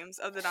 2 names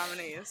of the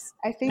nominees.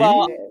 I think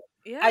Well, he did.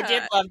 Yeah. I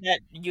did love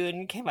that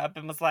Yoon came up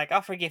and was like,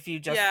 "I'll forgive you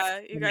just Yeah,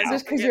 you guys now."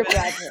 Just because you're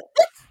Brad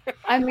Pitt.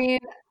 I mean,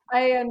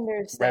 I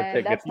understand.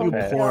 Pitt That's gets the the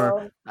pass.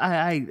 show.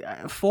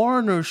 I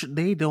foreigners,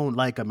 they don't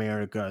like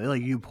America. They're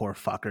like, you poor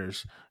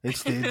fuckers.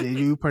 It's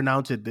you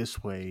pronounce it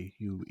this way,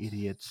 you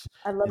idiots.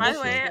 I love By this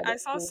the way, show. I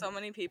saw so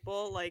many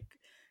people like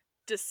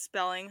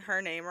dispelling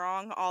her name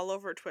wrong all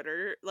over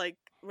Twitter, like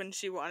when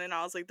she won, and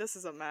I was like, this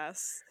is a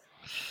mess.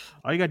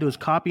 All you gotta do is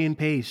copy and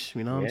paste.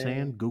 You know what I'm Yeah.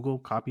 saying? Google,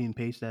 copy and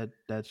paste that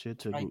shit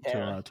to Right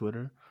there.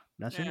 Twitter.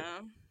 That's it. Yeah.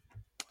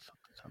 It's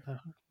not that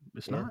hard.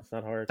 It's Yeah, not. it's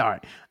not hard. All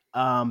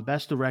right.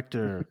 Best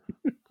director.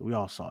 We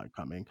all saw it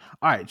coming.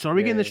 All right. So are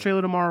we getting this Yeah.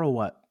 trailer tomorrow or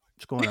what?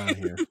 What's going on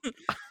here?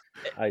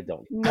 I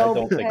don't No,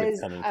 think because,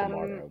 it's coming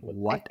tomorrow. But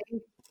What? I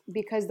think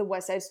because the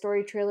West Side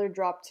Story trailer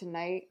dropped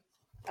tonight,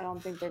 I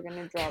don't think they're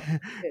gonna drop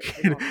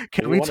it.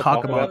 Can Do we we wanna talk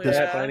talk about about this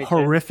that by any chance?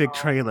 horrific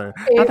trailer?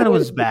 It Not that it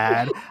was was-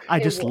 bad. I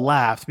it just was.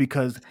 laughed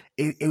because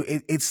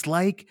it's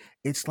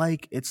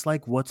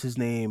like what's his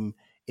name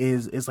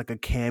is like a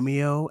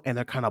cameo and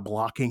they're kind of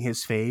blocking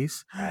his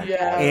face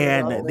Yeah.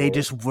 and love they it.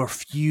 just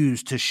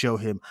refuse to show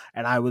him,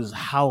 and I was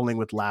howling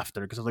with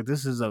laughter because I was like,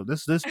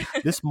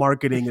 this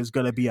marketing is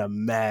gonna be a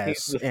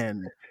mess. the-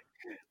 And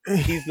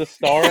he's the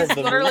star of He's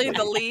the literally movie.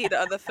 the lead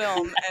of the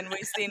film, and we've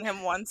seen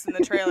him once in the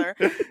trailer.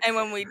 And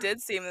when we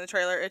did see him in the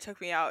trailer, it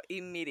took me out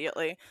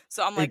immediately.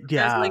 So I'm like,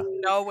 there's like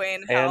no way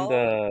in hell.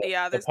 And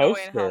There's the no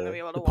way in hell I'm gonna poster- be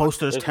able to the watch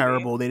poster's this movie.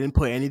 terrible. They didn't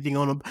put anything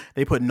on them.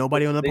 They put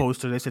nobody on the They-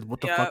 poster. They said, "What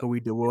the Yeah. fuck are we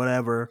doing?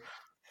 Whatever."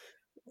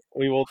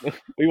 We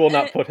will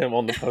not put him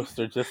on the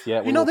poster just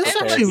yet. You We know, will this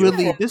prepare actually you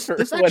really for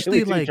this when actually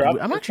we do like drop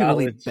I'm for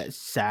actually really college.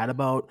 sad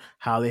about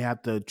how they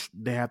have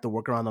to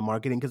work around the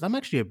marketing because I'm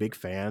actually a big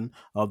fan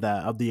of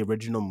the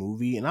original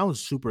movie and I was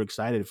super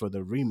excited for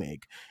the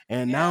remake,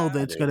 and now Yeah.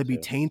 that it's I gonna did be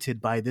too. tainted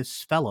by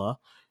this fella.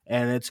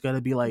 And it's gonna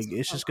be like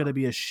it's just gonna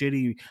be a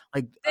shitty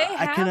like They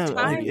I have cannot time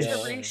like to it's,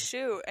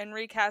 reshoot and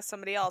recast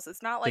somebody else.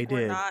 It's not They like we're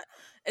did. not.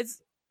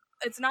 It's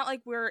not like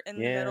we're in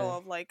the middle Yeah.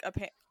 of like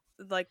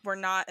like we're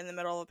not in the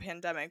middle of a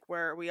pandemic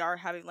where we are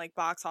having like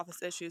box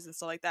office issues and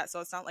stuff like that. So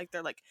it's not like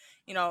they're like,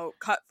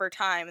 cut for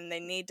time and they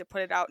need to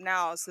put it out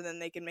now so then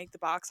they can make the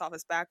box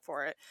office back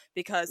for it,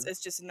 because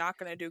it's just not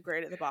going to do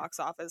great at the box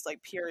office,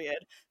 like, period.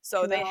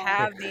 So they No,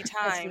 have the it's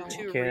time not.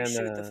 to Can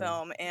reshoot the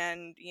film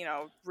and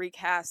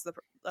recast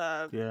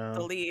the Yeah.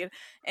 lead,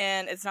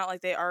 and it's not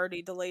like they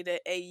already delayed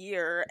it a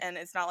year, and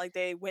it's not like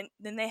they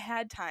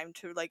had time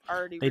to like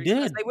already They reshoot.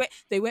 'Cause did.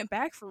 they went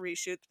back for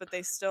reshoots, but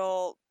they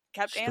still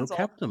kept Still Ansel.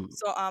 kept them.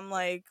 So I'm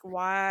like,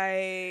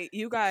 why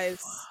you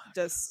guys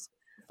just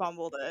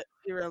fumbled it?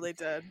 You really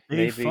did. They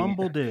Maybe-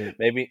 fumbled it.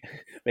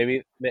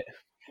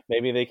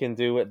 Maybe they can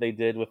do what they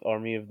did with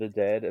Army of the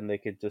Dead, and they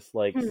could just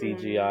like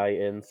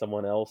CGI in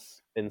someone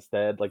else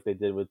instead, like they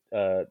did with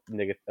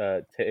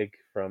Tig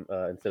from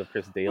instead of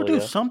Chris Well, do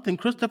D'Elia. something.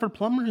 Christopher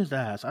Plummer his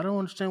ass. I don't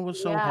understand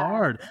what's so Yeah.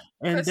 hard.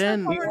 And Christopher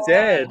then Plummer's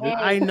dead. Hey,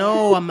 I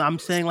know. I'm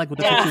saying like with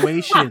the Yeah.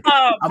 situation.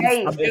 Oh,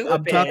 I'm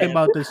stupid. talking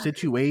about the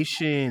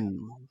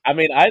situation. I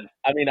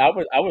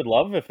would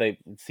love if they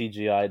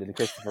CGI'd and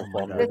Christopher Oh my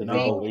Plummer God, to be no.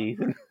 the lead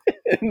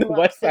in the Look,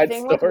 West Side the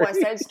thing Story. with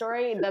West Side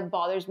Story that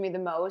bothers me the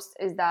most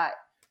is that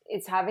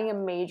it's having a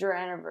major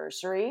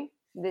anniversary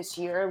this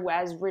year,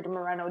 as Rita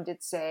Moreno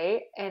did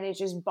say, and it's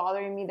just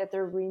bothering me that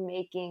they're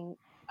remaking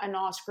an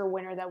Oscar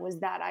winner that was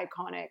that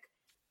iconic,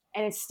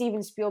 and it's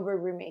Steven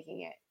Spielberg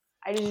remaking it.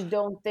 I just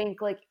don't think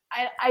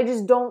I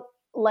just don't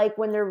like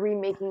when they're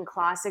remaking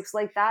classics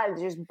like that.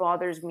 It just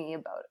bothers me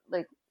about it.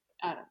 Like,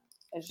 I don't know.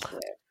 It's just the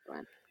way it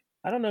went.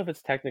 I don't know if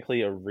it's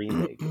technically a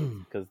remake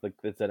because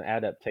it's an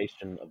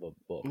adaptation of a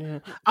book. Yeah.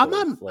 So I'm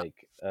not. it's like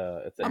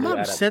it's a I'm new not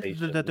upset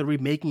adaptation. that they're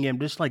remaking it. I'm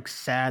just like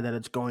sad that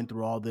it's going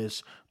through all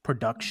this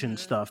production Mhm.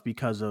 stuff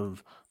because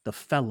of the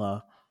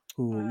fella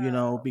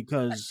who,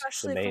 because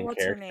Especially main for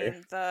what's her character.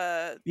 name,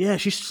 the yeah,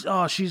 she's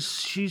so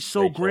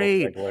Rachel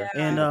great. Zegler.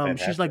 And Yeah.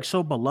 she's like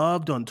so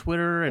beloved on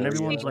Twitter and Oh,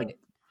 everyone's yeah. like,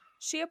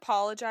 she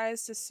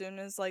apologized as soon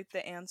as like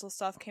the Ansel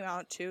stuff came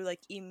out too.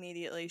 Like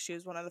immediately, she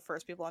was one of the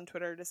first people on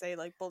Twitter to say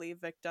like believe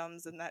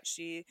victims, and that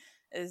she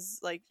is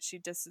like she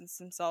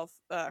distanced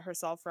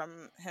herself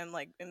from him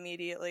like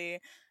immediately.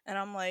 And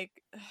I'm like,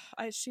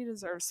 she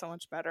deserves so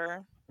much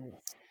better.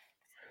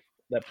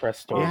 That press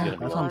story is yeah, gonna be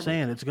that's what I'm God.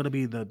 saying. It's gonna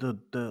be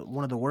the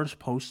one of the worst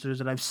posters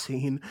that I've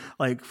seen.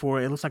 Like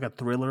it looks like a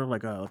thriller,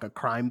 like a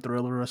crime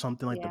thriller or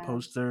something. Like Yeah.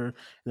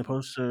 the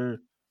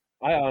poster.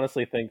 I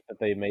honestly think that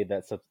they made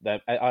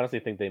I honestly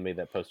think they made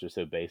that poster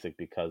so basic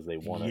because they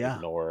want to Yeah.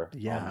 ignore.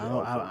 Yeah, the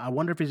art form. I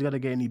wonder if he's gonna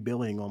get any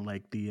billing on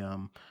like the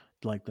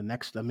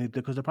next. I mean,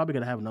 because they're probably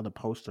gonna have another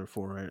poster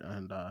for it,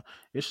 and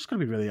it's just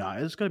gonna be really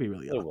It's gonna be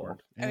really It will.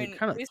 awkward. I And mean,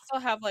 kind of we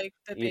still have like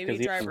the Yeah, 'cause Baby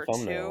even Driver 2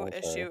 thumbnails,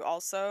 issue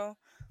also.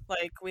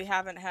 Like we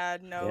haven't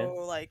had no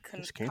like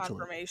Just cancel it.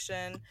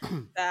 confirmation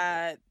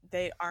that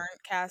they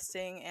aren't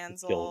casting kill 'em.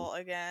 Ansel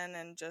again,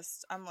 and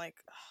just I'm like,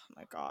 oh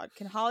my god,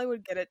 can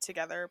Hollywood get it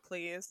together,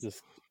 please?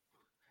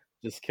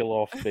 Just kill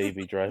off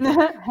Baby Driver.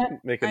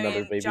 Make I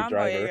another mean, Baby John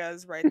Driver. Boyega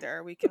is right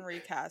there. We can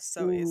recast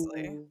so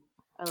easily. Ooh,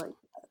 I like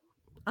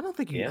I don't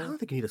think you Yeah.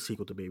 need a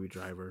sequel to Baby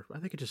Driver. I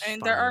think it just. I mean,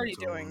 fine they're on already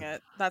its doing own.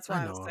 it. That's what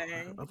I I'm know.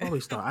 saying.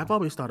 I've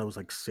always thought it was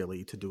like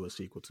silly to do a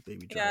sequel to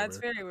Baby Driver. Yeah, it's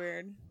very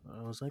weird.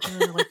 I was like,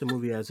 I like the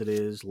movie as it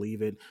is.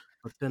 Leave it.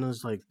 But then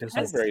it's like there's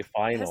It's like very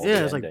final. yeah,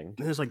 the it's like ending.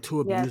 there's like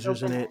two Yeah, it's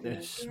abusers in it.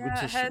 open-ended.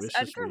 Has It's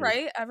just Edgar weird.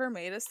 Wright ever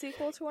made a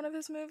sequel to one of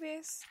his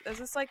movies? Is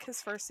this like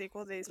his first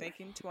sequel that he's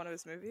making to one of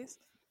his movies?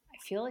 I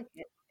feel like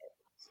it.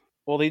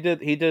 Well, he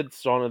did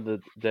Shaun of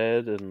the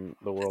Dead and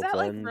The World's that,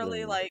 like, End.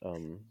 really,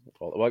 and,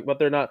 like- but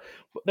they're not.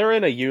 They're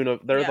in a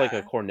They're like a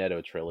Yeah.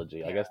 Cornetto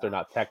trilogy. I guess they're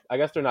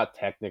not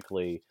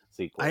technically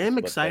sequels. I am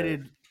but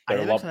excited. they're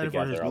I am lumped excited for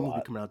his together a new movie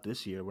lot. coming out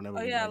this year. Whenever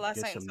Oh we yeah, like, Last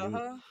get Night in some new,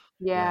 Soho.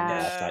 Yeah.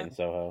 Last Yeah. Night in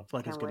Soho. I feel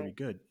like it's Can't gonna be wait.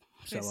 good.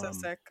 He's so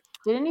sick.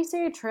 Didn't he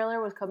say a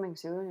trailer was coming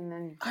soon? And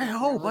then I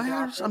hope. never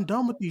dropped I'm it?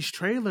 done with these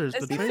trailers.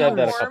 Is The he He a said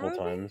that a horror couple movie?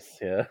 times.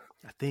 Yeah.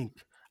 I think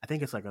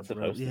it's like a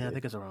thriller. Supposed to Yeah, I be.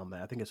 think it's around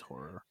that. I think it's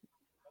horror.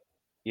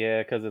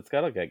 Yeah, because it's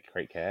got a great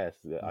cast.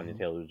 Anya Mhm.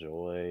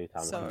 Taylor-Joy,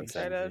 Thomas So Ian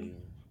excited. Kennedy.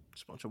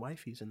 Just a bunch of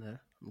wifeys in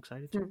there. I'm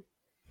excited too.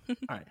 All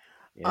right.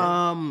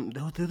 Yeah.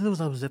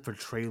 That was it for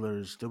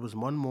trailers. There was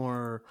one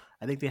more.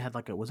 I think they had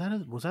like was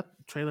that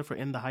trailer for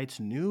In the Heights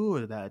new,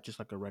 or that just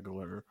like a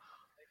regular?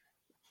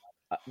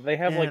 They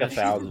have Yeah, like that's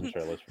 1,000 true.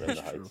 trailers for In the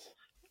That's true.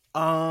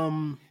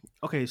 Heights.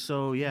 Okay,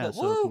 so yeah, But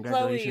so woo, Chloe,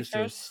 congratulations to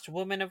first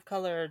woman of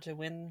color to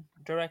win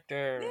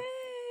director.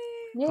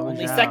 Yeah.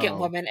 Only Wow. second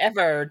woman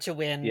ever to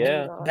win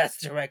Yeah. best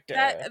director.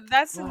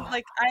 That's Wow.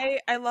 like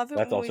I love it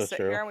That's when we also sit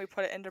true. here and we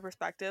put it into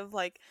perspective.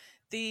 Like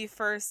the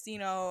first,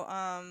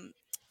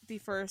 the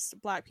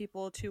first Black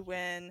people to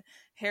win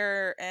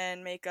hair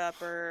and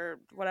makeup or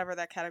whatever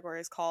that category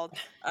is called,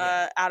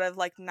 out of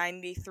like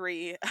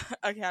 93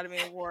 Academy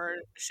Award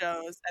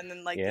shows, and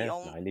then like Yeah, the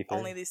only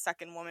 93. the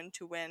second woman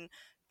to win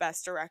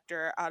best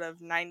director out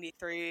of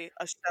 93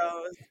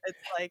 shows. It's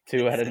like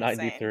 2 out of it's insane.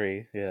 93.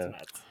 It's Yeah.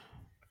 nuts.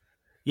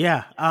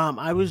 Yeah,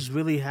 I was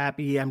really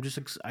happy. I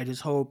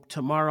just hope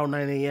tomorrow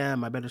 9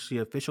 a.m. I better see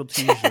official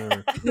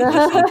teaser or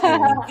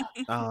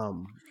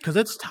something. Because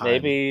it's time.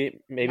 Maybe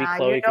Nah,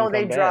 Chloe you can know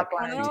they come drop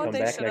back. on You She know can what come they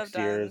back should have next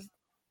year. done?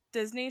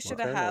 Disney should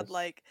have had Eternals.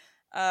 like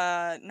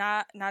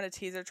not a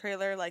teaser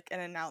trailer, like an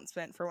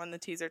announcement for when the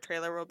teaser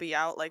trailer will be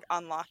out, like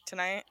unlocked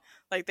tonight.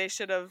 Like they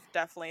should have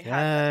definitely had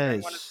that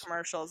during one of the Yes.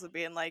 commercials of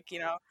being like,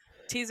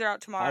 teaser out I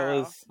tomorrow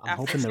was I'm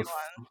after hoping she they're.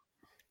 won.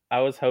 I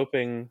was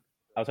hoping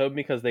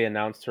because they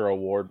announced her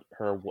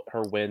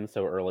win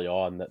so early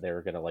on that they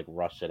were gonna like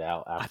rush it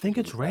out I after think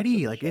it's after ready.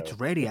 the Like it's show.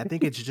 ready. I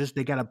think it's just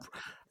they gotta.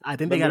 I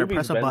think The they gotta movie's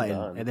press a been button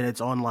done. and then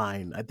it's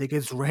online. I think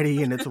it's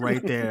ready and it's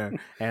right there.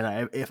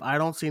 And if I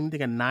don't see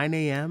anything at 9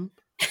 a.m.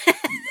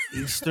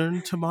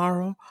 Eastern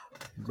tomorrow,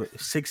 but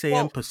 6 a.m.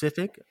 Well,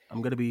 Pacific,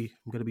 I'm gonna be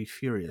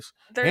furious.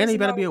 there's Hannah, you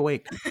better no be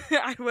awake.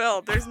 I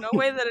will. There's no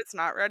way that it's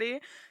not ready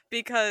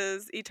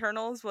because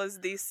Eternals was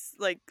the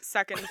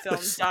second film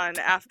done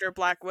after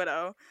Black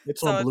Widow. It's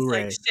So on it's like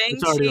Blu-ray.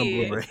 It's already on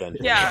Shang-Chi. Blu-ray. It's been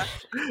Yeah,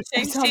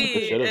 It's on- Shang-Chi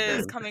It should have is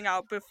been. coming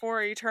out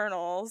before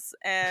Eternals,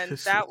 and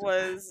that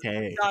was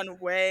Hey, done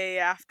way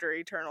after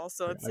Eternals.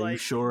 So it's are you like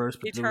sure it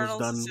was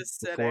Eternals is done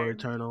just before sitting.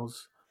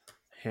 Eternals?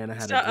 Hannah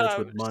had a Shut glitch up!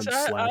 with months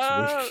Shut last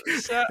up!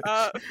 week. Shut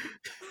up!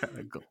 Had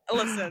a gl-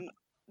 Listen.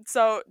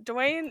 So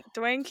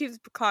Dwayne keeps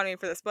clowning me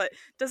for this, but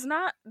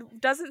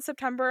doesn't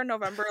September and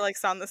November like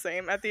sound the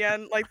same at the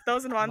end? Like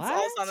those months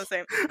all sound the What?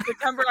 same.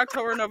 September,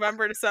 October,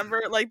 November,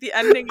 December, like the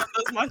ending of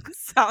those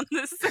months sound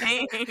the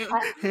same.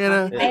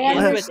 Hannah, It- And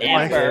Ends with with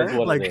life Amber. is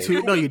what like it is.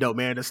 two. No, you don't,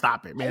 man.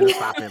 Stop it, man.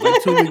 Stop it.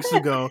 Like 2 weeks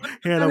ago,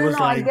 Hannah was I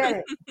like,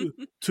 get it.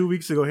 2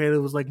 weeks ago,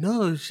 Hannah was like,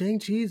 no,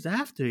 Shang-Chi's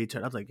after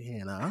Eternal. I was like,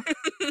 Hannah,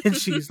 and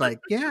she's like,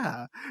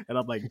 yeah, and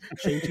I'm like,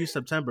 Shang-Chi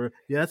September.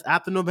 Yeah, that's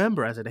after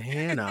November. I said,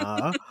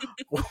 Hannah,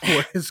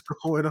 what is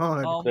going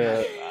on? Oh The,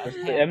 my God,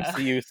 the Hannah.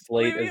 MCU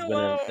slate Leave me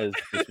alone. has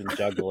just been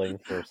juggling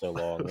for so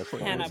long. It's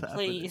What fine. Hannah, was happening?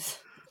 please.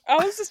 I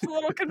was just a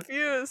little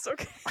confused.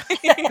 Okay.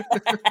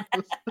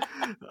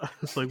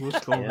 It's like,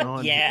 what's going Yeah.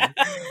 on? Yeah.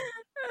 here?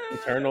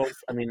 Eternals.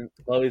 I mean,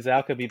 Chloe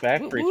Zhao could be back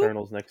for Whoop, whoop.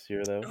 Eternals next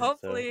year, though. So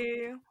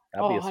Hopefully.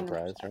 that'll be a 100%.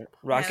 surprise, right?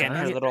 Rocking Yeah,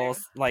 her that's little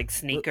true. like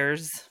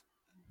sneakers.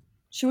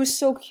 She was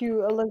so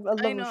cute. I love I what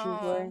she was know.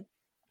 wearing.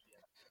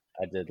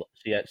 I did.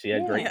 She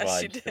had great Yeah,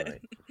 she vibes did.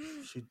 tonight.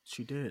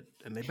 She did,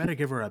 and they better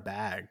give her a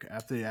bag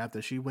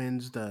after she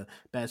wins the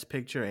best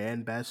picture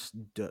and best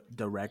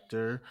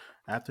director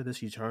after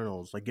this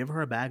Eternals. Like, give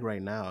her a bag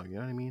right now. You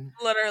know what I mean?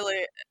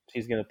 Literally.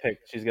 She's gonna pick.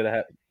 She's gonna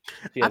have.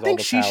 She I has all think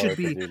the she power should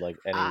be. to do like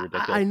any I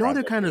ridiculous. know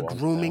they're project kind she of wants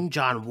grooming now.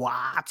 John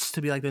Watts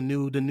to be like the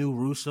new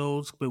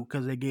Russos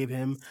because they gave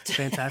him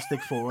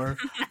Fantastic Four,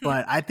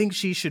 but I think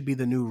she should be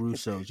the new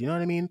Russos. You know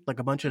what I mean? Like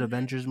a bunch of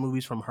Avengers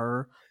movies from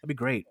her. That'd be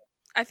great.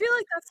 I feel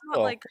like that's not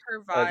Well, like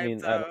her I vibe mean,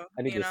 though.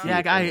 I need You to know? see Yeah,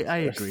 Eternals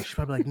I first. agree. She's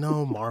probably like,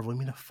 no, Marvel, leave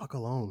me the fuck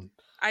alone.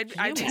 I'd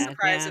Can be you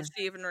surprised imagine? if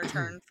she even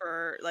returned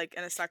for like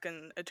in a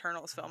second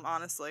Eternals film,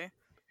 honestly.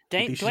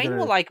 think she's Dwayne gonna-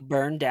 will like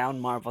burn down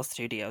Marvel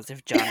Studios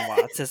if John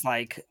Watts is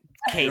like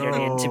catered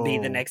in to be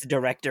the Yo. next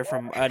director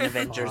from an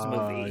Avengers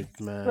movie. Fuck,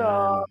 man.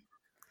 So-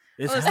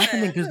 It's Listen.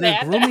 happening because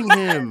they're Man. grooming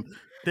him.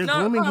 They're No,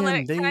 grooming hold on,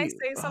 him. can I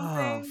say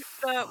something?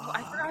 Oh,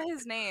 I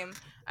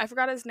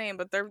forgot his name,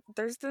 but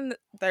there's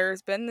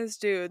been this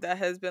dude that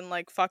has been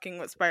like fucking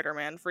with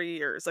Spider-Man for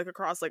years, like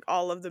across like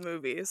all of the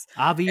movies.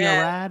 Avi And-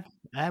 Arad?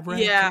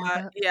 Abrad? Yeah, something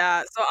like that?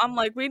 yeah. So I'm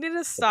like, we need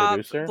to stop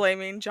producer?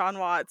 blaming John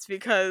Watts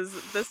because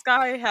this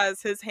guy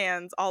has his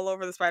hands all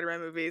over the Spider-Man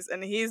movies,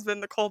 and he's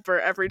been the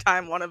culprit every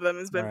time one of them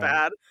has been Right.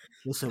 bad.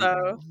 Listen,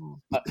 So-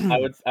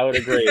 I would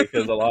agree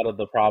because a lot of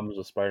the problems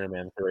with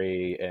Spider-Man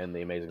 3 and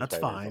the Amazing that's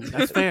Spider-Man fine.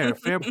 films-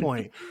 That's fair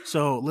point.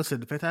 So listen,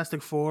 the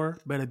Fantastic Four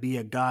better be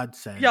a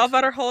godsend. Y'all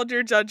better hold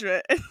your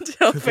judgment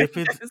until 'Cause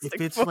Fantastic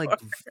if it's Four. like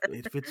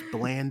if it's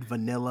bland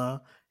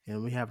vanilla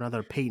and we have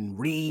another Peyton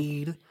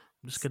Reed,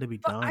 I'm just gonna be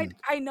But done.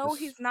 I know This-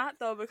 he's not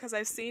though because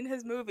I've seen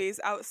his movies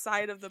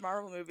outside of the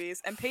Marvel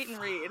movies, and Peyton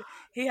Reed,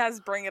 he has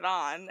Bring It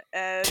On,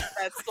 and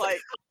that's like,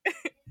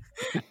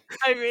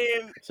 I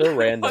mean, So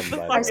random, what the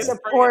by fuck the is way.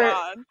 Bring It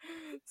On?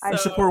 I You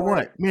So- support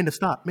what? Amanda,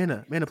 stop.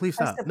 Amanda, please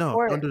I stop. No,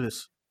 support don't it. do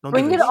this. Don't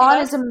Bring do It this. On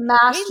is a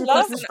masterpiece.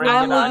 love It's Bring It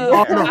Bring On. Oh,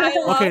 no. I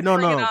love Okay, no,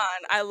 Bring It no. On.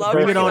 I love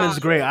Bring It On It is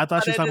great. I thought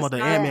but she was it talking is about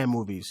the not- Ant-Man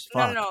movies.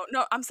 Fuck.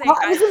 No. I'm saying,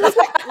 What? listen.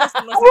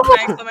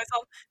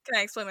 Can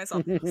I explain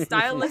myself?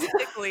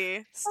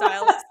 Stylistically,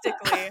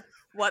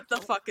 what the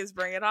fuck is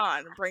Bring It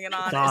On? Bring It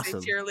On It's is awesome.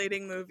 a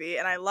cheerleading movie,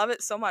 and I love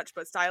it so much.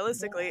 But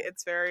stylistically,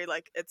 it's very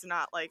like it's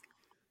not like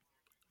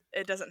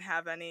it doesn't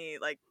have any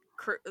like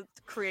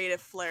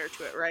creative flair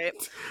to it, right?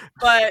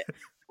 But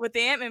with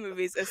the Ant-Man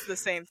movies, it's the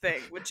same thing.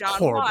 With John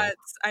Horrible.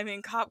 Watts, I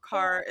mean, Cop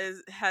Car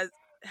has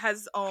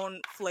its own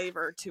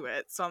flavor to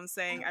it. So I'm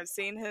saying I've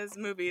seen his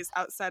movies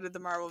outside of the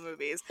Marvel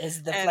movies.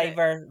 Is the And-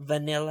 flavor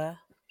vanilla?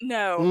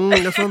 No.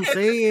 That's what I'm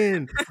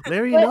saying.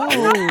 Larry But-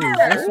 knows.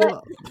 That's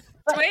what,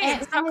 But Wait,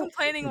 Ant- stop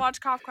complaining. Watch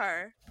Cop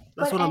Car.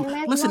 That's But what I'm.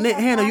 anime's Listen, not that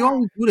Hannah, you bad.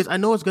 always do this. I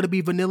know it's gonna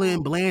be vanilla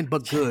and bland,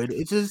 but good.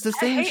 It's just the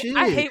same shit.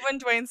 I hate when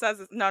Dwayne says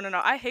this. No.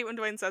 I hate when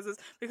Dwayne says this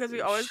because we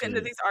always get into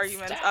Shit. these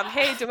arguments of,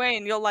 "Hey,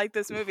 Dwayne, you'll like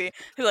this movie."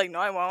 He's like, "No,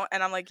 I won't,"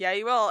 and I'm like, "Yeah,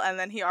 you will." And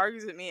then he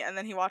argues with me, and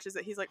then he watches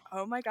it. He's like,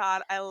 "Oh my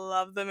god, I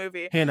love the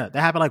movie." Hannah, that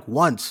happened like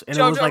once, and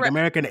it was Jojo like Ra-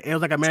 American. It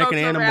was like American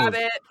Jojo Animals.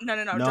 Rabbit. No.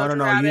 No, Jojo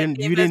no. Rabbit.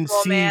 The You didn't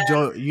Invisible see Man.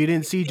 You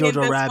didn't see The Jojo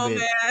Invisible Rabbit.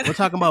 Man. We're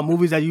talking about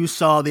movies that you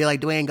saw. They're like,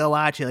 Dwayne, go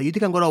watch it. Like, you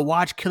think I'm gonna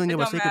watch Killing It Of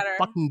a don't Sacred matter.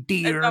 Fucking It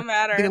Deer? don't You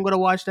matter. think I'm gonna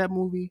watch that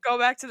movie? Go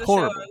back to the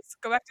Horrible. shows.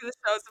 Go back to the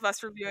shows of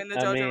us reviewing the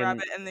I Jojo mean,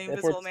 Rabbit and the if we're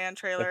Invisible Man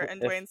trailer, if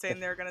and if, Dwayne saying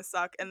if they were gonna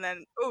suck. And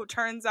then,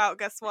 turns out,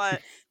 guess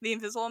what? The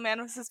Invisible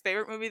Man was his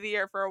favorite movie of the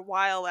year for a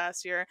while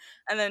last year,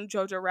 and then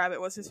Jojo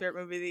Rabbit was his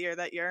favorite movie of the year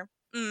that year.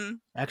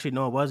 Actually,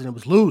 no, it wasn't. It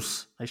was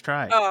Loose. Nice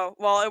try. Oh,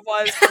 well, it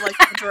was for like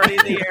the majority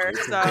of the year.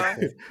 So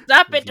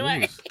Stop It it,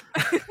 was Dwayne.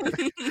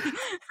 Loose.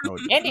 No,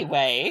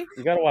 Anyway,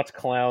 you gotta watch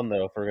Clown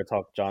though if we're gonna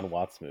talk John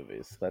Watts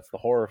movies. That's the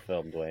horror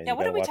film, Dwayne. yeah, You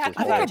what are gotta we watch his talking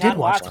I think I about? did John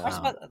watch Watts.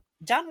 Clown.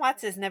 John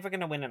Watts is never going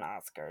to win an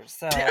Oscar.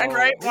 So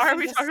right? we Why are can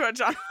we just- talking about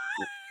John?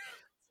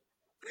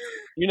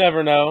 You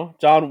never know.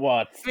 John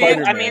Watts. Me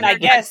and Spider-Man. I mean, I are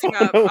guess- catching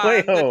up No on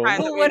Way the Home. time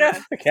Who that we would've-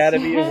 missed.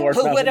 Academy Award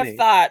Who would have nominee.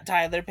 thought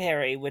Tyler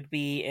Perry would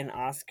be an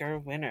Oscar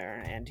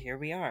winner? And here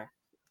we are.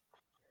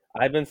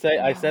 I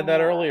said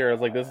that earlier. I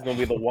was like, this is gonna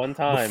be the one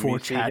time Before we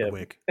see him.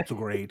 Chadwick. It's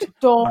great.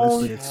 Don't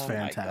Honestly, it's Oh my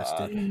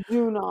fantastic. God.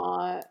 do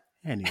not.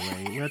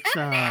 Anyway, let's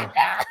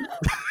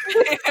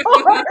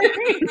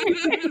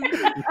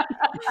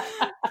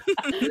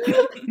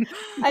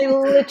I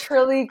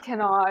literally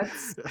cannot.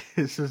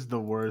 this is the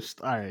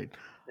worst. All right.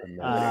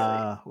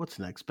 What's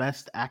next?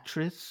 Best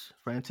actress,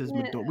 Frances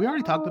McDormand. We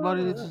already talked about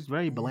it. It's just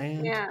very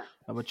bland Yeah.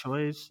 of a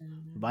choice.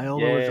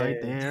 Viola was right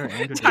Yay. there.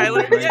 Andrew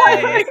Tyler, Davis was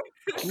right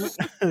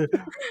yay.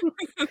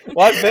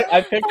 Well,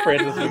 I picked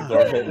Frances there.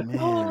 McDormand. Man.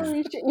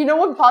 Holy shit. You know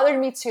what bothered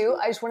me too?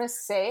 I just want to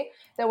say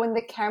that when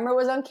the camera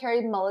was on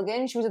Carrie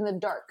Mulligan, she was in the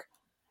dark.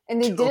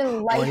 And they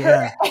didn't light her.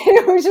 yeah. And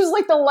it was just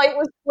like the light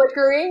was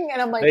flickering.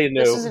 And I'm like, They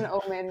this knew. is an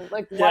omen.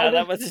 Like, Yeah, why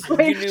that would was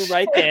they you knew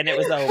right then it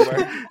was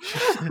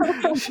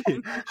over.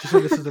 she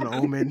said this is an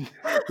omen.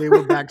 They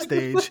were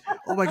backstage.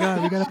 Oh my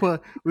god, we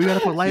gotta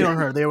put light on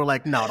her. They were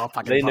like, no, don't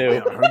fucking They put knew.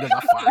 light on her. Who gives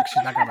a fuck?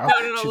 She's not gonna.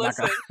 No, she's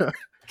listen. not gonna.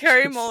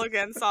 Carrie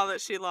Mulligan saw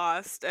that she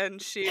lost, and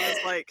she was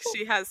like,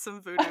 she has some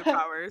voodoo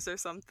powers or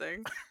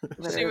something.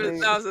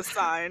 That was a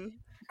sign.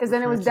 Because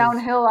then it was Frances-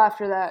 downhill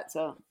after that.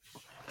 So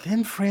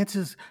Then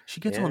Frances, she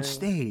gets on Yeah.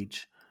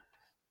 stage.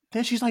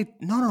 Then she's like,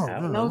 no,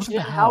 it no, wasn't she the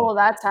didn't howl. howl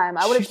that time.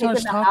 I would have She taken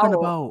starts the talking howl.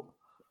 about.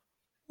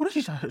 What is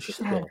she talking?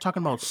 She's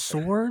talking about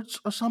swords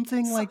or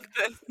something. Like,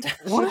 She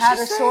what did had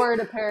she a say?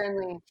 sword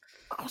apparently.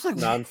 I was like,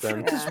 Nonsense.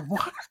 Frances, Yeah.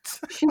 what?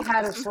 She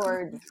had a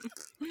sword.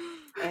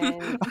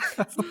 And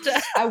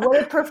I would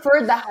have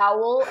preferred the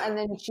howl, and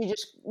then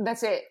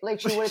that's it. Like,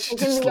 she would have She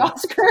taken just the like-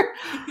 Oscar,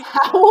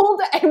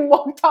 howled, and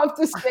walked off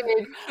the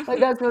stage. Like,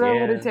 that's what I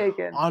would Yeah. have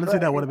taken. Honestly,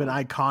 But that would have been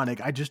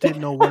iconic. I just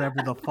didn't know whatever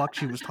the fuck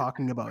she was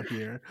talking about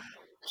here.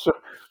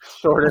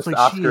 Shortest like, she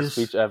Oscar is-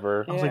 speech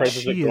ever. I was like,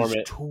 Frances she is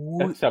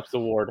McDormand accepts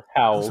award. I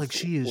Howls. was like,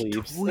 she is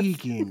leaves.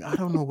 tweaking. I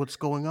don't know what's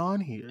going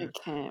on I here.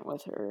 can't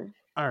with her.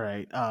 All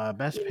right,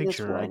 best This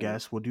picture. I one.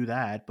 guess we'll do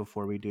that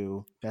before we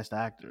do best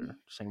actor.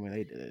 Same way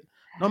they did it.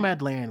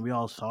 Nomadland, we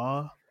all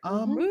saw.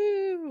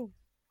 Woo!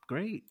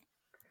 Great.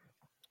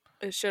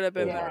 It should have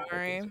been Yeah.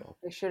 Minari.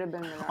 It should have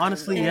been. Minari.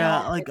 Honestly,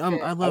 yeah. Like, I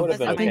I love. would've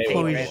been I think okay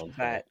with Chloe. that one.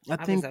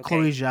 but I think was okay.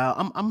 Chloe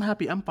Zhao. I'm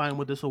happy. I'm fine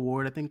with this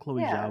award. I think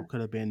Chloe Yeah. Zhao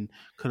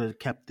could have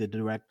kept the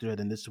director.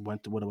 Then this would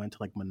have went to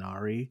like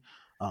Minari.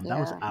 That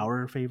was Yeah.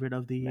 our favorite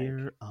of the Right.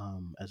 year.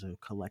 As a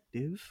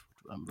collective,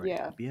 which I'm very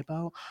Yeah. happy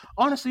about.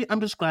 Honestly,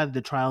 I'm just glad that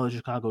the Trial of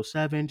Chicago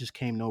 7 just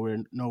came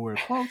nowhere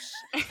close.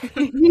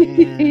 And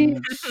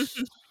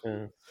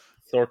Yeah.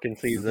 Sorkin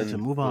season. to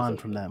move was on a-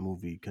 from that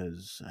movie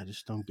because I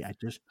just don't get.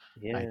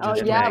 Yeah. Oh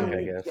just yeah, Mank,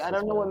 I guess. I as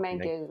don't know well. what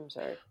Mank Mank. is. I'm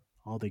sorry.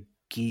 All the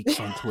geeks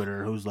on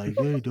Twitter who's like,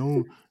 hey,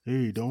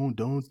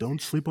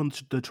 don't sleep on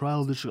the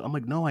Trial of the Chicago. I'm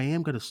like, no, I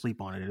am gonna sleep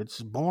on it.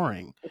 It's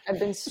boring. I've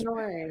been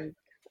snoring.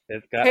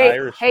 It's got Hey,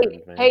 Irish hey,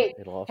 fans, man. hey,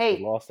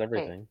 It lost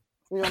everything.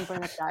 We don't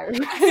bring up diary.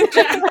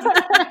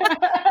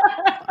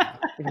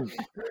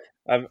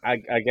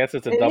 I guess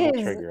it's a It double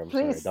is. trigger. I'm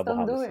Please, sorry.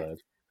 Double don't do it.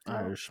 homicide.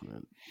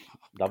 Irishman.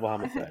 Double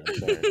homicide. I'm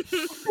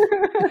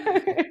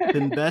sorry.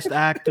 Then best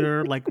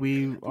actor, like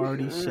we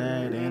already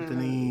said,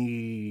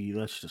 Anthony.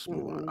 Let's just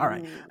move on. All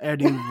right,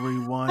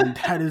 everyone.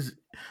 That is,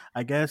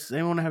 I guess.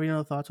 Anyone have any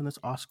other thoughts on this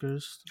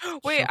Oscars?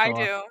 Wait, So I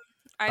far? do.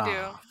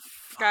 Ah,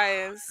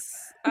 Guys.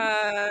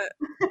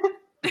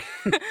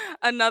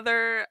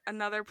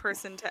 Another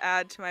person to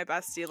add to my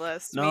bestie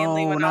list. Me and No,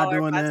 Lee we're Winnell not are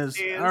doing this.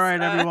 besties. All right,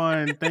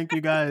 everyone. Thank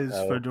you guys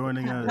Oh, for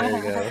joining us. there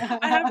you go.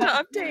 I have to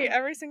update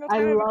every single I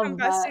time I love become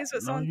that. besties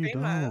with No, someone you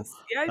famous.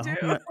 Yeah, I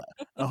do.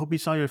 I hope you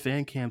saw your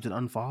fan cams and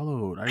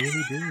unfollowed. I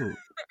really do.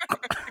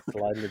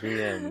 Slide in the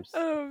DMs.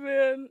 Oh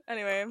man.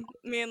 Anyway,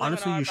 me and Lee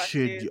Honestly, Winnell you are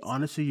should. besties.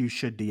 Honestly, you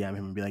should DM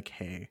him and be like,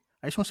 "Hey,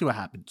 I just want to see what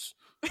happens.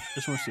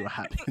 Just want to see what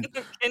happens."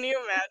 Can you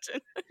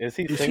imagine? Is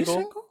he Is he single?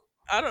 single?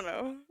 I don't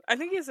know. I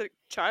think he has a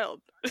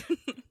child.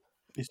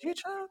 Is he a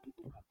child?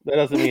 That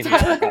doesn't mean he's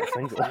not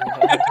single.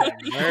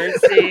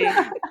 Mercy.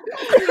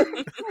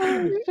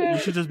 You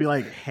should just be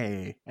like,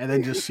 hey, and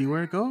then just see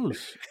where it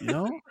goes. You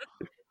know?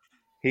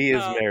 He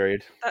is Oh,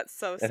 married That's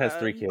so sad. and has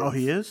 3 kids. Oh,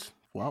 he is.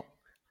 Well,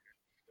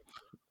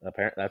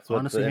 Apparently, that's what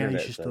honestly, the Hannah, you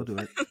internet should says. still do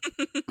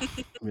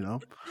it. You know,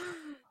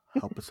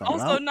 help us all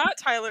Also, out. not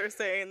Tyler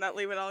saying that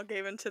Leemanal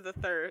gave into the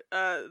third,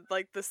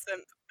 like the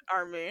simp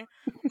army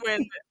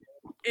when,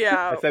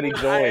 yeah, I said he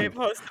when I joined.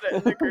 posted it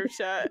in the group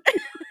chat.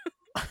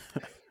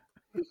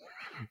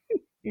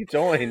 He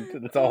joined.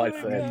 That's all I Oh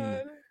my said.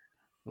 God.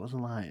 I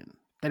wasn't lying.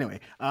 Anyway,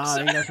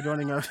 thank you guys for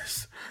joining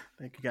us.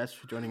 Thank you guys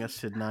for joining us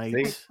tonight.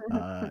 See?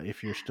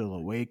 If you're still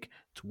awake,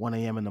 it's 1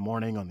 a.m. in the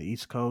morning on the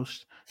East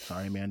Coast.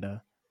 Sorry,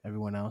 Amanda.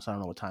 Everyone else, I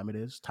don't know what time it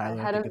is. I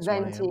Tyler, I had think a it's 1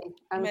 a.m. venti.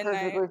 I'm Midnight.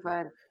 perfectly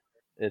fine.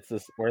 It's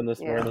this. We're in this.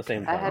 We're in the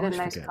same I had time. a always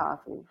nice forget.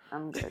 coffee.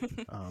 I'm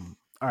good.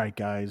 All right,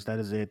 guys, that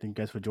is it. Thank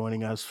you guys for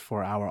joining us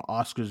for our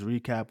Oscars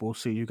recap. We'll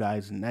see you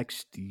guys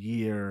next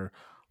year.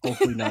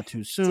 Hopefully not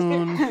too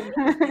soon.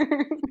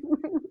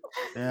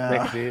 Yeah,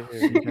 Next year.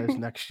 see you guys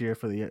next year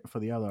for the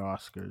other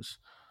Oscars,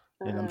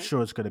 and I'm Uh,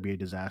 sure it's going to be a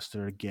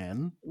disaster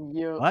again.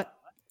 Yup. But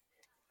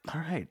all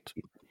right,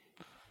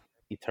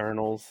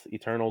 Eternals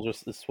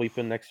is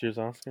sweeping next year's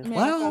Oscar.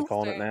 Well- I'm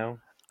calling it now.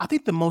 I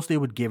think the most they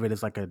would give it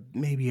is like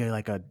maybe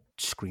like a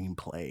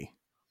screenplay,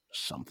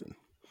 something.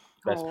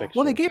 Best Oh. picture.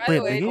 Well, they gave By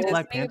the way,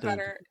 Black Disney Panther.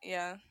 better,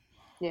 yeah.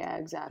 Yeah,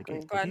 They exactly.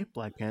 gave, Go they ahead. gave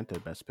Black Panther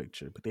Best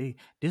Picture, but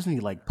Disney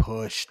like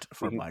pushed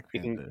for can- Black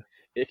it can- Panther.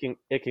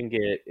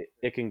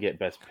 It can get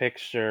best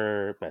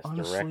picture, best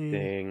Honestly,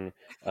 directing,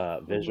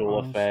 visual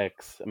honest-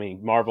 effects. I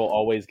mean, Marvel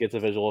always gets a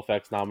visual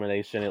effects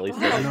nomination at least.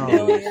 We have every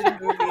know. a year. million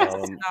movies to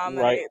Um,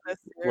 nominate this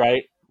year.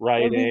 Right, Well,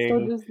 we still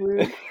writing. just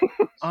lose.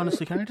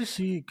 Honestly, can I just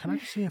see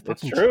a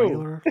fucking true.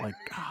 trailer? Like,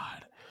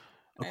 God.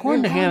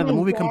 According to know. Hannah, the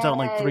movie Haven't comes out in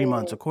like 3 yet.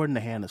 months. According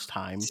to Hannah's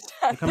time,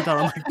 it comes out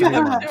in like 3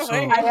 I'm months. So,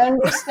 doing I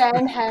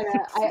understand,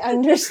 Hannah. I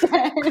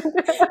understand.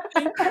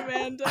 Thank you,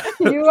 Amanda.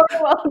 You are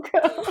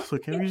welcome. so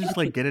can we just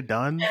like get it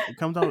done? It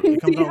comes out like You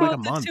a know, the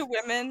month. two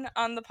women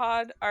on the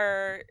pod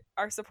are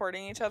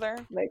supporting each other.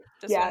 Like,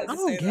 Just yeah, wanted I to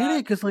don't say get that.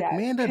 it because like Yeah,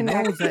 Amanda knows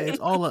that it's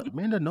connected. all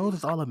Amanda knows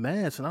it's all a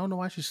mess, and I don't know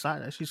why she's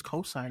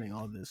co-signing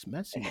all this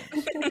messiness.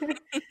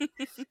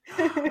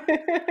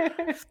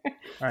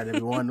 All right,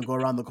 everyone, go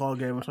around the call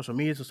game on social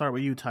media. So start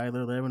with you, Tyler.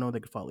 Let everyone know they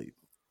can follow you.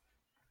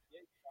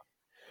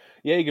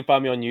 Yeah, you can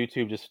find me on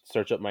YouTube. Just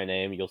search up my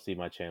name. You'll see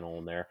my channel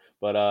in there.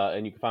 But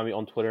and you can find me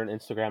on Twitter and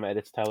Instagram at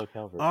It's Tyler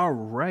Calvert. All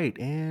right,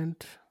 and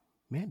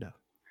Amanda.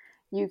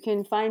 You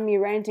can find me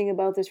ranting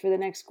about this for the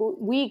next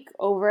week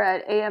over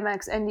at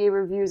AMX NDA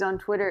Reviews on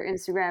Twitter,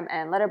 Instagram,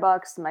 and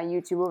Letterboxd, my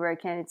YouTube over at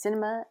Candid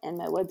Cinema, and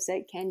my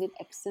website,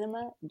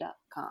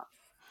 candidxcinema.com.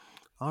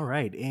 All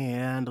right,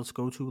 and let's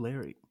go to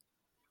Larry.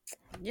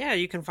 Yeah,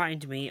 you can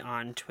find me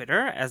on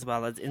Twitter as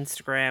well as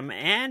Instagram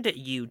and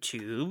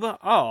YouTube,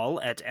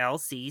 all at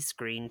LC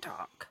Screen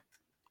Talk.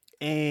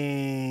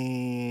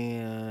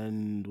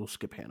 And we'll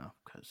skip Hannah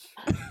because.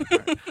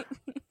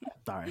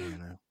 All right,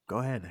 Hannah. Go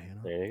ahead,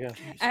 Hannah. There you go.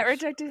 At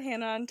Rejected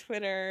Hannah on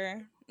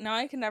Twitter. No,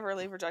 I can never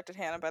leave Rejected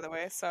Hannah, by the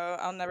way, so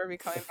I'll never be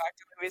coming back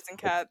to Movies and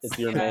Cats. It's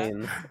your Yeah.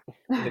 main.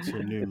 It's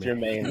your new It's your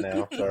main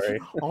now. Sorry.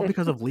 All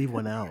because of Leave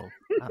One L.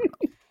 I don't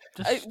know.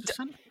 Just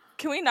send-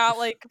 Can we not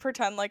like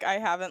pretend like I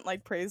haven't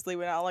like praised Lee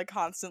Winnell like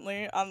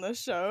constantly on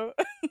this show?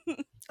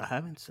 I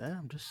haven't said.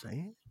 I'm just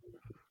saying.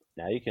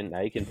 Now you can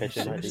pitch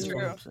an It's Seriously, idea.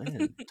 what I'm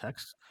saying.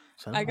 Text.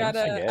 Send I him a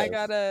message.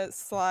 gotta guess.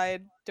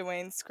 slide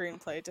Dwayne's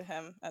screenplay to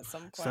him at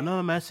some point. Send him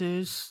a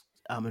message.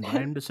 Invite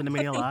him to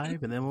Cinemania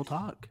Live, and then we'll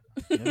talk.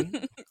 You know what I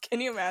mean? Can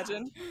you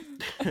imagine?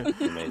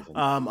 Amazing.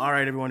 All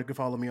right, everyone. You can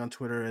follow me on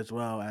Twitter as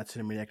well at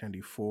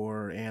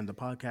Cinemaniac94 and the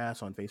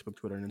podcast on Facebook,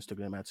 Twitter, and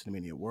Instagram at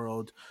Cinemania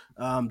World.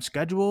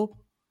 Schedule?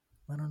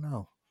 I don't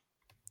know.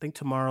 I think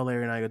tomorrow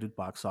Larry and I go do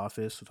box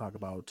office. We'll talk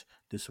about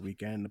this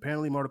weekend.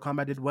 Apparently, Mortal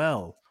Kombat did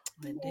well.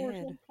 It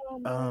did.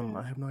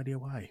 I have no idea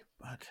why,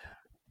 but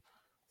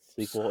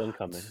Sequel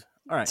incoming.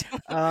 all right.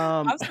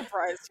 I'm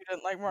surprised you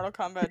didn't like Mortal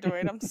Kombat,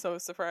 Dwayne. I'm so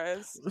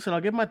surprised. Listen,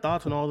 I'll give my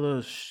thoughts on all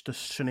the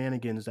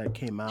shenanigans that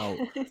came out.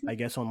 I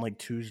guess on like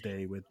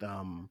Tuesday with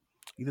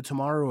either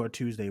tomorrow or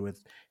Tuesday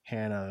with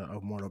Hannah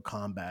of Mortal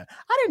Kombat.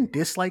 I didn't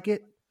dislike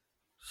it.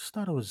 Just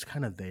thought it was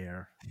kind of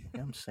there. You know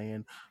what I'm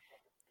saying?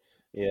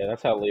 Yeah,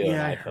 that's how Leo and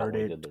Yeah, I I felt heard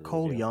when we did it. the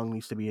Cole review. Young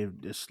needs to be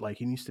just like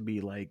he needs to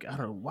be like I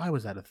don't know why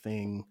was that a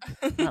thing.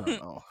 I don't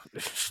know.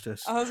 It's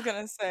just I was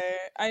gonna say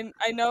I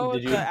know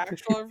Did you- the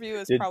actual review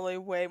is did- probably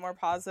way more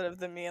positive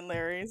than me and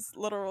Larry's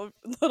little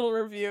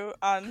review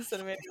on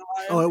Cinemania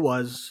Live. oh, it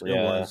was. It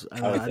Yeah, was.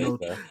 I would I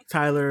think know so.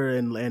 Tyler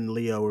and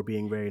Leo were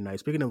being very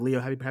nice. Speaking of Leo,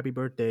 happy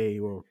birthday.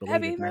 We're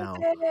Happy belated now.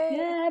 birthday!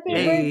 Yeah, happy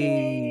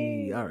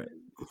Hey, birthday! all right.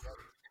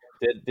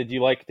 Did you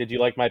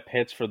like my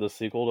pitch for the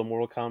sequel to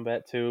Mortal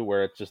Kombat 2,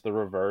 where it's just the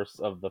reverse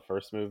of the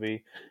first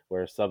movie,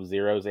 where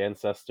Sub-Zero's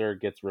ancestor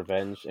gets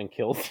revenge and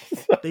kills?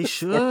 They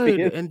should.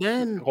 Scorpion? And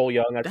then Cole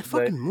Young, I that should say.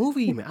 fucking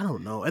movie, man. I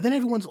don't know. And then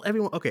everyone's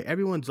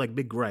like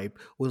big gripe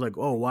was like,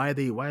 oh, why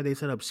they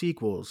set up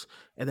sequels?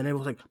 And then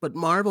everyone's like, but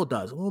Marvel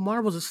does. Well,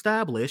 Marvel's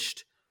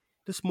established.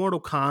 this Mortal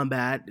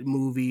Kombat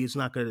movie is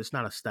not good. It's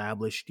not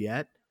established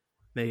yet.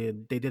 They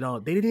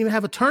didn't even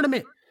have a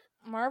tournament.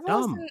 Marvel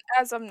Dumb. isn't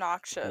as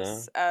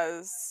obnoxious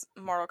as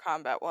Mortal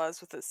Kombat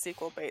was with its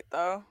sequel bait,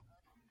 though.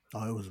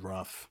 Oh, it was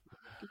rough.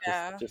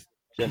 Yeah.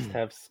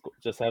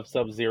 Just have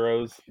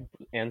Sub-Zero's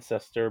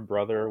ancestor,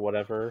 brother,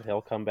 whatever.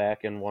 He'll come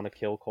back and want to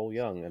kill Cole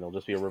Young, and it'll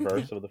just be a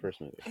reverse of the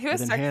first movie. He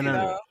was And then sexy, Hannah-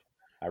 though.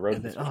 I wrote.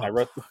 And then- I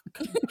wrote.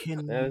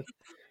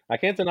 I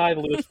can't deny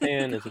Louis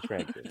Tan is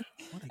attractive.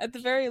 At the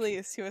very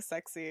least, he was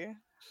sexy.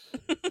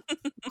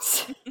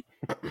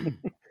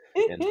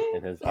 In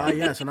his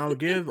Yes, and I'll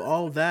give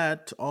all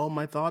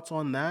my thoughts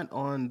on that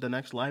on the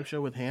next live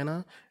show with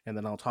Hannah, and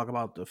then I'll talk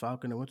about the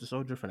Falcon and Winter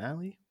Soldier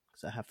finale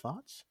because I have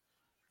thoughts.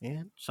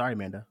 And sorry,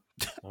 Amanda.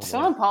 Oh,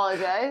 Don't man.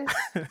 apologize.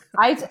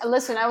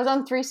 Listen. I was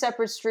on 3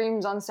 separate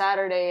streams on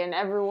Saturday, and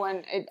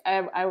everyone.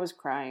 I was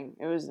crying.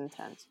 It was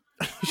intense.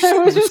 I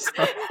was just.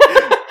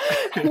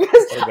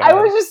 Because I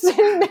was just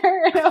sitting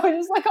there and I was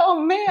just like, oh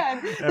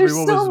man, there's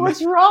Everyone so was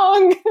much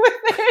wrong with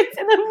it.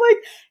 And I'm like,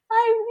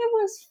 it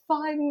was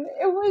fun.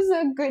 It was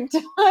a good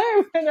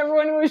time. And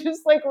everyone was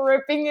just like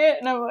ripping it.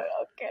 And I'm like,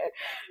 okay.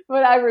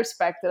 But I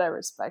respect it.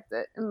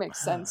 It. It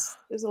makes sense.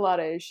 There's a lot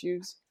of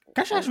issues.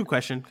 Can I just ask you a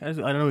question? I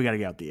know we got to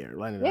get out the air.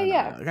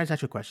 Yeah. Can I just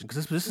ask you a question?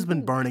 Because this has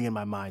been burning in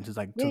my mind since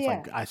Yeah.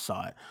 like I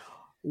saw it.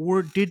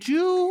 Were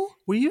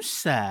you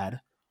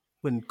sad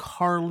when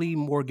Carly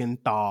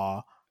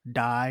Morgenthau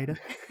died?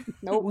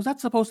 Nope. Was that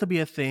supposed to be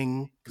a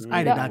thing? Because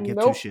I did not give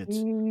Nope. two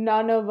shits.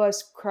 None of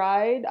us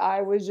cried.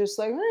 I was just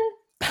like,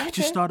 I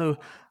just thought of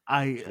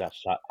She got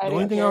shot. I the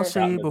only didn't thing I'll care. Shot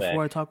say in the before back.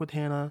 I talk with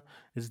Hannah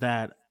is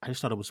that I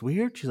just thought it was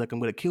weird. She's like, I'm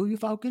gonna kill you,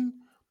 Falcon.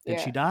 And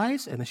Yeah. she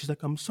dies, and then she's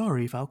like, I'm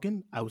sorry,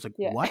 Falcon. I was like,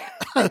 Yeah. what?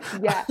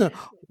 Yeah. What?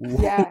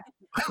 Yeah.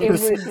 It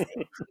was. You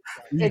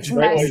It's just-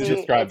 Right, messy. you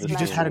described It's this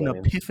You just had an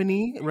William.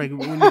 epiphany, like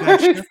when you got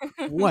shit?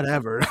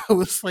 Whatever. I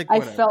was like, I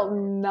whatever. felt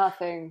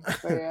nothing.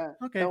 But yeah.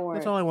 Okay, Don't worry.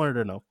 that's all I wanted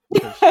to know.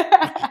 because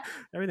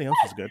Everything else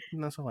is good.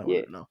 And that's all I wanted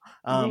Yeah. to know.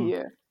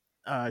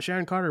 Yeah.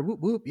 Sharon Carter, whoop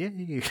whoop, yeah.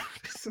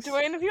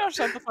 Dwayne, if you don't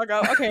shut the fuck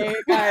up. Okay,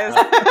 guys.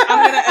 I'm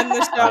gonna end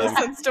the show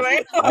since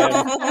Dwayne.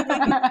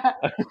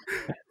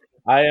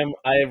 I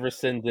have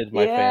rescinded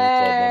my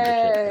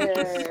fan club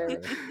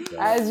membership.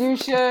 As you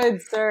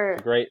should, sir.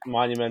 A great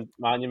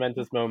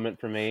monumentous moment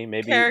for me.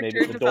 Maybe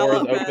Character the door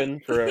is development. open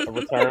for a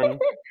return.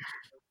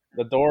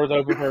 The door is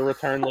open for a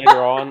return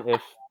later on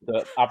if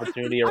the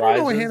opportunity I don't arises.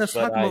 know what Hannah's but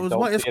talking I about.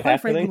 don't It's see it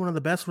quite frankly happening. one of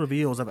the best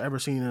reveals I've ever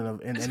seen in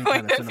any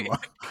kind of cinema.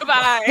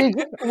 Goodbye.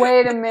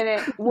 Wait a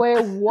minute.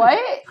 Wait, what?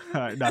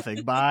 All right,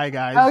 nothing. Bye,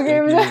 guys. Okay.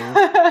 Thank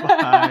you.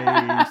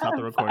 Bye. Stop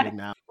the recording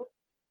now.